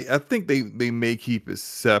I think they may keep it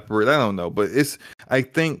separate. I don't know, but I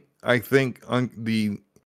think it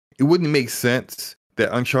wouldn't make sense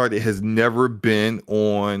that Uncharted has never been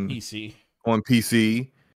on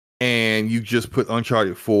PC, and you just put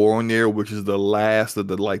Uncharted 4 on there, which is the last of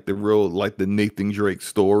the the Nathan Drake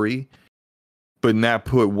story, but not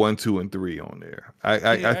put 1, 2, and 3 on there.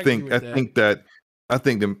 I think that I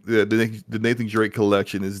think the Nathan Drake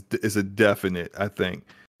collection is a definite, I think.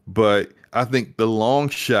 But I think the long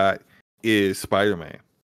shot is Spider-Man.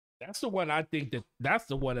 That's the one I think that's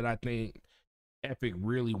the one that I think Epic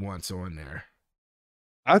really wants on there.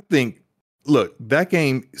 I think, look, that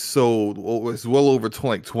game sold, it's well over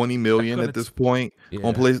 20 million at this point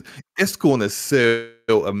on PlayStation. It's going to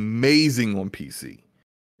sell amazing on PC.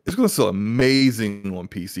 It's going to sell amazing on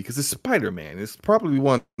PC because it's Spider-Man. It's probably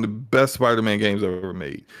one of the best Spider-Man games I've ever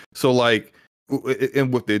made. So, like,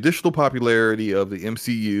 and with the additional popularity of the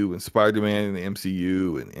MCU and Spider-Man and the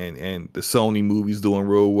MCU and the Sony movies doing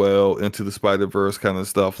real well, Into the Spider-Verse kind of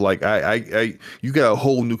stuff, like you got a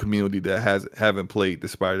whole new community that haven't played the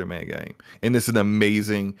Spider-Man game, and it's an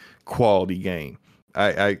amazing quality game.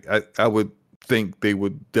 I would think they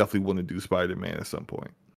would definitely want to do Spider-Man at some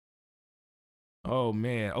point. Oh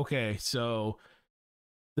man, okay, so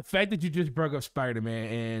the fact that you just brought up Spider-Man,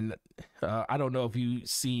 and I don't know if you've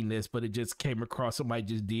seen this, but it just came across, somebody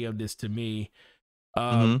just DM'd this to me.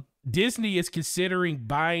 Disney is considering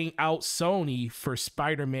buying out Sony for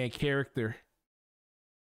Spider-Man character.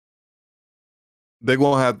 They're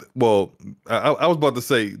going to have, well, I was about to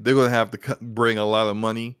say they're going to have to bring a lot of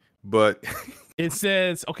money, but... It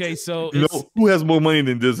says, okay, so who has more money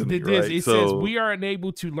than Disney, right? It says, we are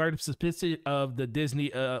unable to learn specifics of the Disney,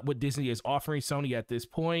 what Disney is offering Sony at this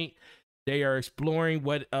point. They are exploring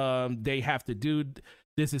what they have to do.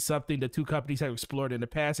 This is something the two companies have explored in the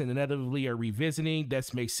past and inevitably are revisiting.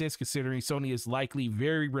 That makes sense considering Sony is likely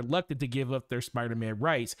very reluctant to give up their Spider-Man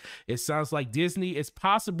rights. It sounds like Disney is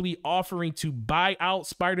possibly offering to buy out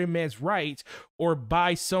Spider-Man's rights or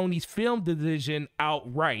buy Sony's film division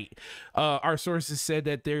outright. Our sources said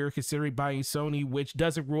that they're considering buying Sony, which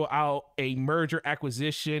doesn't rule out a merger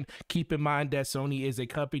acquisition. Keep in mind that Sony is a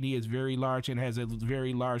company, is very large and has a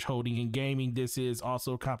very large holding in gaming. This is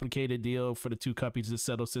also a complicated deal for the two companies to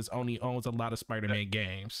settle since Sony owns a lot of Spider-Man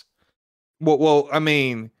games. Well, I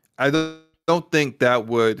mean, I don't think that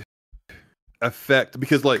would affect,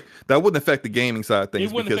 because like that wouldn't affect the gaming side of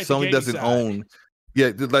things because Sony doesn't own.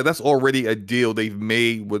 Yeah, like that's already a deal they've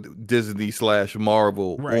made with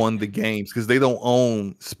Disney/Marvel on the games because they don't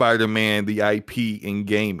own Spider-Man, the IP in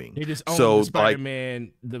gaming. They just own the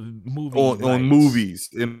Spider-Man, the movie on movies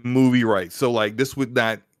and movie rights. So like this would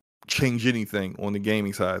not change anything on the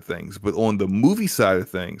gaming side of things, but on the movie side of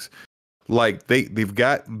things, like they've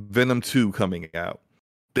got Venom 2 coming out.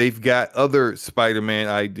 They've got other Spider-Man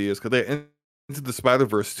ideas because they're Into the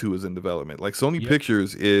Spider-Verse 2 is in development. Like Sony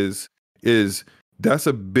Pictures is that's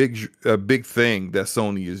a big thing that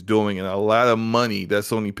Sony is doing, and a lot of money that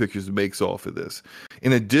Sony Pictures makes off of this.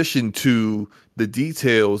 In addition to the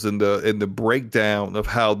details and the breakdown of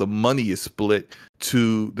how the money is split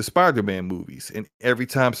to the Spider-Man movies, and every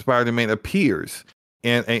time Spider-Man appears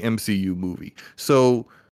in an MCU movie. So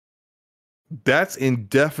that's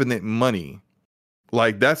indefinite money.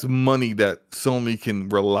 Like that's money that Sony can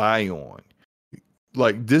rely on.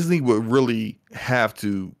 Like Disney would really have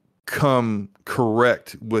to come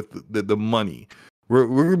correct with the money. We're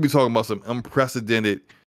gonna be talking about some unprecedented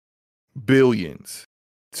billions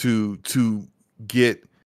to get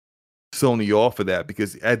Sony off of that,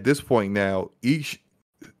 because at this point now each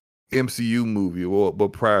MCU movie,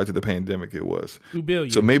 but prior to the pandemic it was $2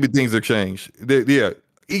 billion. So maybe things have changed.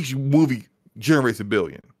 Each movie generates $1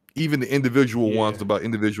 billion. Even the individual ones about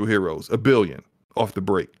individual heroes, $1 billion off the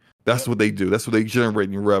break. That's what they do. That's what they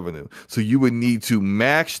generate in revenue. So you would need to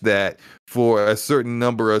match that for a certain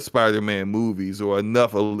number of Spider-Man movies, or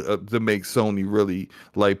enough to make Sony really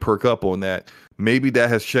like perk up on that. Maybe that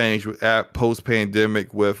has changed with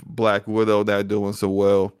post-pandemic, with Black Widow not doing so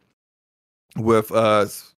well, with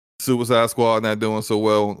Suicide Squad not doing so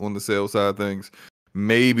well on the sales side of things.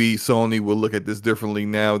 Maybe Sony will look at this differently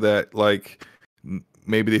now that like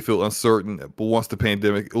maybe they feel uncertain. But once the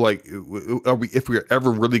pandemic, like, if we're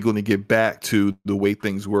ever really going to get back to the way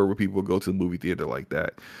things were, where people go to the movie theater like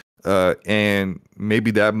that, and maybe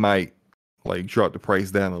that might like drop the price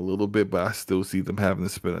down a little bit. But I still see them having to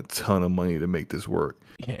spend a ton of money to make this work.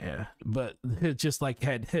 Yeah, but just like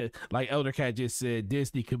Elder Cat just said,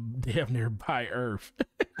 Disney could damn near buy Earth.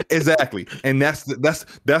 Exactly, and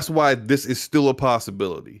that's why this is still a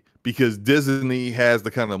possibility, because Disney has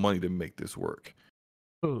the kind of money to make this work.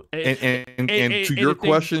 And to your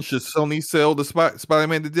question, should Sony sell the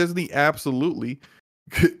Spider-Man to Disney? Absolutely,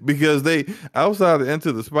 because they, outside of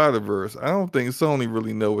Into the Spider-Verse, I don't think Sony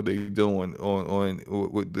really know what they're doing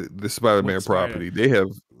with the Spider-Man property.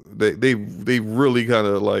 They really kind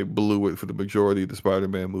of like blew it for the majority of the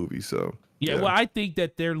Spider-Man movies. So well, I think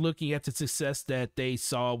that they're looking at the success that they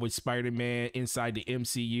saw with Spider-Man inside the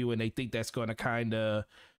MCU, and they think that's going to kind of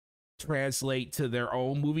translate to their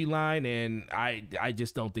own movie line, and I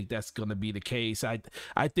just don't think that's going to be the case. I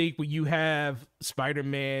think when you have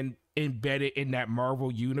Spider-Man embedded in that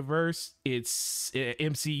Marvel universe, it's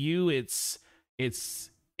MCU, it's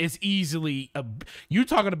easily you're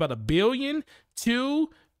talking about $1 billion, 2,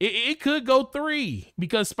 it could go 3,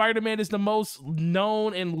 because Spider-Man is the most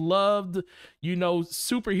known and loved,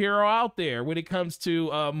 superhero out there when it comes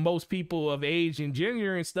to most people of age and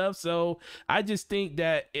gender and stuff. So I just think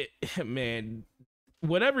that man,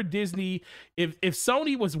 whatever Disney, if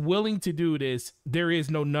Sony was willing to do this, there is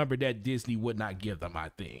no number that Disney would not give them, I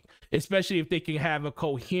think. Especially if they can have a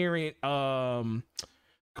coherent storyline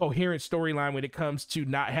when it comes to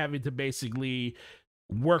not having to basically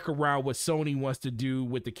work around what Sony wants to do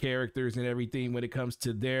with the characters and everything when it comes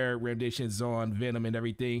to their renditions on Venom and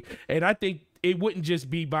everything. And I think it wouldn't just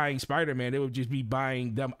be buying Spider-Man, it would just be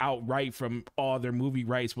buying them outright from all their movie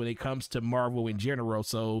rights when it comes to Marvel in general,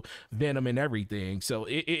 so Venom and everything. So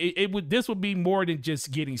this would be more than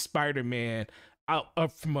just getting Spider-Man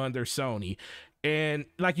up from under Sony. And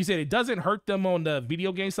like you said, it doesn't hurt them on the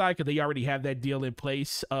video game side because they already have that deal in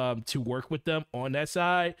place to work with them on that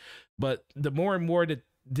side. But the more and more that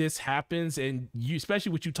this happens, and you,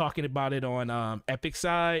 especially with you talking about it on Epic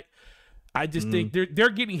side, I just think they're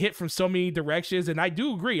getting hit from so many directions. And I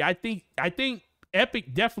do agree. I think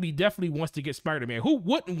Epic definitely wants to get Spider-Man. Who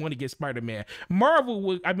wouldn't want to get Spider-Man? Marvel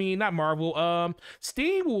would, I mean, not Marvel,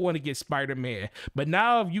 Steam will want to get Spider-Man. But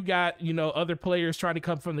now if you got, other players trying to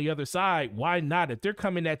come from the other side, why not? If they're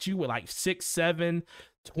coming at you with like 6, 7,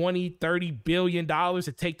 20, 30 billion dollars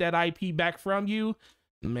to take that IP back from you,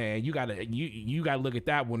 man, you gotta look at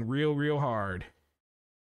that one real hard.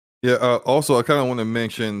 Yeah. Also, I kind of want to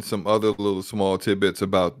mention some other little small tidbits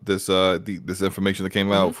about this this information that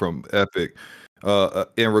came out from Epic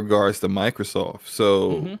in regards to Microsoft.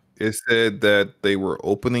 So it said that they were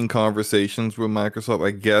opening conversations with Microsoft,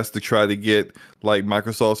 I guess, to try to get like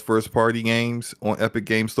Microsoft's first party games on Epic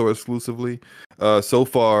Game Store exclusively. So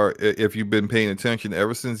far, if you've been paying attention,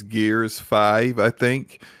 ever since Gears 5, I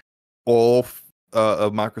think all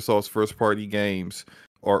of Microsoft's first party games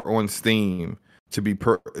are on Steam to be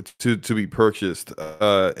purchased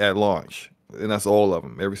at launch, and that's all of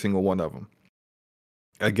them, every single one of them.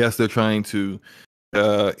 I guess they're trying to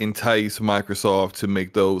entice Microsoft to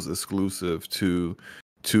make those exclusive to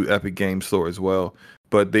Epic Game Store as well.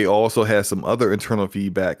 But they also had some other internal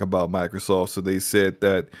feedback about Microsoft. So they said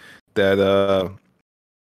that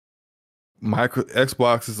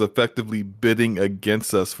Xbox is effectively bidding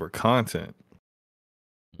against us for content.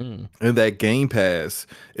 And that Game Pass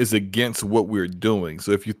is against what we're doing.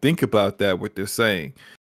 So if you think about that, what they're saying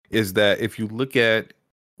is that if you look at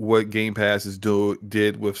what Game Pass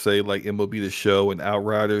did with, say, like MLB The Show and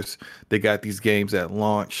Outriders, they got these games at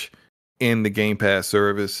launch in the Game Pass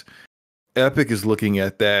service. Epic is looking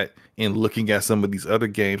at that and looking at some of these other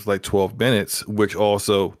games like 12 Minutes, which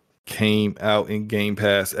also came out in Game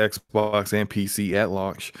Pass, Xbox, and PC at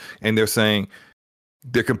launch. And they're saying,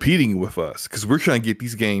 they're competing with us because we're trying to get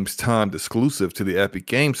these games timed exclusive to the Epic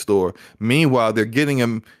Game Store. Meanwhile, they're getting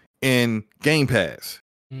them in Game Pass.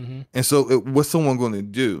 And so what's someone going to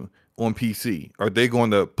do on PC? Are they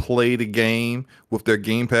going to play the game with their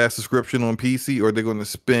Game Pass subscription on PC, or are they going to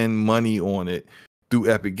spend money on it through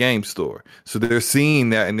Epic Game Store? So they're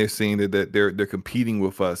seeing that, and they're seeing that they're competing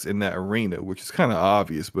with us in that arena, which is kind of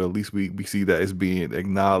obvious, but at least we see that as being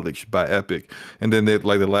acknowledged by Epic. And then the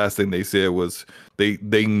last thing they said was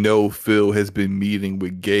they know Phil has been meeting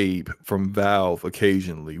with Gabe from Valve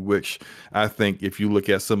occasionally, which I think if you look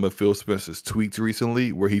at some of Phil Spencer's tweets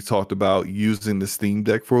recently, where he talked about using the Steam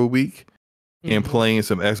Deck for a week and playing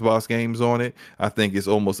some Xbox games on it, I think it's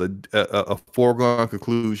almost a foregone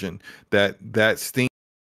conclusion that Steam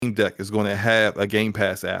Deck is going to have a Game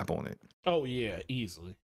Pass app on it. Oh yeah,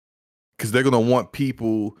 easily. Because they're going to want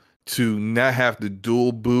people to not have to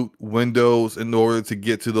dual boot Windows in order to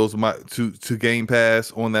get to those to Game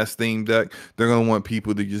Pass on that Steam Deck. They're going to want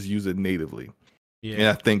people to just use it natively. Yeah. And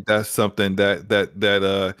I think that's something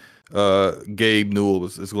that Gabe Newell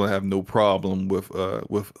is going to have no problem with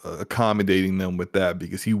accommodating them with that,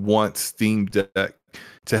 because he wants Steam Deck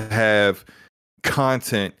to have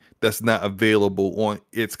content that's not available on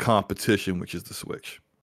its competition, which is the Switch.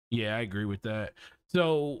 Yeah, I agree with that.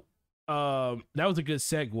 So that was a good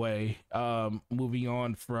segue. Moving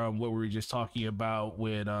on from what we were just talking about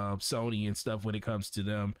with Sony and stuff when it comes to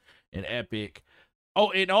them and Epic.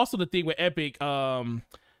 Oh, and also the thing with Epic,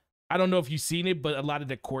 I don't know if you've seen it, but a lot of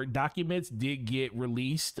the court documents did get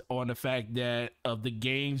released on the fact that of the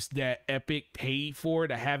games that Epic paid for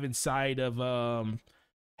to have inside of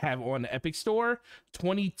have on the Epic Store,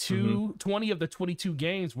 20 of the 22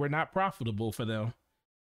 games were not profitable for them.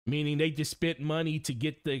 Meaning they just spent money to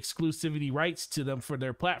get the exclusivity rights to them for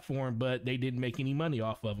their platform, but they didn't make any money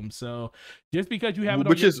off of them. So just because you have it on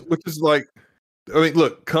which is like, I mean,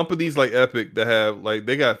 look, companies like Epic that have like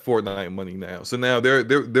they got Fortnite money now, so now they're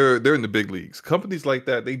in the big leagues. Companies like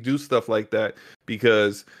that, they do stuff like that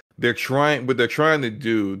because they're trying. What they're trying to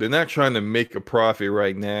do, they're not trying to make a profit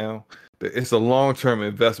right now. It's a long-term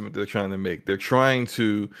investment they're trying to make. They're trying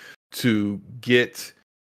to get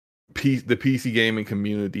the PC gaming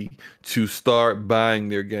community to start buying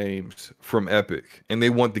their games from Epic, and they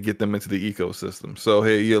want to get them into the ecosystem. So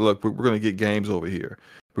hey, yeah, look, we're going to get games over here.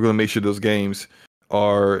 We're going to make sure those games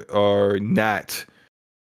are not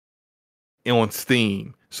on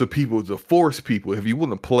Steam. So people, to force people, if you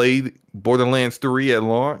want to play Borderlands 3 at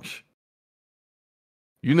launch,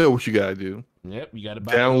 you know what you got to do. Yep, you got to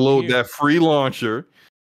download that free launcher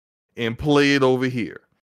and play it over here.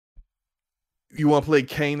 You want to play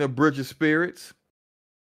Kena Bridge of Spirits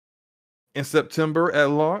in September at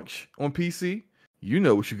launch on PC? You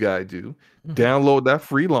know what you got to do. Download that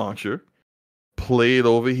free launcher, play it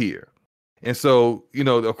over here. And so, you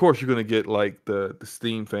know, of course, you're going to get like the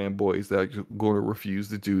Steam fanboys that are going to refuse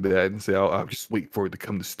to do that and say, I'll just wait for it to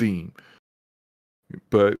come to Steam.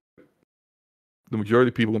 But the majority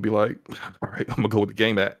of people are going to be like, all right, I'm going to go with the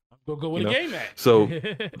game at. Go with the game at. So,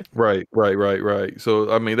 right.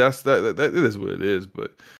 So, I mean, that it is what it is.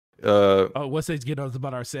 But what's this get us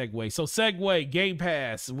about our segue? So segue, Game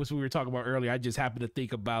Pass, which we were talking about earlier. I just happened to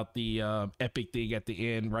think about the Epic thing at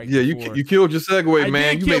the end, right? Yeah, you killed your segue,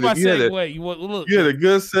 man. You made my segue. You had a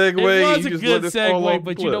good segue. It was a good segue,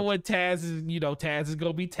 but you know what? Taz is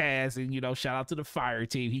gonna be Taz, and shout out to the fire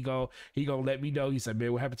team. He gonna let me know. He said,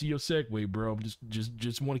 "Man, what happened to your segue, bro?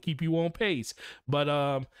 Just want to keep you on pace."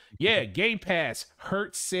 But yeah, Game Pass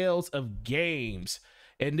hurt sales of games.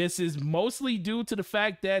 And this is mostly due to the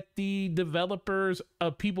fact that the developers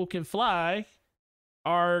of People Can Fly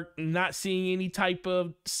are not seeing any type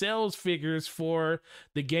of sales figures for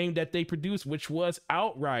the game that they produced, which was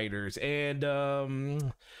Outriders. And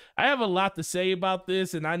I have a lot to say about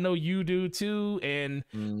this, and I know you do too. And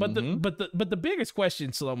but the biggest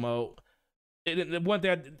question, Slomo, and one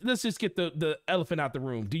thing, let's just get the elephant out the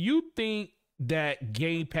room. Do you think that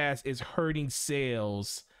Game Pass is hurting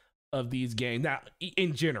sales of these games now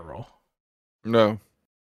in general? No,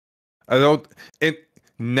 I don't. It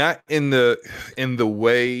not in the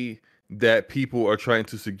way that people are trying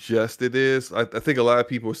to suggest it is. I think a lot of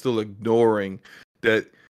people are still ignoring that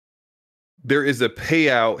there is a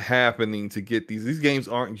payout happening to get these games.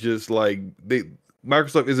 Aren't just like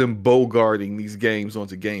Microsoft isn't bogarting these games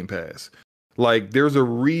onto Game Pass. Like there's a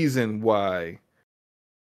reason why.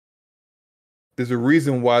 There's a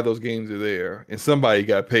reason why those games are there, and somebody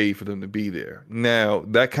got paid for them to be there. Now,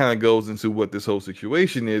 that kind of goes into what this whole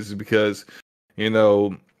situation is because, there's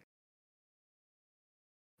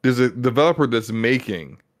a developer that's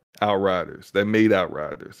making Outriders, that made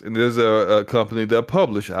Outriders, and there's a company that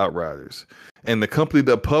published Outriders. And the company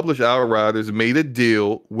that published Outriders made a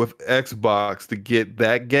deal with Xbox to get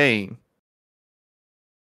that game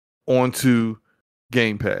onto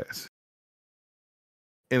Game Pass.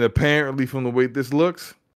 And apparently, from the way this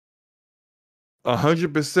looks,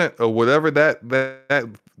 100% of whatever that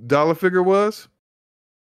dollar figure was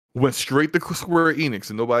went straight to Square Enix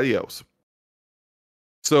and nobody else.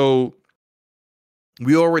 So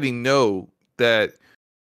we already know that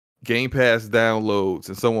Game Pass downloads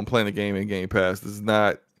and someone playing a game in Game Pass does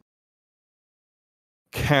not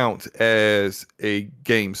count as a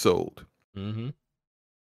game sold. Mm-hmm.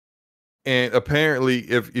 And apparently,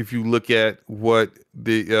 if you look at what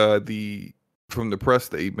the from the press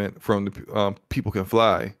statement from the People Can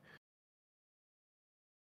Fly,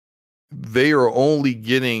 they are only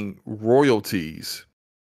getting royalties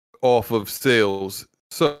off of sales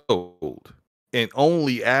sold, and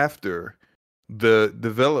only after the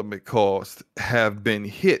development costs have been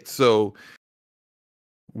hit. So,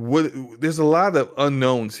 there's a lot of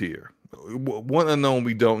unknowns here. One unknown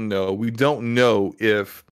we don't know. We don't know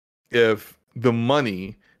if the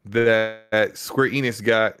money that Square Enix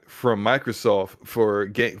got from Microsoft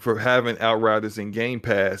for having Outriders in Game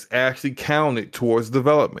Pass actually counted towards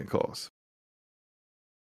development costs.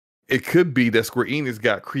 It could be that Square Enix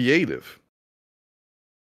got creative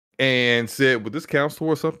and said, well, this counts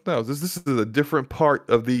towards something else. This is a different part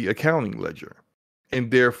of the accounting ledger. And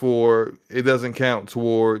therefore, it doesn't count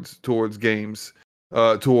towards games,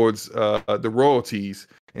 towards the royalties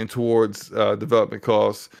and towards development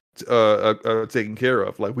costs taken care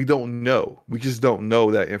of. Like, we don't know. We just don't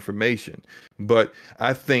know that information. But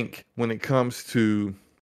I think when it comes to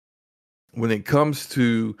when it comes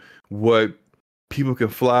to what People Can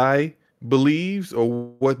Fly believes or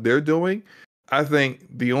what they're doing, I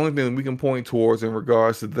think the only thing we can point towards in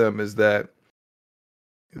regards to them is that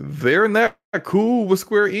they're not cool with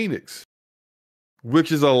Square Enix,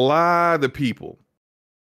 which is a lot of people.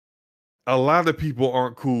 A lot of people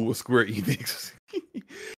aren't cool with Square Enix.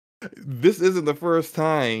 This isn't the first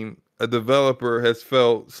time a developer has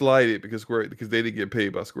felt slighted because they didn't get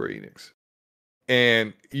paid by Square Enix.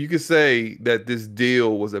 And you could say that this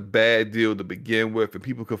deal was a bad deal to begin with, and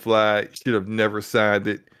People Could Fly should have never signed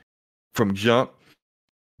it from jump.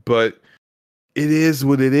 But it is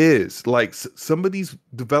what it is. Like some of these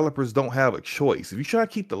developers don't have a choice. If you try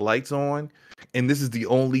to keep the lights on, and this is the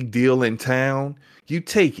only deal in town, you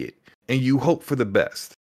take it and you hope for the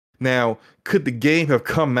best. Now, could the game have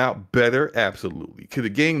come out better? Absolutely. Could the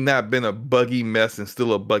game not been a buggy mess and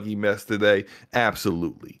still a buggy mess today?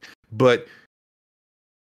 Absolutely. But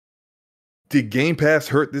did Game Pass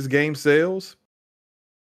hurt this game's sales?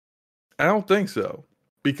 I don't think so.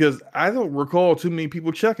 Because I don't recall too many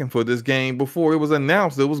people checking for this game before it was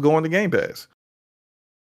announced that it was going to Game Pass.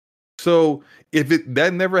 So if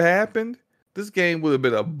that never happened, this game would have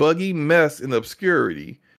been a buggy mess in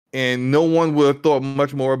obscurity, and no one would have thought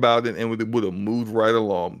much more about it, and would have moved right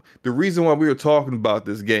along. The reason why we are talking about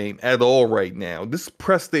this game at all right now, this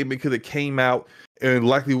press statement could have came out and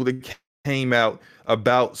likely would have came out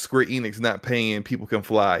about Square Enix not paying People Can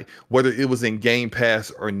Fly, whether it was in Game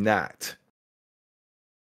Pass or not.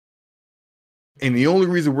 And the only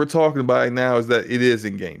reason we're talking about it now is that it is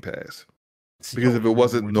in Game Pass. Because if it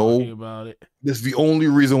wasn't, that's the only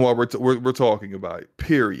reason why we're talking about it.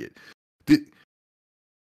 Period.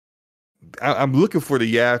 I'm looking for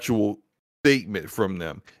the actual statement from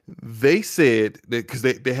them. They said that because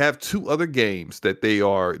they have two other games that they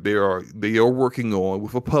are working on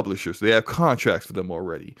with a publisher, so they have contracts for them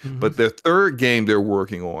already. Mm-hmm. But their third game they're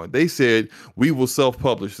working on, they said we will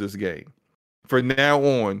self-publish this game. For now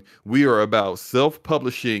on, we are about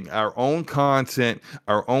self-publishing our own content,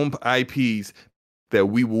 our own IPs that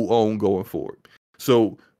we will own going forward.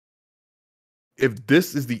 So if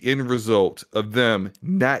this is the end result of them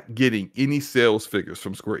not getting any sales figures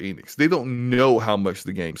from Square Enix, they don't know how much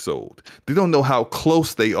the game sold. They don't know how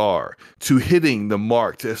close they are to hitting the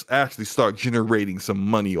mark to actually start generating some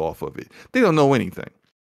money off of it. They don't know anything.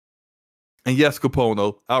 And yes,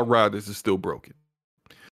 Capono, Outriders is still broken.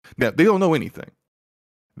 Now, they don't know anything.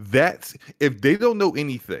 If they don't know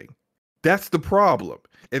anything, that's the problem.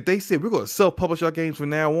 If they say we're going to self-publish our games from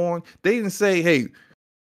now on, they didn't say, hey,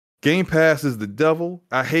 Game Pass is the devil.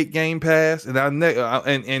 I hate Game Pass, and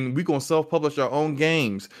we're going to self-publish our own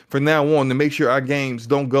games from now on to make sure our games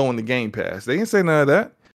don't go into Game Pass. They didn't say none of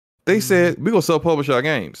that. They said we're going to self-publish our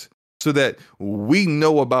games so that we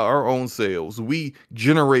know about our own sales. We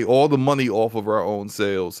generate all the money off of our own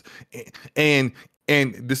sales.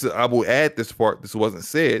 And this is, I will add this part, this wasn't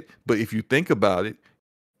said, but if you think about it,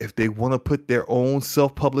 if they want to put their own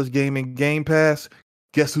self-published game in Game Pass,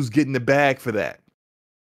 guess who's getting the bag for that?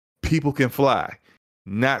 People Can Fly,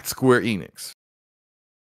 not Square Enix.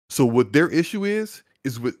 So what their issue is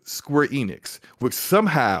with Square Enix, which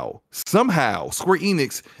somehow Square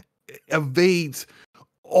Enix evades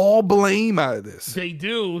all blame out of this. They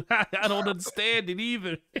do. I don't understand it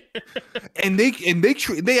either. and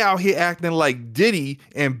they out here acting like Diddy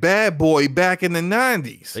and Bad Boy back in the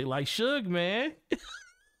 90s. They like Suge, man.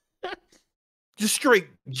 Just straight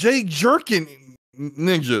Jake jerking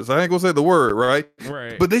ninjas. I ain't gonna say the word, right?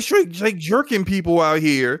 Right. But they straight Jake jerking people out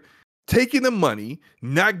here, taking the money,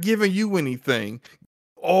 not giving you anything.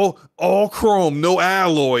 All chrome, no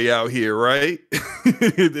alloy out here, right?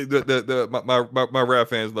 My rap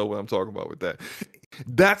fans know what I'm talking about with that.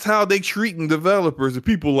 That's how they treating developers and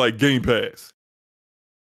people like Game Pass.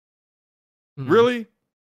 Mm-hmm. Really?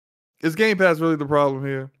 Is Game Pass really the problem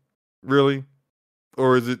here? Really?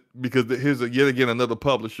 Or is it because here's yet again another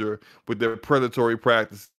publisher with their predatory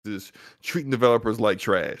practices treating developers like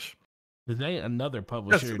trash? This ain't another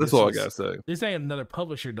publisher. That's all I gotta say. This ain't another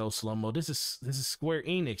publisher though, Slomo. This is Square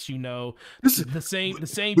Enix. You know, this is the same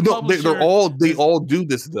no, publisher. They all do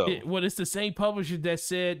this though. It's the same publisher that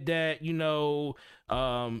said that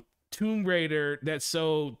Tomb Raider that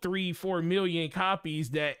sold 3-4 million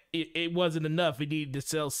copies that it wasn't enough. It needed to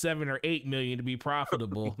sell 7 or 8 million to be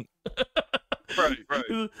profitable. Right.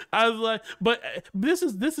 I was like, but this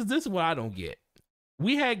is what I don't get.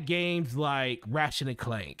 We had games like Ratchet and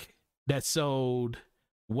Clank that sold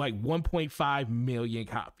like 1.5 million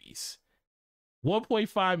copies.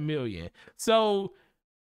 1.5 million. So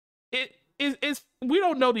it it's we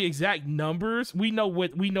don't know the exact numbers. We know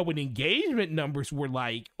what engagement numbers were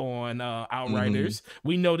like on Outriders.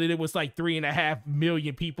 We know that it was like 3.5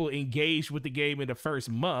 million people engaged with the game in the first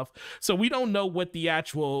month. So we don't know what the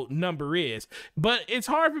actual number is. But it's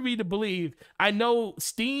hard for me to believe. I know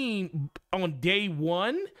Steam on day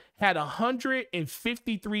one had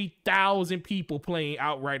 153,000 people playing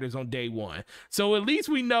Outriders on day one. So at least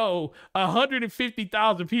we know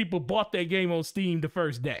 150,000 people bought that game on Steam the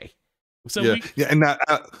first day. So and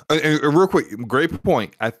real quick, great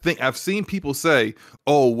point. I think I've seen people say,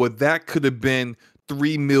 "Oh, well, that could have been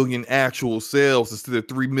 3 million actual sales instead of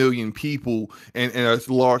 3 million people, and a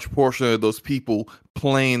large portion of those people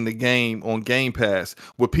playing the game on Game Pass."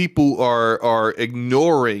 What people are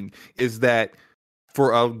ignoring is that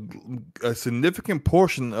for a significant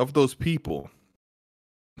portion of those people,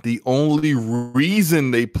 the only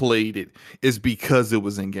reason they played it is because it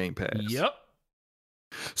was in Game Pass. Yep.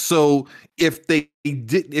 So if it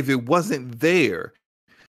wasn't there,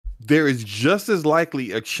 there is just as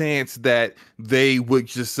likely a chance that they would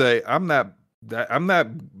just say, I'm not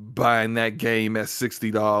buying that game at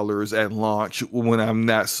 $60 at launch when I'm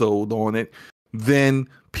not sold on it, then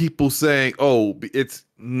people saying, oh, it's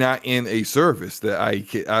not in a service that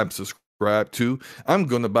I'm subscribed to, I'm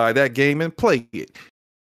going to buy that game and play it.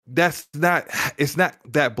 It's not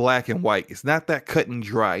that black and white. It's not that cut and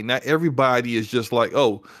dry. Not everybody is just like,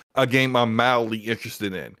 oh, a game I'm mildly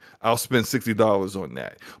interested in, I'll spend $60 on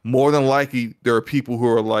that. More than likely, there are people who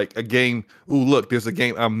are like, a game, ooh, look, there's a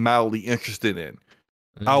game I'm mildly interested in,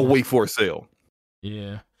 I'll wait for a sale.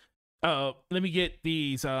 Yeah. Let me get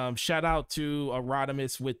these. Shout out to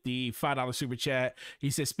Rodimus with the $5 super chat. He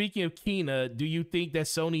says, speaking of Kena, do you think that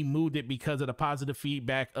Sony moved it because of the positive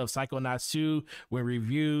feedback of Psychonauts 2 when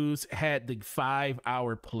reviews had the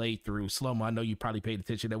 5-hour playthrough? Slomo, I know you probably paid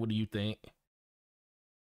attention to that. What do you think?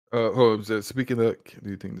 Speaking of, do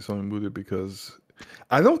you think that Sony moved it because...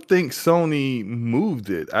 I don't think Sony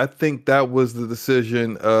moved it. I think that was the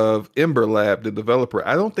decision of Ember Lab, the developer.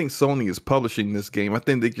 I don't think Sony is publishing this game. I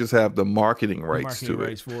think they just have the marketing rights to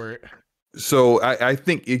it. For it. So I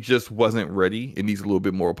think it just wasn't ready. It needs a little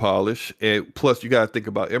bit more polish. And plus, you got to think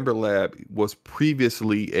about Ember Lab was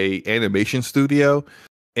previously a animation studio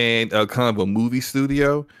and kind of a movie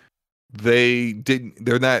studio. They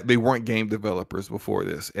weren't game developers before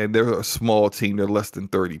this, and they're a small team. They're less than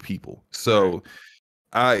 30 people. So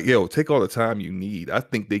take all the time you need. I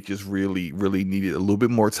think they just really, really needed a little bit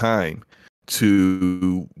more time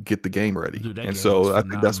to get the game ready. Dude, and so I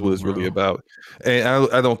think that's what it's really about. And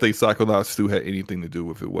I don't think Psychonauts 2 had anything to do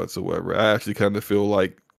with it whatsoever. I actually kind of feel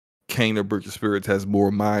like Kena Bridge of Spirits has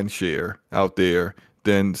more mind share out there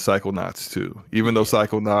than Psychonauts 2. Even though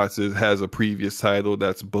Psychonauts has a previous title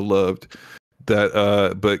that's beloved,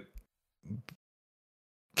 but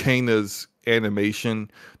Kena's animation,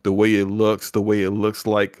 the way it looks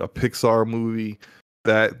like a Pixar movie,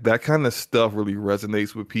 that kind of stuff really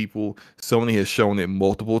resonates with people. Sony has shown it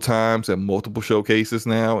multiple times at multiple showcases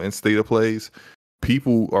now and state of plays.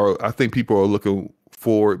 I think people are looking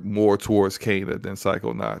forward more towards Kena than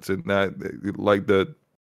Psychonauts, and that, like, the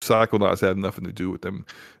Psychonauts had nothing to do with them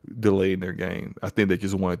delaying their game. I think they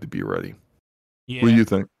just wanted to be ready. Yeah. What do you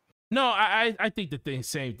think? No, I think the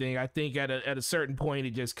same thing. I think at a certain point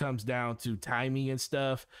it just comes down to timing and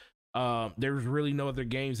stuff. There's really no other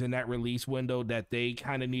games in that release window that they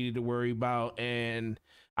kind of needed to worry about, and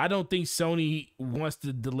I don't think Sony wants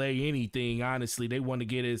to delay anything. Honestly, they want to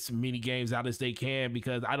get as many games out as they can,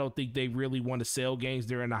 because I don't think they really want to sell games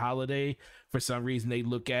during the holiday. For some reason, they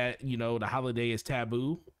look at, the holiday as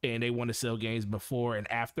taboo, and they want to sell games before and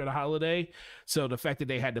after the holiday. So the fact that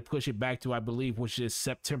they had to push it back to, I believe, which is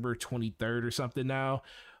September 23rd or something now,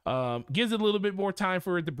 gives it a little bit more time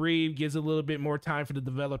for it to breathe, gives a little bit more time for the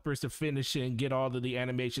developers to finish and get all of the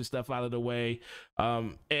animation stuff out of the way.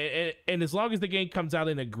 And as long as the game comes out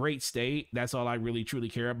in a great state, that's all I really truly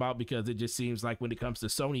care about, because it just seems like when it comes to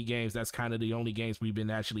Sony games, that's kind of the only games we've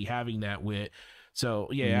been actually having that with. So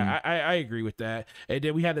yeah, I agree with that. And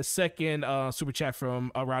then we had a second super chat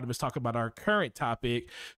from Rodimus talking about our current topic.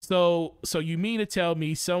 So you mean to tell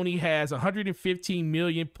me Sony has 115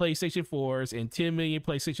 million PlayStation 4s and 10 million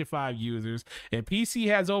PlayStation 5 users, and PC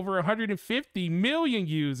has over 150 million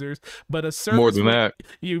users, but a service more than that,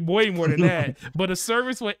 way more than that, but a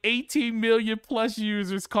service with 18 million plus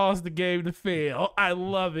users caused the game to fail? I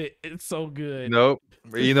love it. It's so good. Nope.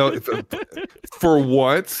 For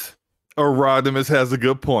once, Rodimus has a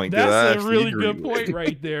good point. That's a really good point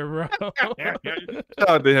right there, bro. Shout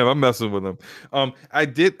out to him. I'm messing with him. I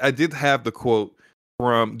did have the quote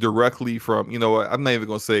directly from, you know what, I'm not even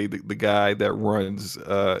gonna say the guy that runs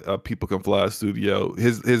People Can Fly Studio.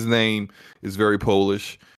 His name is very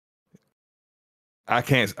Polish. I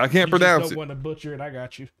can't You pronounce just don't it. want to butcher it. I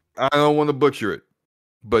got you. I don't want to butcher it.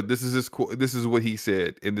 But this is this is what he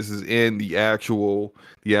said, and this is in the actual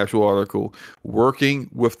article.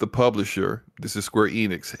 Working with the publisher, this is Square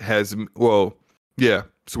Enix,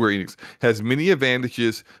 Square Enix has many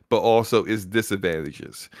advantages, but also is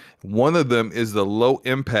disadvantages. One of them is the low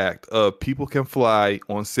impact of People Can Fly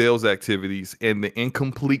on sales activities and the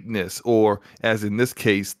incompleteness, or as in this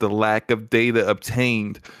case, the lack of data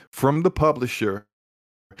obtained from the publisher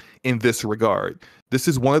in this regard. This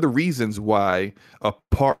is one of the reasons why,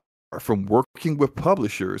 apart from working with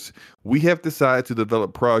publishers, we have decided to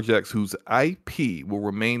develop projects whose IP will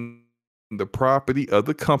remain the property of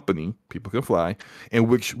the company, People Can Fly, and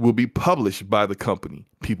which will be published by the company,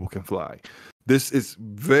 People Can Fly. This is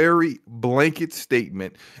very blanket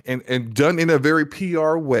statement and done in a very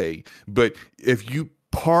PR way. But if you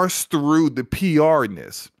parse through the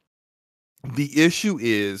PR-ness, the issue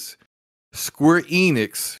is Square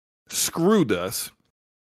Enix screwed us.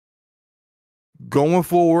 Going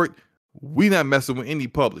forward, we not messing with any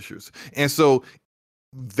publishers. And so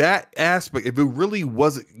that aspect, if it really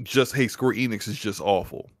wasn't just, hey, Square Enix is just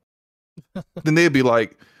awful, then they'd be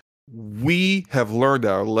like, we have learned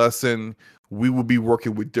our lesson. We will be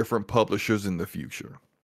working with different publishers in the future.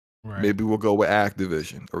 Right. Maybe we'll go with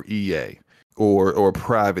Activision or EA or a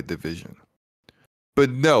private division. But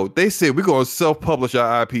no, they said we're going to self-publish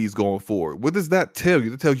our IPs going forward. What does that tell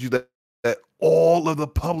you? It tells you that all of the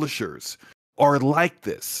publishers are like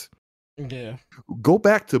this. Yeah. Go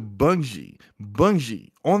back to Bungie.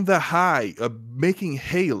 Bungie, on the high of making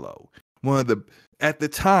Halo, at the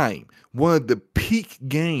time, one of the peak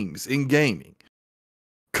games in gaming,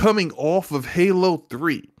 coming off of Halo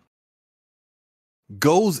 3,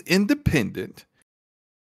 goes independent,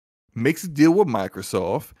 makes a deal with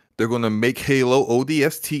Microsoft. They're going to make Halo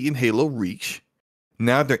ODST and Halo Reach.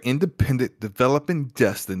 Now they're independent, developing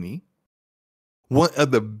Destiny. One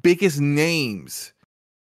of the biggest names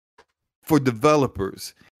for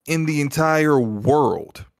developers in the entire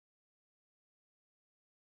world.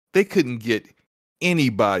 They couldn't get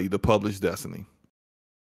anybody to publish Destiny.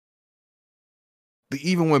 They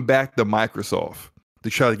even went back to Microsoft to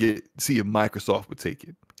try to see if Microsoft would take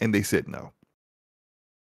it. And they said no.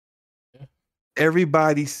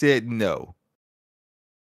 Everybody said no.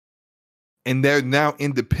 And they're now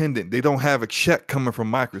independent. They don't have a check coming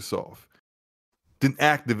from Microsoft. Then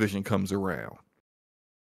Activision comes around.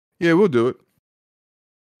 Yeah, we'll do it.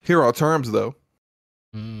 Here are our terms, though.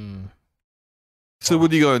 So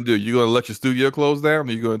what are you going to do? You going to let your studio close down,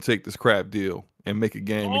 or you going to take this crap deal and make a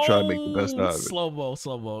game and try to make the best out of it?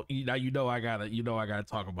 Slow-mo. You know I gotta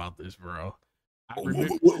talk about this, bro.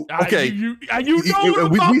 Okay,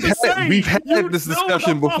 we've had this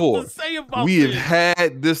discussion before. We have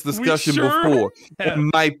had this discussion before.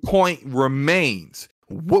 And my point remains.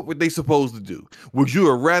 What were they supposed to do? Would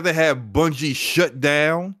you rather have Bungie shut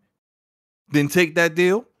down than take that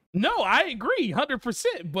deal? No, I agree 100%.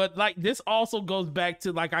 But like, this also goes back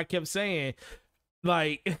to, like I kept saying,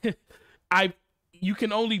 like, you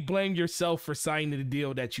can only blame yourself for signing the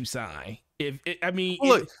deal that you sign.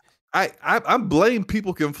 I blame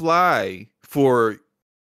People Can Fly for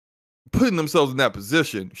putting themselves in that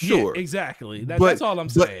position. Sure, yeah, exactly. That's all I'm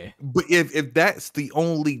saying. But if that's the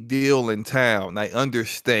only deal in town, I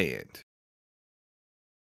understand.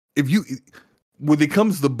 When it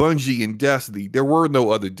comes to Bungie and Destiny, there were no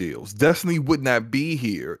other deals. Destiny would not be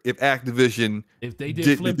here if Activision if they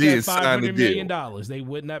didn't flip that $500 million, they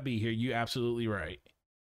would not be here. You're absolutely right.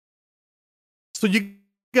 So you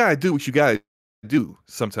gotta do what you gotta do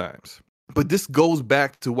sometimes. But this goes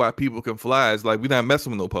back to why People Can Fly. Is like, we're not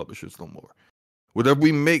messing with no publishers no more. Whatever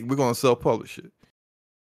we make, we're gonna self-publish it.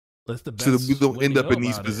 That's the best. So that we don't end up in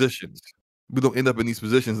these positions. We don't end up in these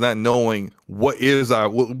positions not knowing when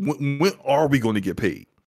are we going to get paid.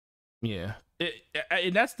 Yeah,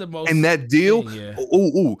 and that's the most. And that deal. Yeah.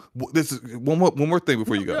 This is one more thing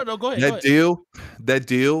before you go. No, go ahead. That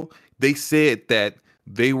deal. They said that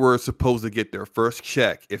they were supposed to get their first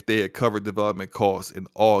check if they had covered development costs in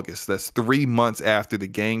August. That's 3 months after the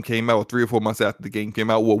game came out, or 3 or 4 months after the game came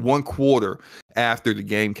out. Well, 1 quarter after the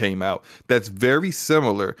game came out. That's very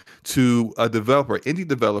similar to a indie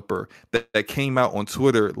developer that came out on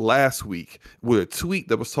Twitter last week with a tweet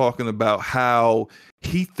that was talking about how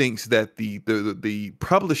he thinks that the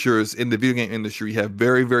publishers in the video game industry have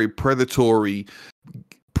very, very predatory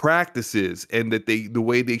practices and that the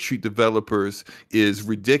way they treat developers is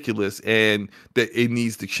ridiculous and that it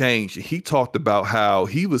needs to change. He talked about how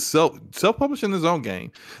he was self-publishing his own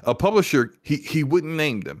game. A publisher, he wouldn't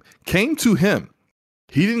name them, came to him.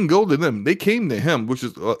 He didn't go to them. They came to him, which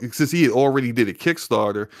is since he had already did a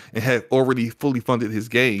Kickstarter and had already fully funded his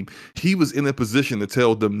game, he was in a position to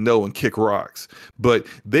tell them no and kick rocks. But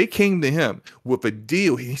they came to him with a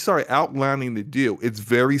deal. He started outlining the deal. It's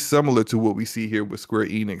very similar to what we see here with Square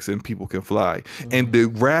Enix and People Can Fly. And the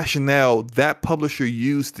rationale that publisher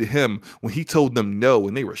used to him when he told them no,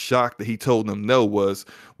 and they were shocked that he told them no, was,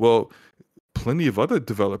 well, plenty of other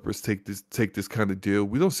developers take this kind of deal.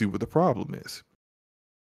 We don't see what the problem is.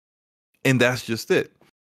 And that's just it.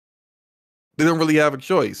 They don't really have a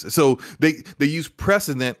choice. So they use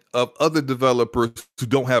precedent of other developers who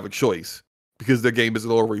don't have a choice because their game is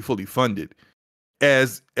already fully funded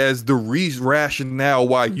as the rationale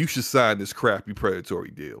why you should sign this crappy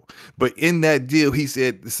predatory deal. But in that deal, he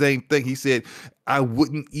said the same thing. He said, I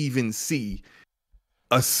wouldn't even see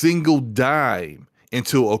a single dime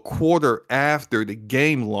until a quarter after the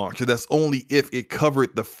game launch. And that's only if it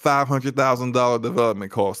covered the $500,000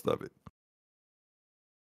 development cost of it.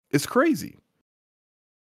 It's crazy.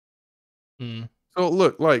 So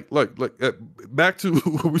look, back to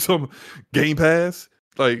what we talking about, Game Pass.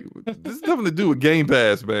 Like, this is nothing to do with Game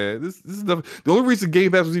Pass, man. This is nothing. The only reason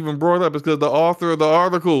Game Pass was even brought up is because the author of the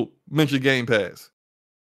article mentioned Game Pass.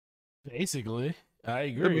 Basically, I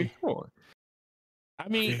agree. I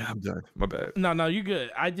mean, okay, I'm done. My bad. No, you're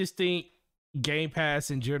good. I just think Game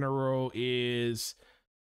Pass in general is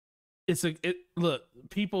look,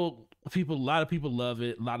 people, a lot of people love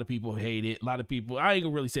it, a lot of people hate it, a lot of people, I ain't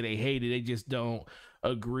gonna really say they hate it, they just don't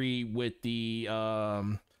agree with the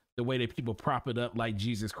way that people prop it up like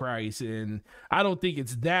Jesus Christ. And I don't think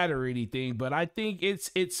it's that or anything, but I think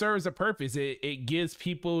it serves a purpose. It gives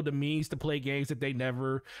people the means to play games that they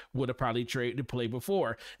never would have probably traded to play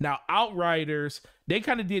before. Now, Outriders, they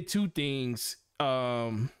kind of did two things.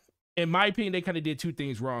 In my opinion, they kind of did two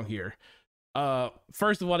things wrong here.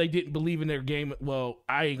 First of all, they didn't believe in their game. Well,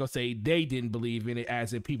 I ain't gonna say they didn't believe in it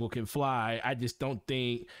as in People Can Fly. I just don't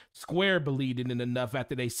think Square believed in it enough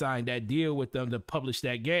after they signed that deal with them to publish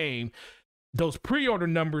that game. Those pre-order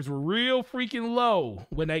numbers were real freaking low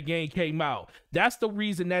when that game came out. That's the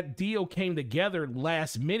reason that deal came together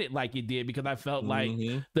last minute like it did, because I felt like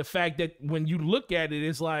the fact that when you look at it,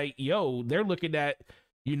 it's like, yo, they're looking at,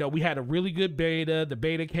 you know, we had a really good beta. The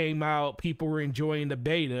beta came out. People were enjoying the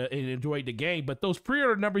beta and enjoyed the game, but those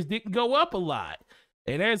pre-order numbers didn't go up a lot.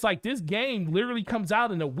 And it's like, this game literally comes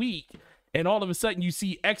out in a week, and all of a sudden you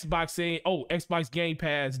see Xbox saying, oh, Xbox Game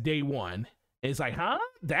Pass day one. And it's like, huh?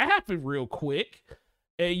 That happened real quick.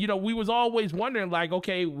 And, you know, we was always wondering, like,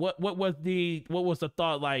 okay, what was the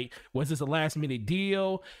thought? Like, was this a last minute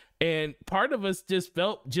deal? And part of us just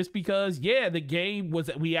felt, just because, yeah, the game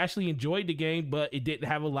was, we actually enjoyed the game, but it didn't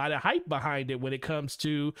have a lot of hype behind it when it comes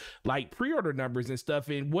to like pre-order numbers and stuff.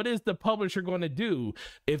 And what is the publisher going to do?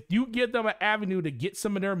 If you give them an avenue to get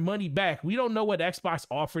some of their money back, we don't know what Xbox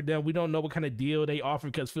offered them. We don't know what kind of deal they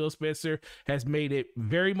offered, because Phil Spencer has made it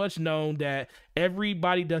very much known that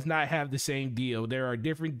everybody does not have the same deal. There are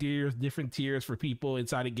different tiers for people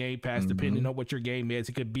inside of Game Pass, depending on what your game is.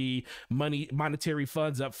 It could be monetary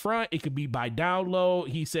funds up front. It could be by download.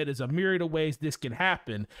 He said there's a myriad of ways this can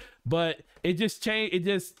happen, but it just changed.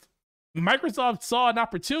 Microsoft saw an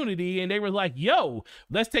opportunity and they were like, yo,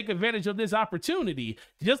 let's take advantage of this opportunity.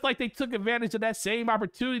 Just like they took advantage of that same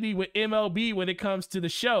opportunity with MLB when it comes to the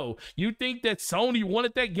show. You think that Sony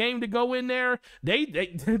wanted that game to go in there? They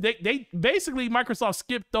basically, Microsoft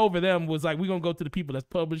skipped over them, was like, we're going to go to the people that's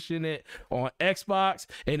publishing it on Xbox,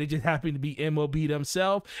 and it just happened to be MLB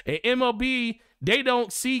themselves. And MLB, they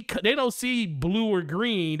don't see blue or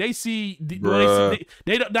green. They see they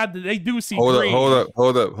do see green.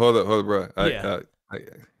 Hold up, bro.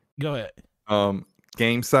 Go ahead.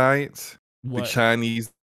 Game Science, what? The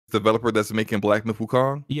Chinese developer that's making Black Myth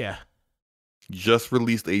Wukong, yeah, just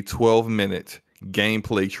released a 12-minute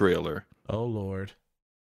gameplay trailer. Oh Lord,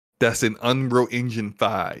 that's in Unreal Engine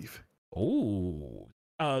 5. Oh,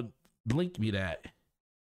 link me that.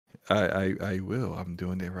 I will. I'm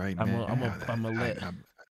doing it right now. I'm gonna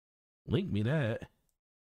link me that.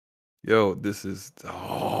 Yo, this is,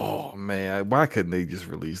 oh man, why couldn't they just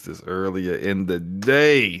release this earlier in the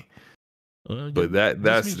day? But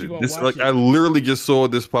that's this. Like, I literally just saw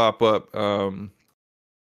this pop up,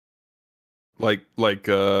 like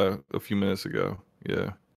a few minutes ago.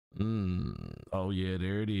 Yeah. Oh yeah,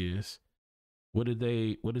 there it is. What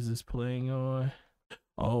is this playing on?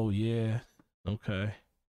 Oh yeah. Okay.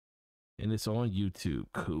 And it's on YouTube.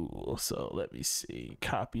 Cool. So let me see.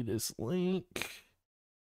 Copy this link.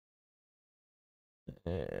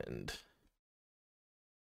 And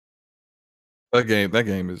that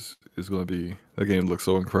game is going to be, that game looks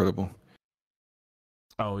so incredible.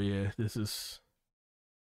 oh yeah, this is,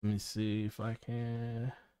 let me see if I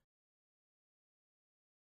can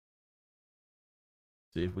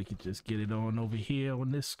see if we can just get it on over here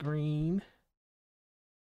on this screen.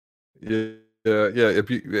 Yeah.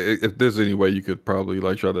 If there's any way you could probably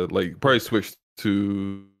like try to like probably switch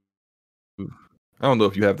to, I don't know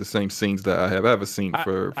if you have the same scenes that I have. I have a scene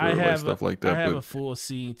for like stuff like that. I have but a full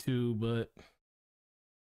scene too, but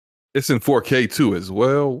it's in 4K too as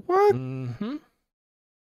well. What? mm-hmm.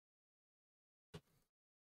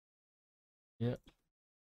 Yep.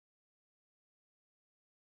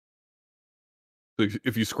 So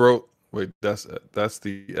if you scroll, wait, that's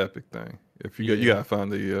the epic thing. If you you gotta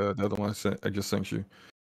find the other one I just sent you.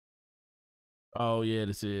 Oh yeah,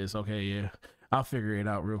 this is okay. Yeah, I'll figure it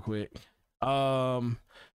out real quick.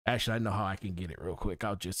 Actually, I know how I can get it real quick.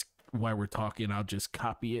 I'll just, while we're talking, I'll just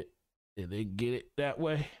copy it and then get it that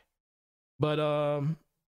way. But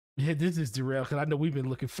yeah, this is derailed because I know we've been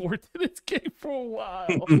looking forward to this game for a while.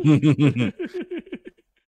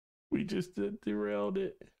 We just derailed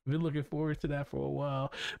it. Been looking forward to that for a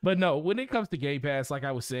while. But no, when it comes to Game Pass, like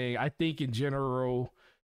I was saying, I think in general,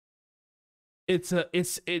 it's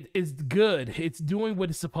good. It's doing what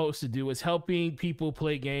it's supposed to do. It's helping people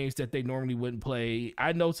play games that they normally wouldn't play.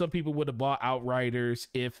 I know some people would have bought Outriders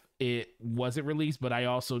if it wasn't released, but I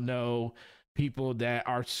also know people that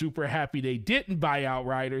are super happy they didn't buy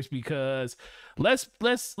Outriders because let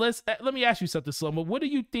me ask you something, Slomo. What do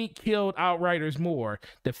you think killed Outriders more?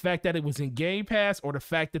 The fact that it was in Game Pass, or the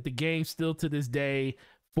fact that the game still to this day,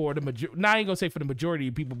 for the majority, now I ain't gonna say for the majority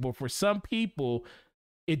of people, but for some people,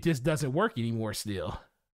 it just doesn't work anymore still?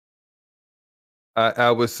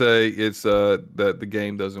 I would say it's that the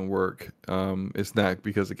game doesn't work. It's not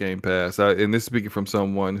because of Game Pass. And this is speaking from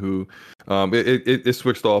someone who it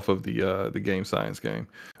switched off of the game science game.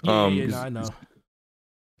 No, I know.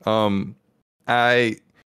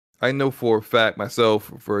 I know for a fact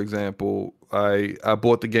myself, for example, I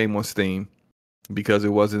bought the game on Steam because it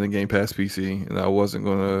wasn't a Game Pass PC, and I wasn't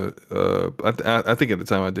gonna. I think at the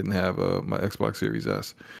time I didn't have my Xbox Series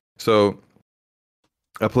S, so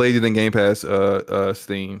I played it in Game Pass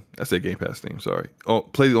Steam. I said Game Pass Steam. Sorry. Oh,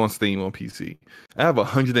 played it on Steam on PC. I have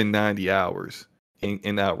 190 hours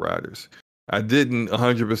in Outriders. I didn't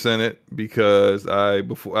 100% it because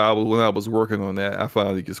when I was working on that, I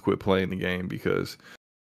finally just quit playing the game because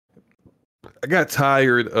I got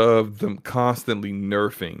tired of them constantly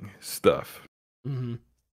nerfing stuff. Mm-hmm.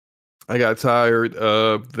 I got tired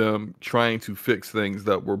of them trying to fix things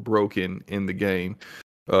that were broken in the game,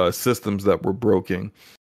 systems that were broken,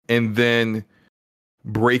 and then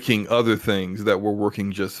breaking other things that were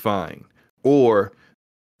working just fine, or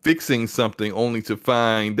fixing something only to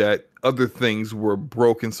find that other things were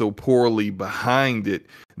broken so poorly behind it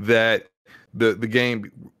that the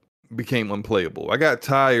game became unplayable. I got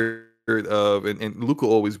tired of, and Luca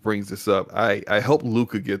always brings this up. I helped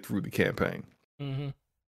Luca get through the campaign. Mm-hmm.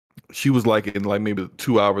 She was like in like maybe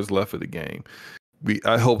 2 hours left of the game.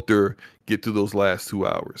 I helped her get through those last 2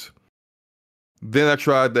 hours. Then I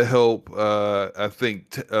tried to help I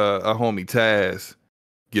think our homie Taz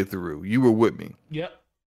get through. You were with me. Yep.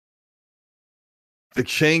 The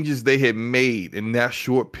changes they had made in that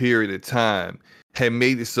short period of time had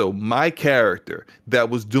made it so my character that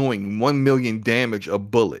was doing 1 million damage a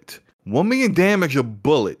bullet, 1 million damage a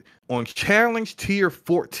bullet on challenge tier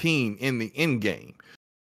 14 in the end game,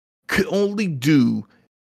 could only do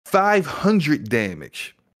 500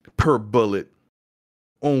 damage per bullet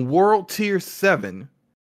on world tier 7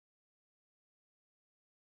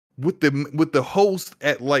 with the host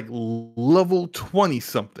at like level 20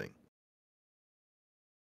 something.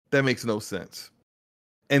 That makes no sense.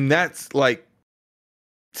 And that's like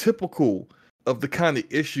typical of the kind of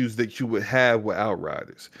issues that you would have with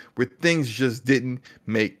Outriders, where things just didn't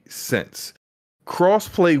make sense.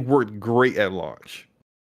 Crossplay worked great at launch.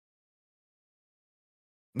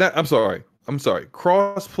 I'm sorry.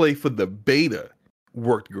 Crossplay for the beta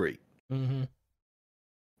worked great. Mm-hmm.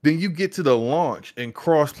 Then you get to the launch and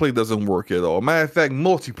crossplay doesn't work at all. Matter of fact,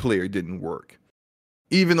 multiplayer didn't work.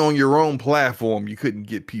 Even on your own platform, you couldn't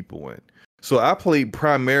get people in. So I played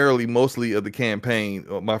mostly of the campaign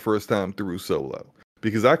my first time through solo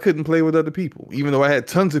because I couldn't play with other people, even though I had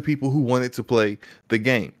tons of people who wanted to play the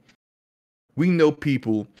game. We know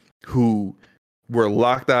people who were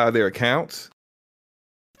locked out of their accounts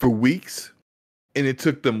for weeks and it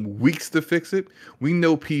took them weeks to fix it. We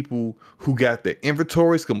know people who got their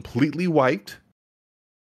inventories completely wiped,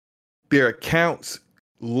 their accounts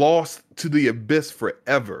lost to the abyss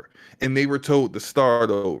forever, and they were told to start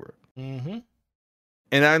over. Mm-hmm.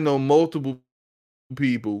 And I know multiple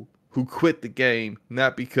people who quit the game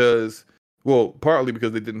not because, well, partly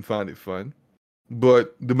because they didn't find it fun,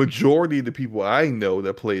 but the majority of the people I know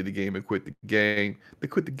that played the game and quit the game, they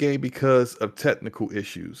quit the game because of technical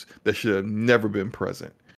issues that should have never been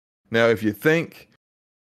present. Now, if you think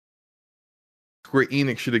Square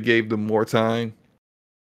Enix should have gave them more time,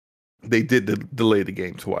 they did delay the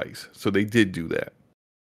game twice, so they did do that.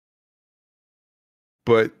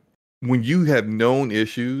 But when you have known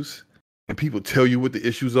issues and people tell you what the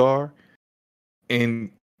issues are,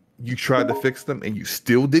 and you tried to fix them and you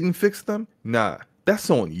still didn't fix them, nah, that's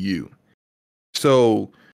on you.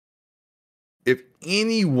 So if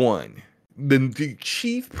anyone, the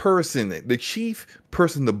chief person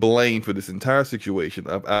to blame for this entire situation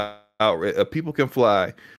of People Can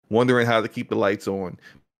Fly wondering how to keep the lights on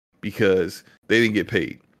because they didn't get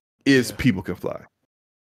paid is People Can Fly.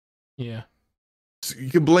 Yeah. So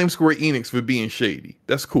you can blame Square Enix for being shady.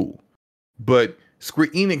 That's cool. But Square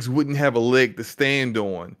Enix wouldn't have a leg to stand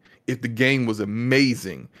on if the game was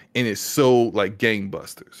amazing and it sold like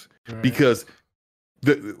gangbusters. Right. Because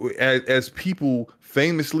as people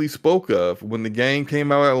famously spoke of when the game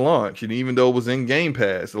came out at launch, and even though it was in Game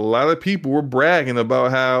Pass, a lot of people were bragging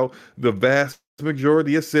about how the vast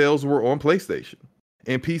majority of sales were on PlayStation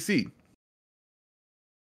and PC.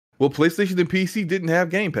 Well, PlayStation and PC didn't have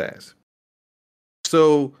Game Pass.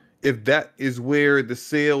 So if that is where the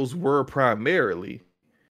sales were primarily,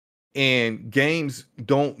 and games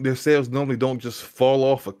their sales normally don't just fall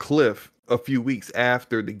off a cliff a few weeks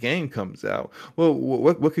after the game comes out. Well,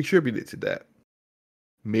 what contributed to that?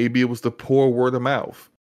 Maybe it was the poor word of mouth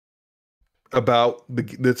about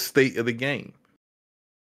the state of the game,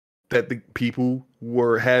 that the people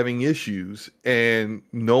were having issues, and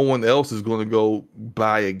no one else is going to go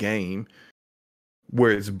buy a game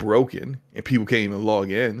where it's broken and people can't even log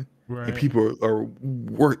in. Right. And people are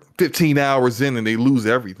work 15 hours in and they lose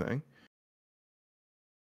everything.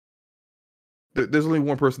 There's only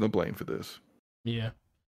one person to blame for this. Yeah.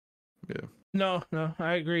 No,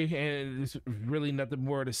 I agree. And there's really nothing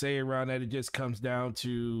more to say around that. It just comes down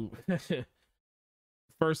to,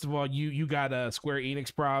 first of all, you got a Square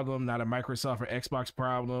Enix problem, not a Microsoft or Xbox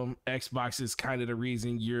problem. Xbox is kind of the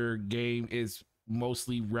reason your game is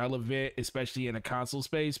mostly relevant, especially in a console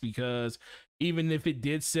space, because even if it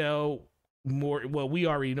did sell more, well, we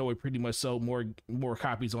already know it pretty much sold more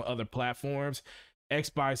copies on other platforms.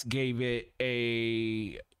 Xbox gave it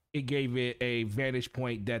a vantage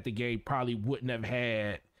point that the game probably wouldn't have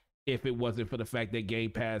had if it wasn't for the fact that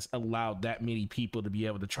Game Pass allowed that many people to be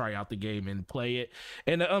able to try out the game and play it.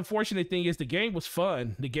 And the unfortunate thing is the game was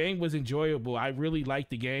fun. The game was enjoyable. I really liked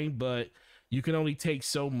the game, but you can only take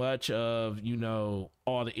so much of,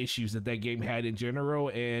 all the issues that game had in general.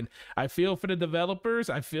 And I feel for the developers.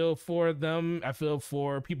 I feel for them. I feel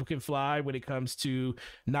for People Can Fly when it comes to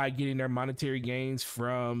not getting their monetary gains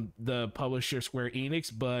from the publisher Square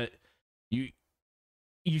Enix. But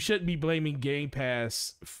you shouldn't be blaming Game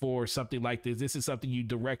Pass for something like this. This is something you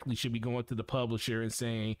directly should be going to the publisher and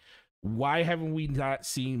saying, why haven't we not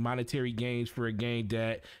seen monetary gains for a game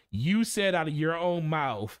that you said out of your own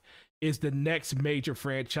mouth is the next major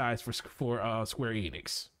franchise for Square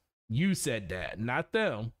Enix? You said that, not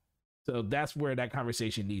them. So that's where that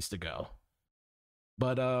conversation needs to go.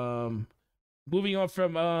 But moving on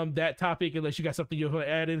from that topic, unless you got something you want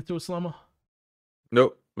to add into it, Slomo?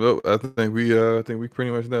 Nope. Well, I think we pretty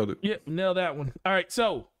much nailed it. Yeah, nailed that one. All right,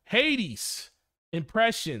 so Hades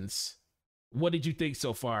impressions. What did you think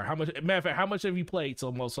so far? Matter of fact, how much have you played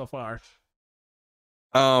so far?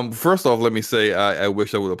 First off, let me say I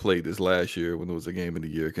wish I would have played this last year when it was a Game of the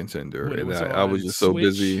Year contender, and I was just so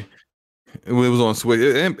busy. It was on Switch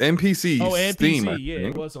and PC. Oh, and Steam, PC, yeah,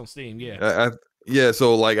 it was on Steam, yeah.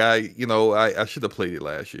 So like I should have played it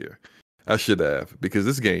last year. I should have, because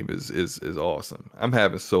this game is awesome. I'm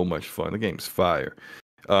having so much fun. The game's fire.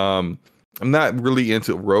 I'm not really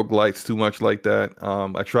into roguelites too much like that.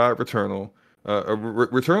 I tried Returnal.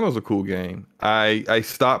 Returnal's a cool game. I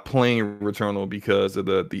stopped playing Returnal because of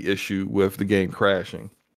the issue with the game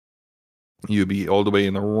crashing. You'd be all the way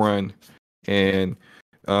in the run, and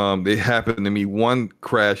it happened to me. One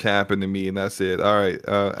crash happened to me, and I said, "All right,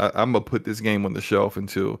 I'm gonna put this game on the shelf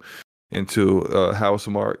until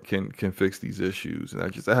Housemarque can fix these issues." And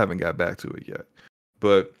I haven't got back to it yet.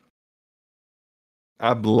 But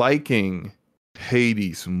I'm liking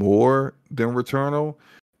Hades more than Returnal,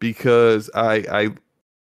 because I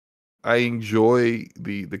I enjoy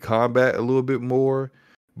the combat a little bit more,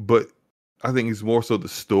 but I think it's more so the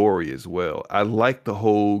story as well. I like the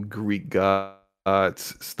whole Greek gods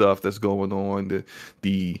stuff that's going on,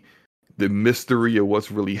 the the mystery of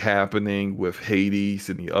what's really happening with Hades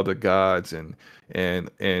and the other gods, and and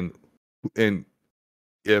and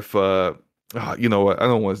if you know what, I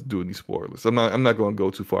don't want to do any spoilers. I'm not going to go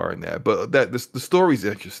too far in that, but the story's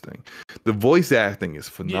interesting. The voice acting is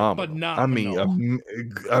Yeah, phenomenal. I mean, phenomenal.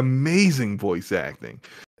 amazing voice acting,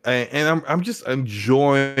 and I'm just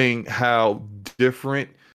enjoying how different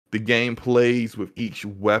the game plays with each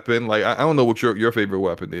weapon. Like I don't know what your favorite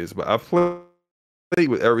weapon is, but I've played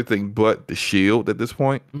with everything but the shield at this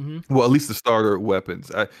point. Mm-hmm. Well, at least the starter weapons.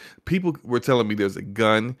 People were telling me there's a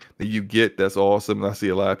gun that you get that's awesome. And I see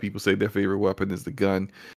a lot of people say their favorite weapon is the gun.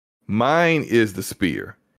 Mine is the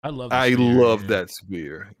spear. I love the I spear. love Yeah. that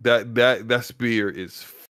spear. That spear is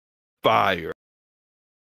fire.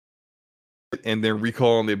 And then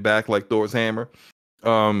recalling it back like Thor's hammer.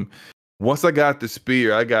 Um, Once I got the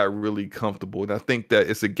spear, I got really comfortable, and I think that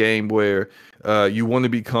it's a game where you want to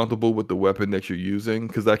be comfortable with the weapon that you're using.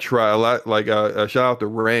 Because I try a lot. Like shout out to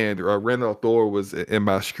Rand. Randall Thor was in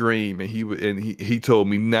my stream, and he told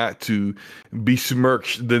me not to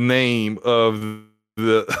besmirch the name of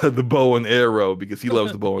the bow and arrow because he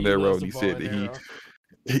loves the bow and He arrow, loves and the he bow said and that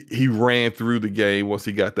arrow. he ran through the game once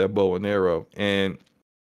he got that bow and arrow. And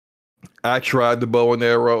I tried the bow and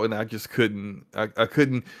arrow and I just couldn't I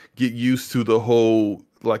couldn't get used to the whole,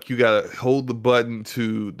 like, you gotta hold the button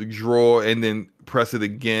to the draw and then press it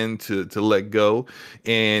again to let go.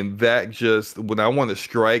 And that just, when I want to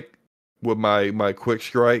strike with my quick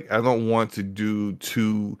strike, I don't want to do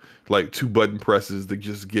two button presses to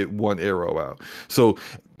just get one arrow out. So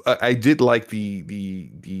I did like the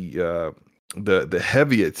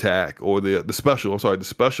heavy attack, or the special, I'm sorry, the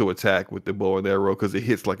special attack with the bow and arrow, because it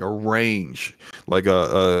hits like a range, like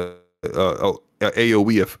a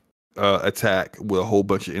AOE attack with a whole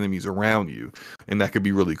bunch of enemies around you, and that could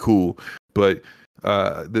be really cool. But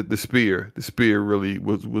the spear really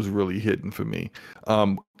was really hitting for me.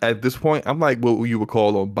 At this point, I'm like what you would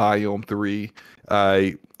call on Biome 3.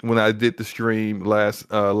 I When I did the stream last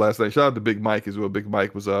night, shout out to Big Mike as well. Big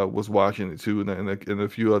Mike was watching it too, and a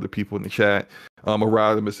few other people in the chat,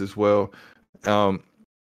 Erodimus as well. Um,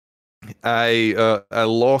 I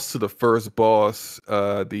lost to the first boss,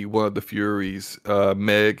 the one of the Furies,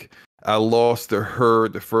 Meg. I lost to her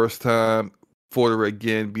the first time, fought her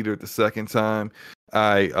again, beat her the second time.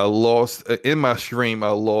 I lost in my stream. I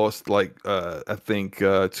lost like I think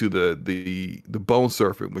to the bone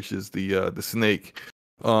serpent, which is the snake.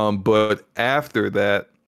 But after that,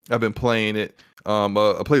 I've been playing it.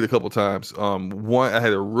 I played it a couple times. One, I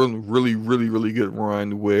had a really good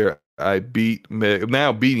run where I beat Meg.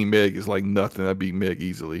 Now beating Meg is like nothing. I beat Meg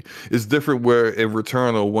easily. It's different where in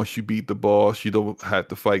Returnal, once you beat the boss, you don't have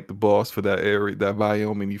to fight the boss for that area, that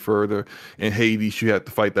biome any further. In Hades, you have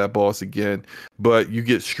to fight that boss again, but you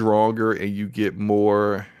get stronger and you get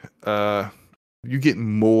more. You get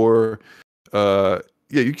more. Yeah,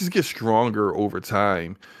 you just get stronger over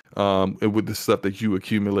time. And with the stuff that you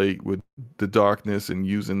accumulate with the darkness and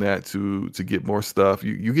using that to get more stuff,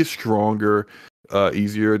 you get stronger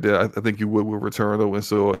easier than I think you would with Returnal. And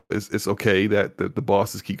so it's okay that the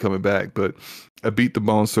bosses keep coming back. But I beat the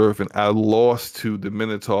Bone Serpent. I lost to the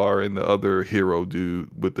Minotaur and the other hero dude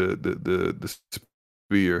with the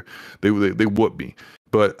spear. They whooped me.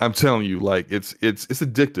 But I'm telling you, like, it's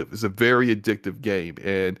addictive. It's a very addictive game,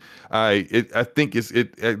 and I think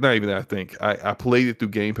not even I think I played it through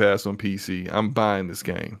Game Pass on PC. I'm buying this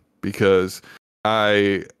game because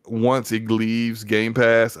once it leaves Game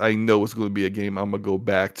Pass, I know it's going to be a game I'm gonna go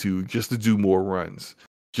back to just to do more runs,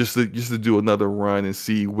 just to do another run and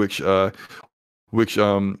see which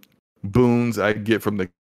boons I get from the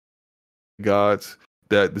gods,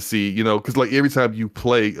 that to see, because like every time you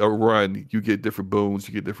play a run, you get different boons,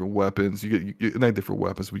 you get different weapons, you get not different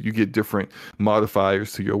weapons, but you get different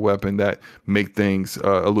modifiers to your weapon that make things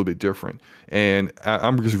a little bit different. And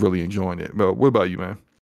I'm just really enjoying it. But what about you, man?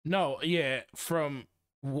 No, yeah, from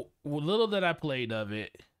little that I played of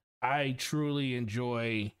it, I truly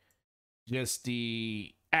enjoy just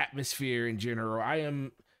the atmosphere in general.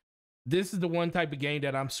 This is the one type of game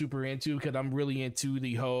that I'm super into because I'm really into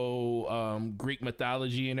the whole Greek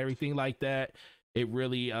mythology and everything like that. It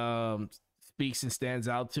really speaks and stands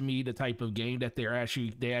out to me, the type of game that they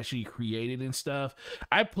actually created and stuff.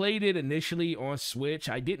 I played it initially on Switch.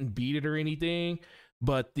 I didn't beat it or anything,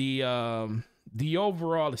 but the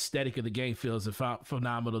overall aesthetic of the game feels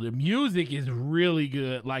phenomenal. The music is really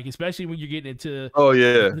good, like especially when you're getting into Oh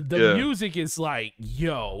yeah, the yeah. music is like,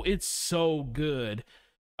 yo, it's so good.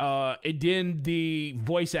 And then the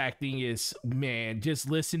voice acting is, man, just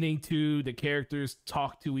listening to the characters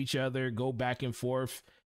talk to each other, go back and forth.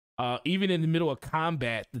 Even in the middle of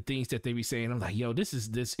combat, the things that they be saying, I'm like, yo, this.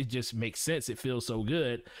 It just makes sense. It feels so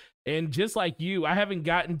good. And just like you, I haven't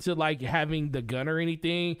gotten to like having the gun or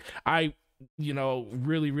anything. I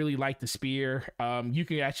really like the spear. You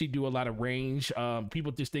can actually do a lot of range.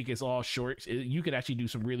 People just think it's all short. You can actually do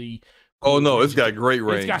some really Oh cool no, it's range. got great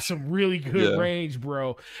range. It's got some really good range,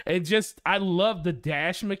 bro. And just I love the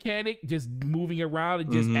dash mechanic, just moving around.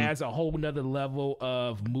 It just adds a whole nother level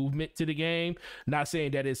of movement to the game. Not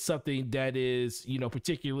saying that it's something that is,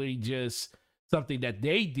 particularly just something that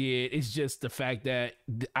they did. It's just the fact that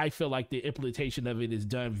I feel like the implementation of it is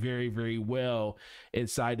done very, very well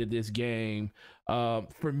inside of this game.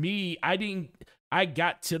 For me, I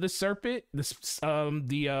got to the serpent,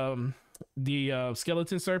 the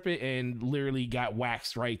skeleton serpent, and literally got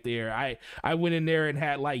waxed right there. I went in there and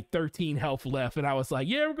had like 13 health left, and I was like,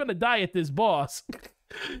 yeah, we're gonna die at this boss.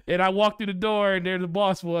 And I walked through the door, and there the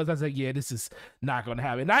boss was. I was like, yeah, this is not gonna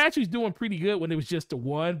happen. And I actually was doing pretty good when it was just the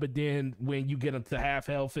one, but then when you get him to half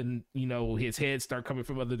health and his head start coming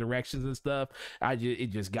from other directions and stuff, it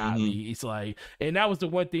just got me. It's like, and that was the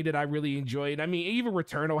one thing that I really enjoyed. I mean, even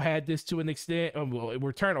Returnal had this to an extent. Well,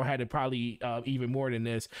 Returnal had it probably even more than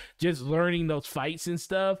this. Just learning those fights and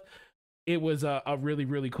stuff. It was a really,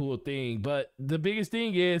 really cool thing. But the biggest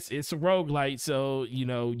thing is it's a roguelite. So, you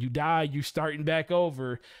die, you're starting back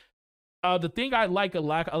over. The thing I like a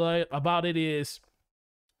lot about it is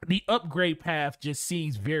the upgrade path just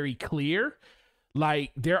seems very clear.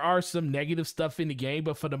 Like, there are some negative stuff in the game,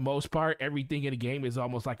 but for the most part, everything in the game is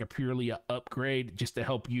almost like purely an upgrade just to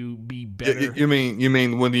help you be better. You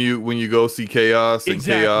mean when you go see Chaos, and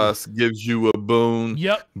Chaos gives you a boon?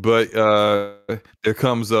 Yep. But there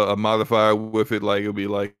comes a modifier with it, like it'll be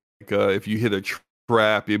like if you hit a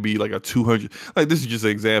trap, it'd be like a 200. Like, this is just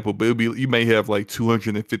an example, but you may have like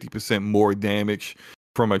 250% more damage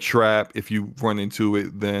from a trap if you run into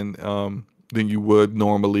it than you would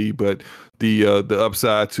normally. But the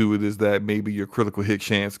upside to it is that maybe your critical hit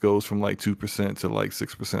chance goes from like 2% to like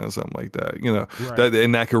 6% or something like that.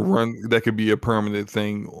 That could be a permanent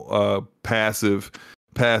thing, passive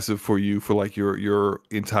for you for like your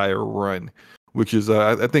entire run, which is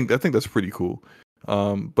I think that's pretty cool.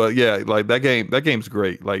 But yeah, like that game's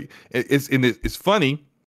great. Like it's funny.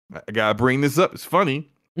 I gotta bring this up. It's funny.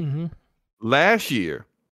 Last year,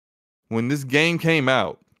 when this game came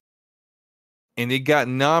out and it got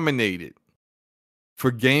nominated for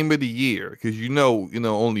Game of the Year, because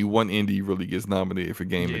only one indie really gets nominated for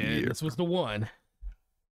Game of the Year. This was the one.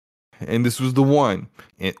 And this was the one.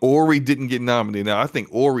 And Ori didn't get nominated. Now, I think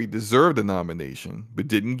Ori deserved a nomination, but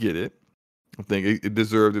didn't get it. I think it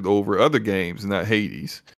deserved it over other games, not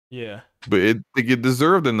Hades. Yeah. But I think it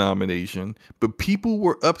deserved a nomination. But people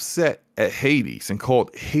were upset at Hades and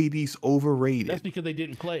called Hades overrated. That's because they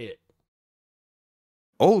didn't play it.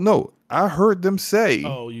 Oh, no. I heard them say,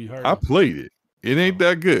 oh, you heard I played it. It ain't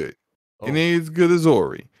that good. It ain't as good as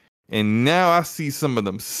Ori. And now I see some of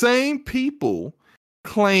them same people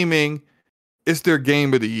claiming it's their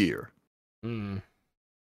Game of the Year.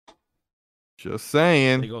 Just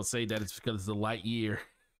saying. They're going to say that it's because it's a light year.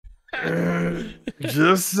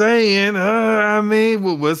 Just saying. I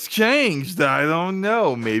mean, what's changed? I don't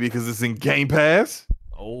know. Maybe because it's in Game Pass.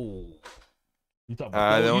 Oh. You talking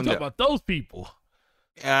about those people.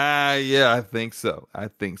 Yeah, I think so. I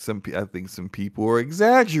think some people are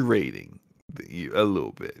exaggerating a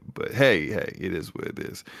little bit, but hey, it is what it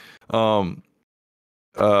is. Shout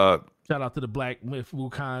out to the Black Myth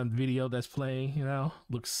Wukong video that's playing.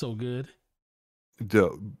 Looks so good.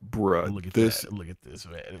 Bruh, look at this,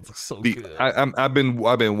 man. It looks so good. I've been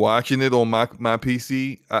watching it on my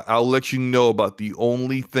PC. I'll let you know about the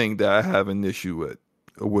only thing that I have an issue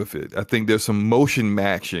with it. I think there's some motion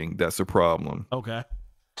matching that's a problem. Okay.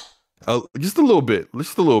 Just a little bit.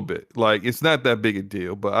 Like, it's not that big a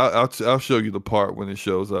deal, but I'll show you the part when it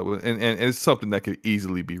shows up, and it's something that could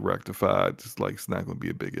easily be rectified. It's like, it's not going to be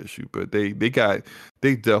a big issue, but they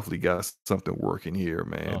definitely got something working here,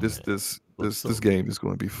 man. This game is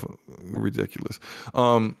going to be ridiculous.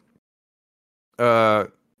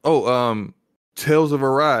 Tales of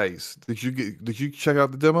Arise. Did you check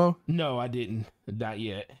out the demo? No, I didn't. Not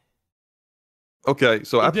yet. Okay,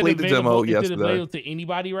 so I played the demo yesterday. Is it available to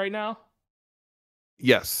anybody right now?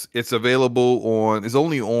 Yes, it's available it's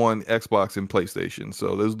only on Xbox and PlayStation.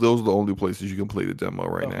 So those are the only places you can play the demo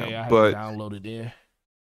right now. I haven't downloaded there.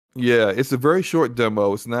 Yeah, it's a very short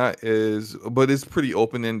demo. It's not but it's pretty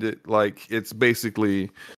open-ended. Like, it's basically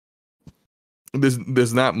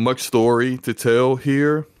there's not much story to tell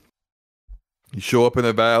here. You show up in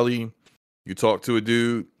a valley, you talk to a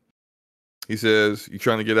dude. He says, "You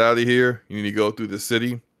trying to get out of here? You need to go through the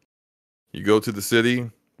city." You go to the city.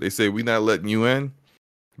 They say, "We're not letting you in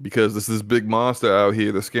because this big monster out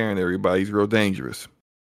here that's scaring everybody. He's real dangerous."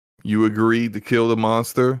 You agree to kill the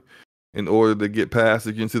monster in order to get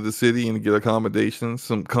passage into the city and get accommodations,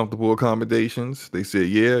 some comfortable accommodations. They say,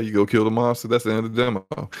 "Yeah, you go kill the monster." That's the end of the demo.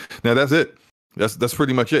 Now that's it. That's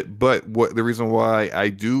pretty much it. But what the reason why I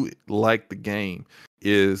do like the game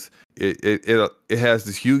is it has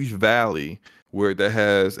this huge valley where that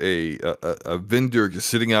has a vendor just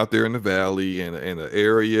sitting out there in the valley and an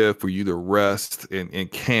area for you to rest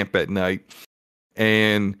and camp at night.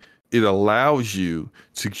 And it allows you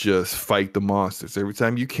to just fight the monsters. Every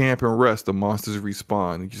time you camp and rest, the monsters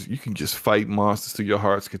respawn. You can just fight monsters to your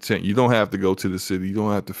heart's content. You don't have to go to the city. You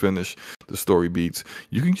don't have to finish the story beats.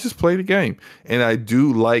 You can just play the game. And I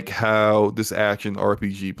do like how this action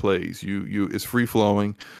RPG plays. It's free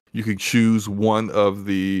flowing. You can choose one of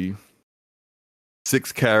the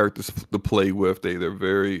 6 characters to play with. They're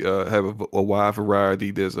very have a wide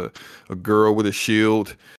variety. There's a girl with a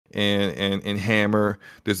shield and hammer.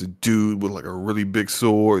 There's a dude with like a really big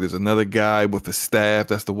sword. There's another guy with a staff.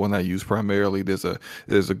 That's the one I use primarily. There's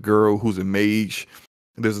a girl who's a mage.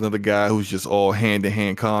 There's another guy who's just all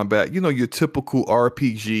hand-to-hand combat. You know, your typical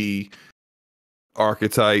RPG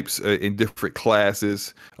archetypes in different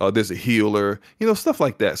classes. There's a healer, you know, stuff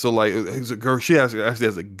like that. So like there's a girl, she actually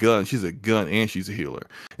has a gun. She's a gun and she's a healer.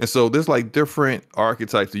 And so there's like different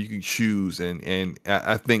archetypes that you can choose, and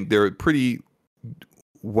I think they're pretty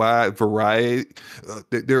wide variety.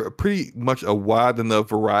 They're pretty much a wide enough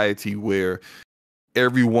variety where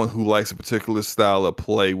everyone who likes a particular style of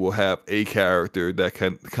play will have a character that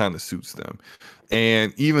kind of suits them.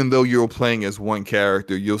 And even though you're playing as one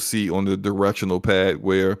character, you'll see on the directional pad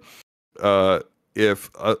where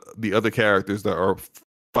if the other characters that are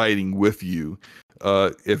fighting with you,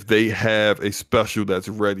 if they have a special that's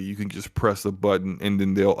ready, you can just press a button and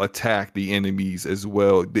then they'll attack the enemies as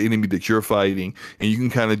well, the enemy that you're fighting, and you can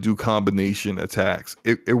kind of do combination attacks.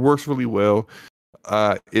 It works really well.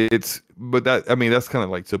 That's kind of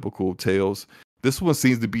like typical Tales. This one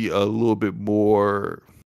seems to be a little bit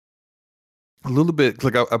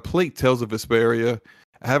like I played Tales of Vesperia.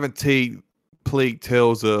 I haven't played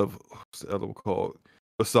Tales of, what's the other one called?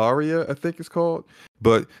 Vesperia, I think it's called.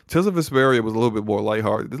 But Tales of Vesperia was a little bit more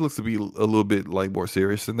lighthearted. This looks to be a little bit like more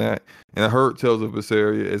serious than that. And I heard Tales of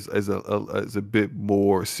Vesperia is a bit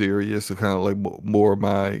more serious, so kind of like more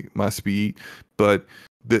my speed. But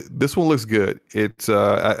this one looks good. It's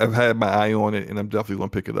I've had my eye on it, and I'm definitely gonna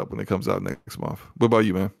pick it up when it comes out next month. What about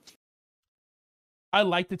you, man? I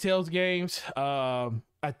like the Tales games. I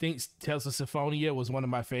think Tales of Symphonia was one of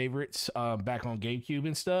my favorites back on GameCube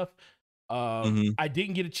and stuff. I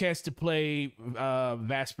didn't get a chance to play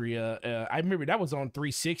Vesperia. I remember that was on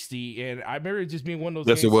 360, and I remember it just being one of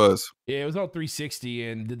those games. Yes, it was. Yeah, it was on 360,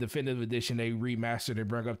 and the definitive edition they remastered and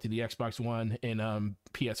brought up to the Xbox One and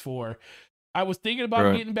PS4. I was thinking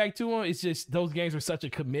about getting back to them. It's just those games are such a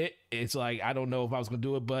commit. It's like I don't know if I was gonna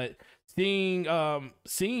do it, but seeing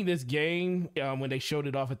this game when they showed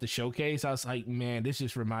it off at the showcase, I was like, man, this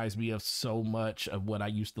just reminds me of so much of what I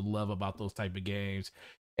used to love about those type of games.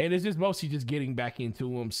 And it's just mostly just getting back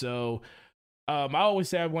into them. So I always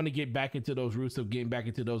say I want to get back into those roots of getting back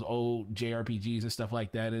into those old JRPGs and stuff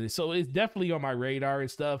like that. And so it's definitely on my radar and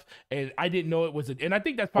stuff. And I didn't know it was and I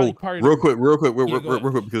think that's probably part of real quick,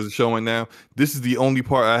 because it's showing now. This is the only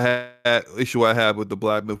part I have with the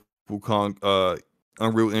Black Myth Wukong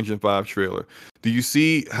Unreal Engine 5 trailer. Do you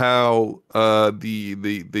see how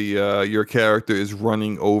your character is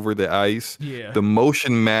running over the ice? Yeah. The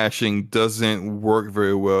motion matching doesn't work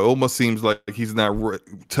very well. It almost seems like he's not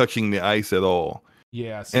touching the ice at all.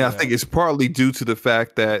 Yeah. I think it's partly due to the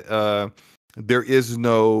fact that there is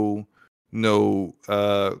no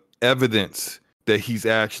evidence that he's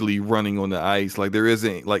actually running on the ice. Like there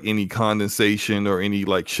isn't like any condensation or any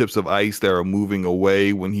like chips of ice that are moving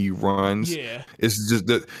away when he runs. Yeah. It's just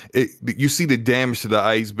that you see the damage to the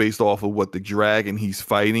ice based off of what the dragon he's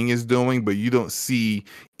fighting is doing, but you don't see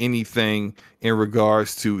anything in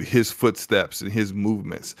regards to his footsteps and his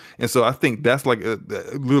movements. And so I think that's like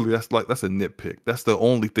literally that's a nitpick. That's the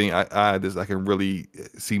only thing I can really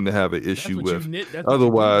seem to have an issue with.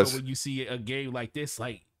 Otherwise, when you see a game like this,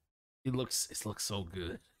 like it looks so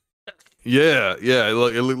good. Yeah,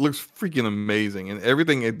 it looks freaking amazing, and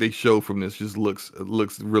everything that they show from this just looks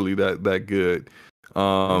really that good.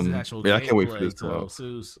 I can't wait for this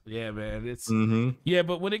to yeah, man, it's yeah.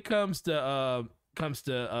 But when it comes to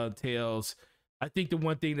Tales, I think the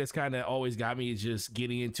one thing that's kind of always got me is just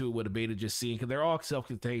getting into it with a beta, just seeing, because they're all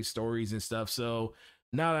self-contained stories and stuff. So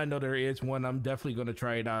now that I know there is one, I'm definitely going to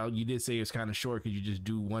try it out. You did say it's kind of short because you just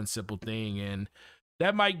do one simple thing, and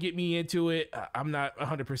that might get me into it. I'm not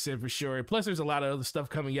 100% for sure. Plus, there's a lot of other stuff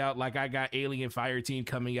coming out. Like I got Alien Fireteam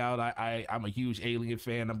coming out. I'm a huge Alien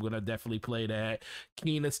fan. I'm going to definitely play that.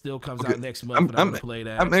 Kena still comes out next month, and I'm going to play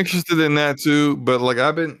that. I'm interested in that too, but like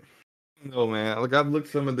I've been... No, man. Like I've looked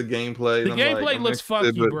some of the gameplay. The gameplay looks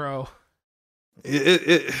funky, bro.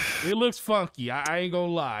 It looks funky. I ain't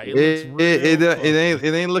gonna lie. It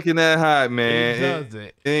ain't looking that hot, man. It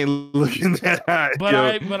doesn't. It ain't looking that hot. But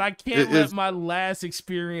I can't let my last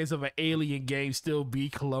experience of an Alien game still be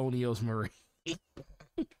Colonials Marine.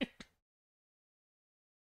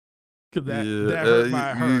 Cause that hurt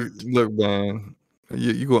my heart. Look, man. I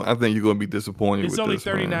think you're gonna be disappointed. It's only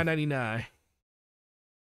 $39.99.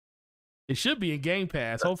 It should be in Game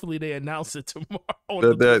Pass. Hopefully they announce it tomorrow on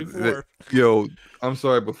the 24th. Yo, I'm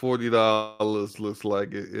sorry, but $40 looks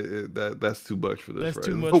like that's too much for this. That's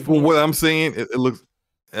too much. For what I'm saying,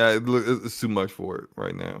 it's too much for it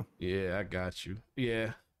right now. Yeah, I got you.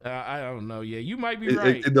 Yeah, I don't know. Yeah, you might be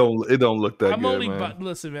right. It don't look that good, man.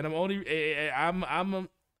 Listen, man.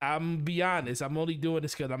 I'm be honest. I'm only doing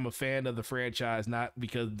this because I'm a fan of the franchise, not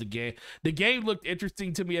because the game looked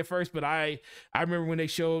interesting to me at first. But I remember when they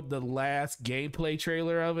showed the last gameplay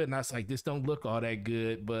trailer of it, and I was like, this don't look all that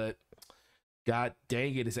good. But god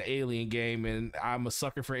dang it, it's an Alien game, and I'm a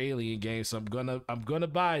sucker for Alien games, so I'm gonna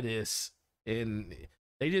buy this. And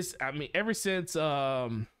they just, I mean, ever since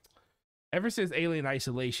Alien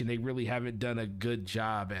Isolation, they really haven't done a good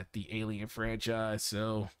job at the Alien franchise.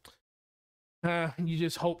 So you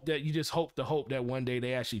just hope that one day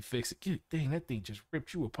they actually fix it. Dang, that thing just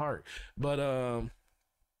ripped you apart. But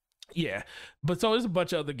yeah. But so there's a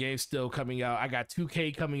bunch of other games still coming out. I got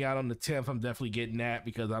 2K coming out on the 10th. I'm definitely getting that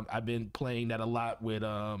because I've been playing that a lot with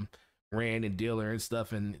Rand and Dealer and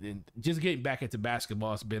stuff, and just getting back into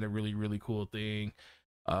basketball has been a really, really cool thing.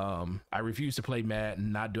 I refuse to play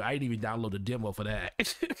Madden, I didn't even download a demo for that.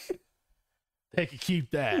 They can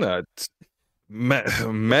keep that.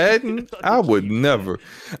 Madden, I would never.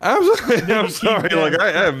 I'm sorry. Like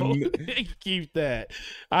I have. Keep that.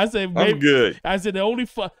 I said maybe, I'm good. I said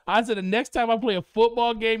the next time I play a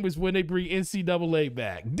football game is when they bring NCAA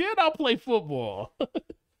back. Then I'll play football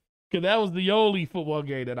because that was the only football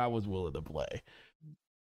game that I was willing to play.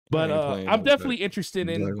 But I'm definitely interested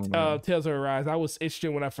in Tales of Arise. I was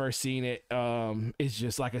interested when I first seen it. It's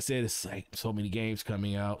just like I said, it's like so many games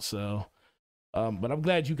coming out, so. But I'm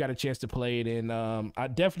glad you got a chance to play it, and I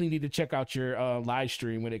definitely need to check out your live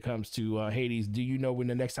stream when it comes to Hades. Do you know when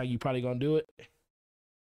the next time you probably gonna do it?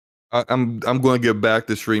 I'm going to get back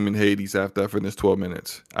to streaming Hades after I finish 12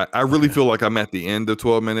 minutes. I really feel like I'm at the end of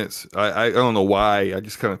 12 minutes. I don't know why. I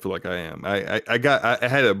just kind of feel like I am. I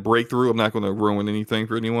had a breakthrough. I'm not going to ruin anything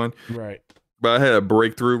for anyone. Right. But I had a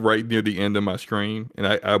breakthrough right near the end of my stream, and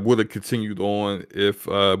I would have continued on if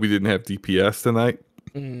we didn't have DPS tonight.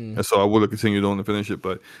 And so I would have continued on to finish it.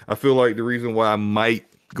 But I feel like the reason why I might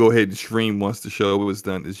go ahead and stream once the show is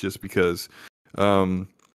done is just because I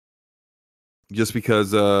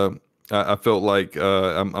felt like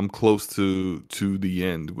I'm close to the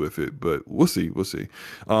end with it. But we'll see.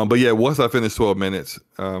 But yeah, once I finish 12 minutes,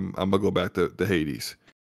 I'm gonna go back to Hades.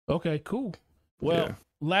 Okay, cool. Well, yeah.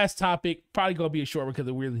 Last topic, probably gonna be a short one because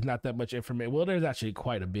there's really not that much information. Well, there's actually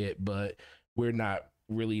quite a bit, but we're not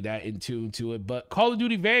really that in tune to it. But Call of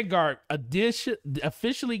Duty Vanguard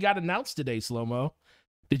officially got announced today. Slomo,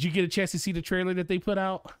 did you get a chance to see the trailer that they put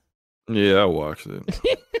out? Yeah, I watched it.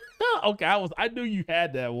 Okay, I knew you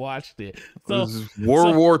had that. Watched it. So this is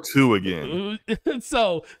World War II again.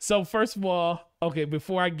 So first of all, okay,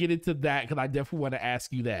 before I get into that, because I definitely want to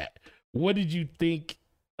ask you that, what did you think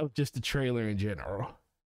of just the trailer in general?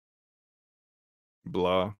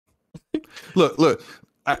 Blah. Look.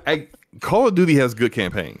 I Call of Duty has good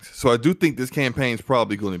campaigns, so I do think this campaign is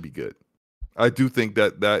probably going to be good. I do think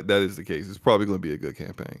that is the case. It's probably going to be a good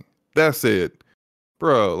campaign. That said,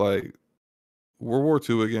 bro, like World War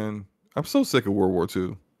II again. I'm so sick of World War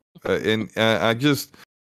II, and I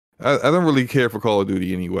don't really care for Call of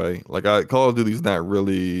Duty anyway. Like Call of Duty is not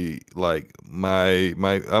really like my.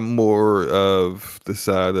 I'm more of the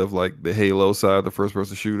side of like the Halo side, the first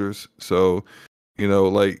person shooters. So, you know,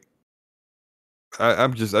 like. I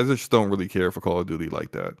just don't really care for Call of Duty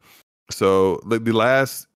like that. So like the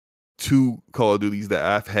last two Call of Duties that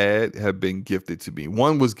I've had have been gifted to me.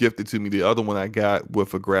 One was gifted to me. The other one I got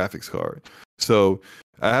with a graphics card. So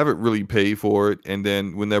I haven't really paid for it. And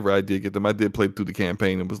then whenever I did get them, I did play through the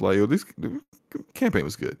campaign and was like, oh, this campaign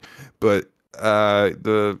was good. But I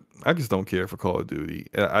just don't care for Call of Duty.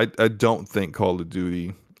 I don't think Call of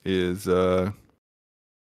Duty is I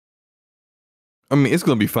mean, it's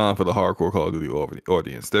going to be fine for the hardcore Call of Duty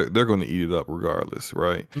audience. They're going to eat it up regardless,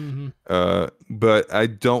 right? Mm-hmm. But I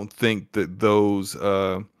don't think that those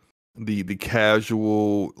the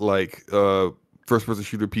casual like first person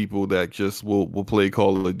shooter people that just will play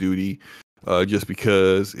Call of Duty just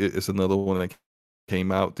because it's another one that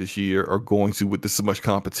came out this year are going to, with this so much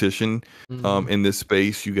competition in this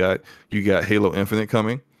space. You got Halo Infinite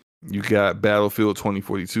coming. You got Battlefield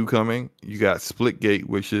 2042 coming. You got Splitgate,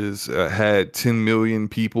 which is had 10 million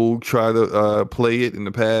people try to play it in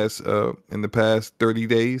the past 30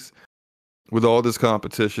 days. With all this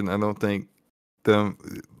competition, I don't think the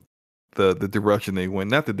direction they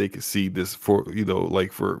went. Not that they could see this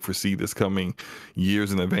foresee this coming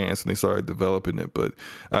years in advance when they started developing it, but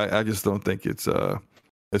I just don't think it's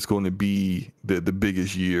going to be the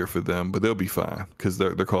biggest year for them. But they'll be fine because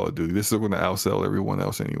they're Call of Duty. This is going to outsell everyone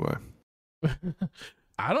else anyway.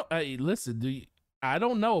 Listen, I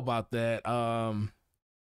don't know about that.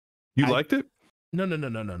 You liked it? No.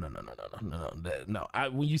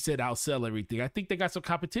 When you said outsell everything, I think they got some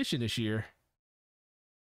competition this year.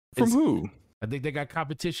 From who? I think they got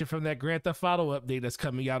competition from that Grand Theft Auto update that's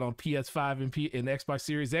coming out on PS5 and Xbox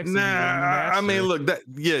Series X. Nah, I mean, look,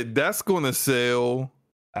 that's going to sell,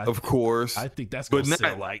 of course. I think that's going to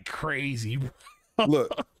sell like crazy.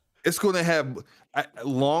 Look, it's going to have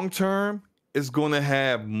long term. It's going to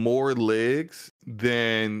have more legs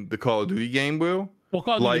than the Call of Duty game will. Well,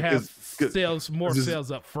 Call of Duty have more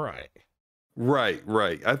sales up front. Right.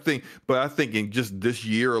 I think in just this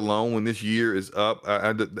year alone, when this year is up,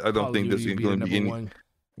 I don't think this is going to be any.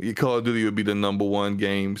 Call of Duty would be the number one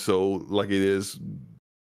game, so like it is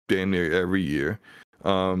damn near every year.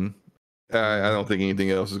 I don't think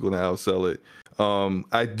anything else is going to outsell it.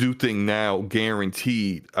 I do think now,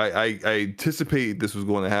 guaranteed. I anticipated this was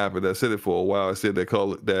going to happen. I said it for a while. I said that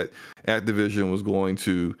Activision was going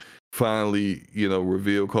to finally,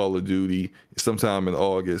 reveal Call of Duty sometime in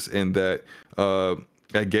August, and that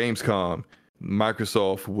at Gamescom,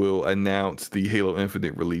 Microsoft will announce the Halo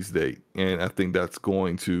Infinite release date. And I think that's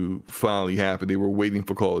going to finally happen. They were waiting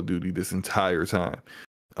for Call of Duty this entire time.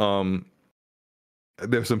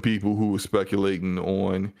 There's some people who were speculating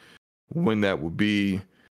on when that would be.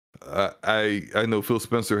 I know Phil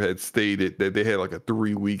Spencer had stated that they had like a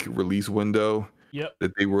 3-week release window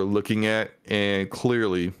that they were looking at, and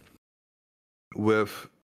clearly with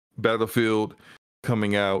Battlefield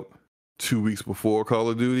coming out 2 weeks before Call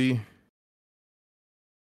of Duty,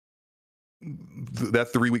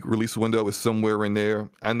 that 3-week release window is somewhere in there.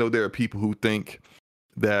 I know there are people who think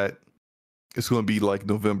that it's going to be like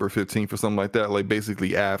November 15th or something like that, like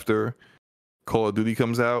basically after Call of Duty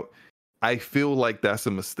comes out. I feel like that's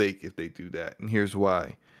a mistake if they do that, and here's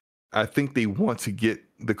why. I think they want to get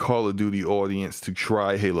the Call of Duty audience to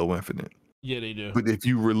try Halo Infinite. Yeah, they do. But if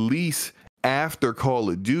you release after Call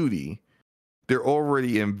of Duty, they're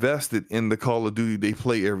already invested in the Call of Duty they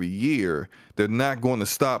play every year. They're not going to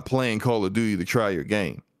stop playing Call of Duty to try your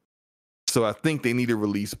game. So I think they need to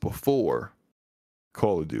release before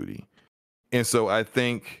Call of Duty. And so I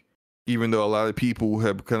think, even though a lot of people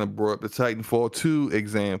have kind of brought up the Titanfall 2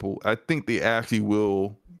 example, I think they actually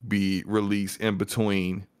will be released in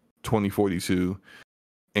between 2042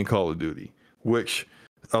 and Call of Duty, which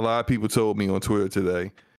a lot of people told me on Twitter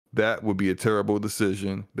today that would be a terrible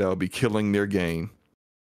decision. That would be killing their game.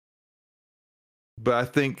 But I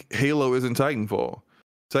think Halo isn't Titanfall.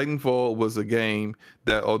 Titanfall was a game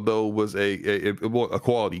that, although was a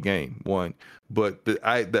quality game, one, but the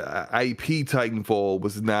IP Titanfall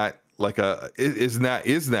was not like is not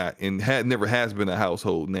and never has been a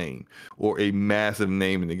household name or a massive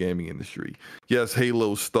name in the gaming industry. Yes,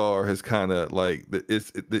 Halo Star has kind of like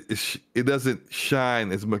it doesn't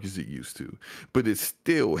shine as much as it used to, but it's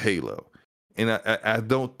still Halo. And I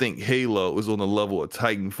don't think Halo is on the level of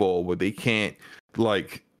Titanfall where they can't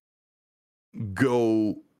like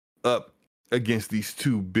go up against these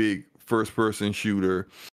two big first person shooter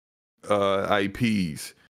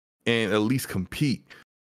IPs and at least compete.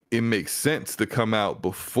 It makes sense to come out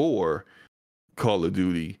before Call of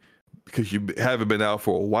Duty because you haven't been out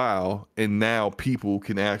for a while, and now people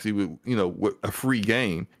can actually, with a free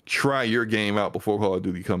game, try your game out before Call of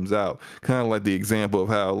Duty comes out. Kind of like the example of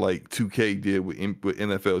how like 2K did with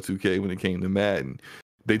NFL 2K when it came to Madden.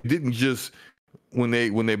 They didn't just when they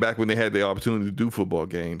had the opportunity to do football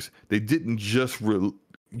games, they didn't just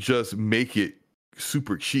make it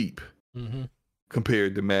super cheap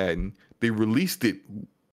compared to Madden. They released it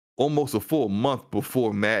almost a full month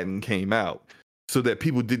before Madden came out. so that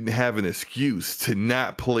people didn't have an excuse to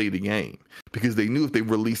not play the game, because they knew if they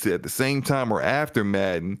released it at the same time or after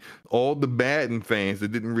Madden, all the Madden fans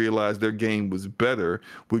that didn't realize their game was better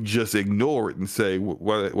would just ignore it and say,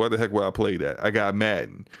 why the heck would I play that? I got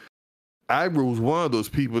Madden. I was one of those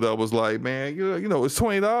people that was like, man, you know, it's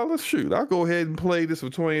 $20. Shoot, I'll go ahead and play this for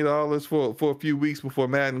 $20 for a few weeks before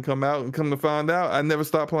Madden come out, and come to find out, I never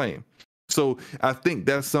stopped playing. So I think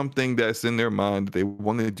that's something that's in their mind that they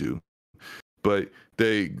want to do. But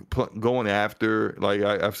they going after, like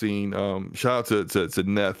I've seen, shout out to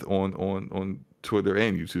Neth on Twitter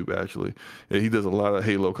and YouTube, actually. He does a lot of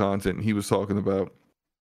Halo content, and he was talking about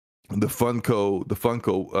the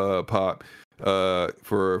Funko pop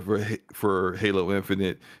for Halo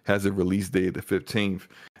Infinite has a release date of the 15th.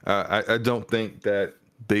 I don't think that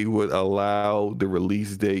they would allow the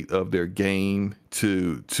release date of their game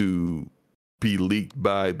to be leaked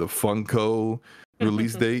by the Funko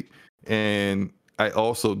release date. And I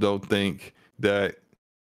also don't think that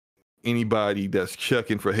anybody that's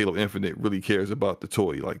checking for Halo Infinite really cares about the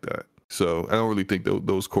toy like that. So I don't really think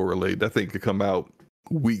those correlate. That thing could come out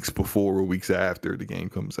weeks before or weeks after the game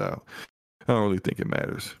comes out. I don't really think it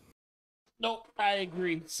matters. Nope, I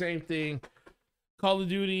agree. Same thing. Call of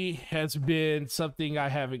Duty has been something I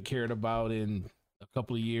haven't cared about in a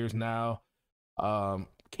couple of years now.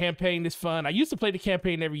 Campaign is fun. I used to play the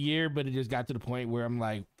campaign every year, but it just got to the point where I'm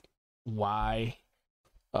like, why?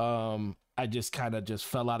 I just kind of just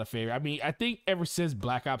fell out of favor. I mean, I think ever since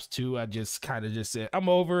Black Ops 2, I just kind of just said, I'm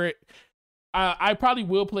over it. I probably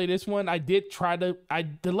will play this one. I did try to,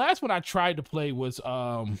 the last one I tried to play was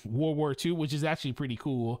World War II, which is actually pretty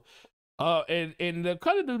cool. And the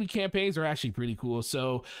Call of Duty campaigns are actually pretty cool.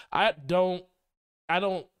 So I don't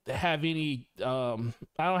have any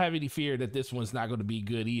fear that this one's not going to be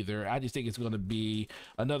good either. I just think it's going to be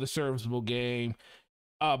another serviceable game.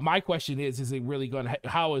 My question is it really going to,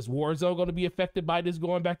 how is Warzone going to be affected by this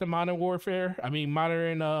going back to Modern Warfare? I mean,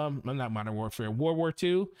 not Modern Warfare, World War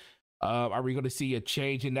II. Are we going to see a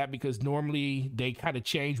change in that? Because normally they kind of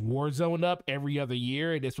change Warzone up every other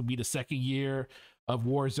year, and this will be the second year of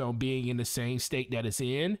Warzone being in the same state that it's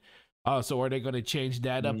in. So are they going to change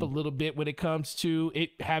that up a little bit when it comes to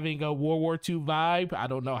it having a World War II vibe? I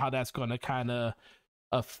don't know how that's going to kind of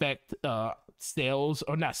affect sales,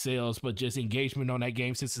 or not sales, but just engagement on that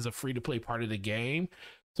game, since it's a free-to-play part of the game.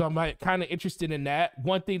 So I'm kind of interested in that.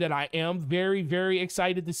 One thing that I am very, very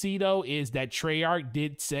excited to see, though, is that Treyarch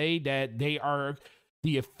did say that they are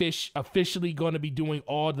officially going to be doing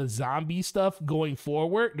all the zombie stuff going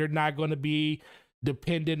forward. They're not going to be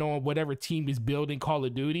dependent on whatever team is building Call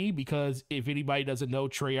of Duty, because if anybody doesn't know,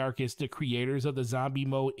 Treyarch is the creators of the zombie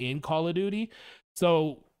mode in Call of Duty.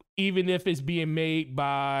 So even if it's being made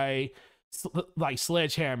by like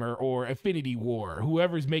Sledgehammer or Infinity War,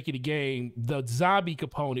 whoever's making the game, the zombie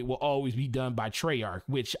component will always be done by Treyarch,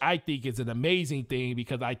 which I think is an amazing thing,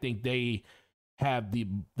 because I think they have the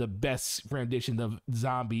best rendition of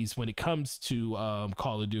zombies when it comes to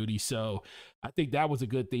Call of Duty. So I think that was a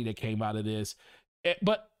good thing that came out of this.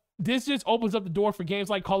 But this just opens up the door for games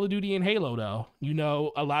like Call of Duty and Halo, though. You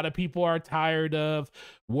know, a lot of people are tired of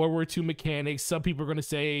World War II mechanics. Some people are going to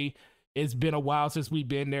say it's been a while since we've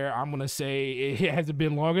been there. I'm going to say it hasn't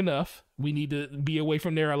been long enough. We need to be away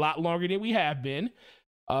from there a lot longer than we have been.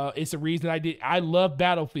 It's a reason I love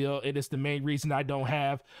Battlefield, and it's the main reason I don't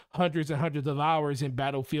have hundreds and hundreds of hours in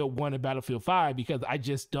Battlefield 1 and Battlefield 5, because I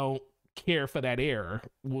just don't care for that era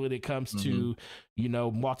when it comes to, you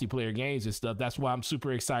know, multiplayer games and stuff. That's why I'm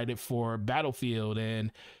super excited for Battlefield.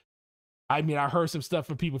 And I mean, I heard some stuff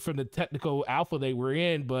from people from the technical alpha they were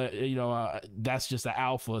in, but you know, that's just an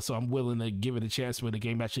alpha, so I'm willing to give it a chance when the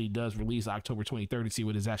game actually does release October 23rd to see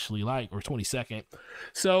what it's actually like, or 22nd.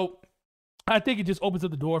 So I think it just opens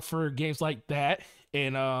up the door for games like that,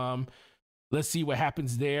 and let's see what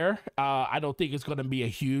happens there. I don't think it's going to be a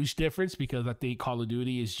huge difference, because I think Call of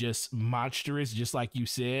Duty is just monstrous, just like you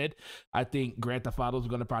said. I think Grand Theft Auto is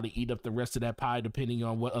going to probably eat up the rest of that pie, depending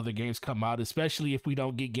on what other games come out, especially if we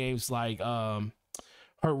don't get games like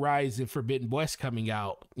Horizon Forbidden West coming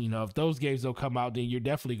out. You know, if those games don't come out, then you're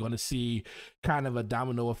definitely going to see kind of a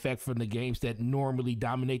domino effect from the games that normally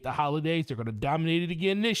dominate the holidays. They're going to dominate it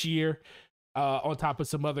again this year. On top of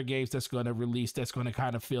some other games that's going to release, that's going to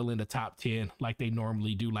kind of fill in the top 10 like they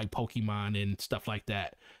normally do, like Pokemon and stuff like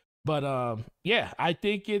that. But yeah, I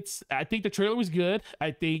think the trailer was good.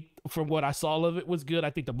 I think from what I saw of it was good. I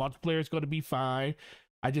think the multiplayer is going to be fine.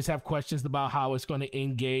 I just have questions about how it's going to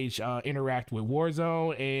interact with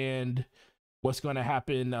Warzone, and what's going to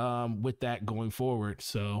happen with that going forward.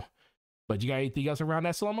 So, but you got anything else around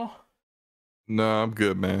that, Slomo? No, I'm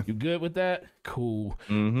good, man. You good with that? Cool.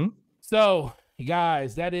 Mm-hmm. So,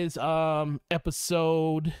 guys, that is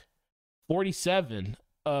episode 47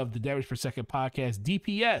 of the Damage Per Second podcast,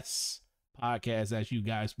 DPS podcast, as you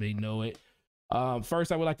guys may know it.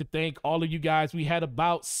 First, I would like to thank all of you guys. We had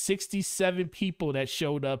about 67 people that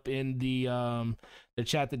showed up in the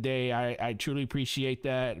chat today. I truly appreciate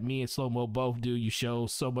that. Me and Slomo both do. You show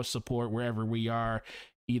so much support wherever we are,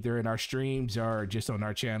 either in our streams or just on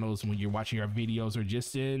our channels when you're watching our videos, or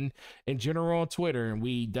just in general on Twitter, and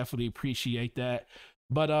we definitely appreciate that.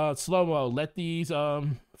 But Slomo, let these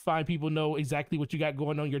fine people know exactly what you got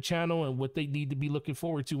going on your channel and what they need to be looking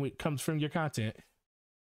forward to when it comes from your content.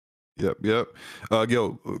 Yep.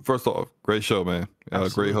 Yo, first off, great show, man.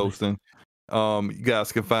 Great hosting. You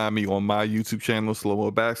guys can find me on my YouTube channel,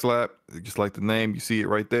 Slomo Backslap, just like the name, you see it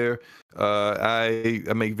right there. I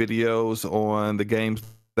make videos on the games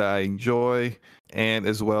that I enjoy, and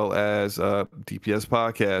as well as DPS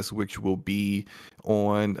podcast, which will be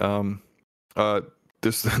on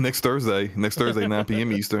this next Thursday, 9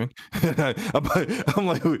 p.m. Eastern. I'm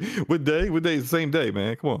like, what day? What day? It's the same day,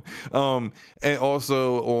 man. Come on. And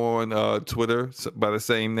also on Twitter by the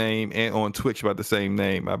same name, and on Twitch by the same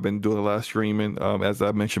name. I've been doing a lot of streaming, as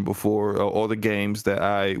I mentioned before. All the games that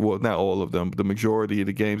not all of them, the majority of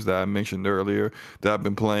the games that I mentioned earlier that I've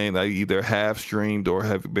been playing, I either have streamed or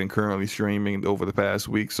have been currently streaming over the past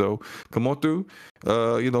week. So come on through.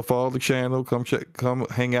 Follow the channel, come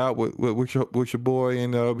hang out with your boy,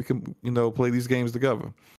 and we can play these games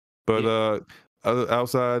together. But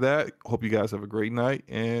outside of that, hope you guys have a great night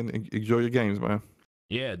and enjoy your games, man.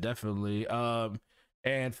 Yeah, definitely.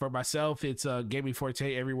 And for myself, it's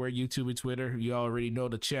GamingForte everywhere, YouTube and Twitter. You already know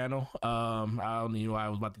the channel. I don't even know I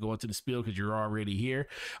was about to go into the spiel because you're already here.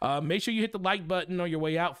 Make sure you hit the like button on your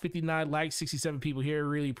way out. 59 likes, 67 people here.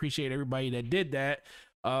 Really appreciate everybody that did that.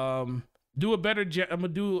 Do a better job. I'm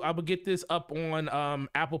gonna get this up on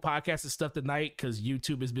Apple Podcasts and stuff tonight, because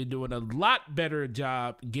YouTube has been doing a lot better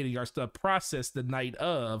job getting our stuff processed the night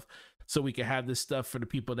of, so we can have this stuff for the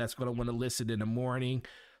people that's gonna want to listen in the morning.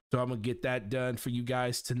 So I'm gonna get that done for you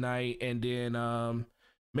guys tonight, and then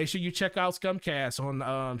make sure you check out Scumcast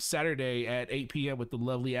on Saturday at 8 p.m. with the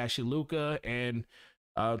lovely Ashley Luca, and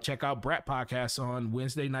check out Brat Podcast on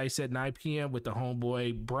Wednesday nights at 9 p.m. with the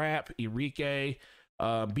homeboy Brap, Enrique,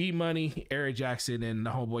 B Money, Eric Jackson, and the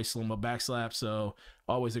homeboy Slomo Backslap. So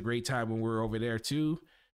always a great time when we're over there too.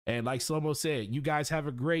 And like Slomo said, you guys have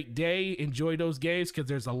a great day. Enjoy those games, because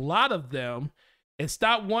there's a lot of them. And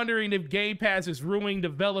stop wondering if Game Pass is ruining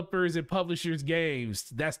developers and publishers' games.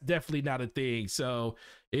 That's definitely not a thing. So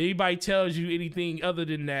if anybody tells you anything other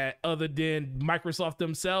than that, other than Microsoft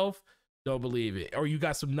themselves, don't believe it. Or you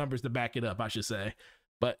got some numbers to back it up, I should say.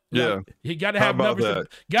 But yeah, you got to have numbers.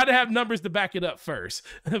 Got to have numbers to back it up first.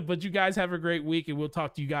 But you guys have a great week, and we'll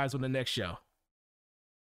talk to you guys on the next show.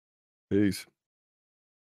 Peace.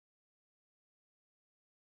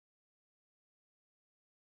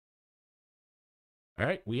 All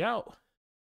right, we out.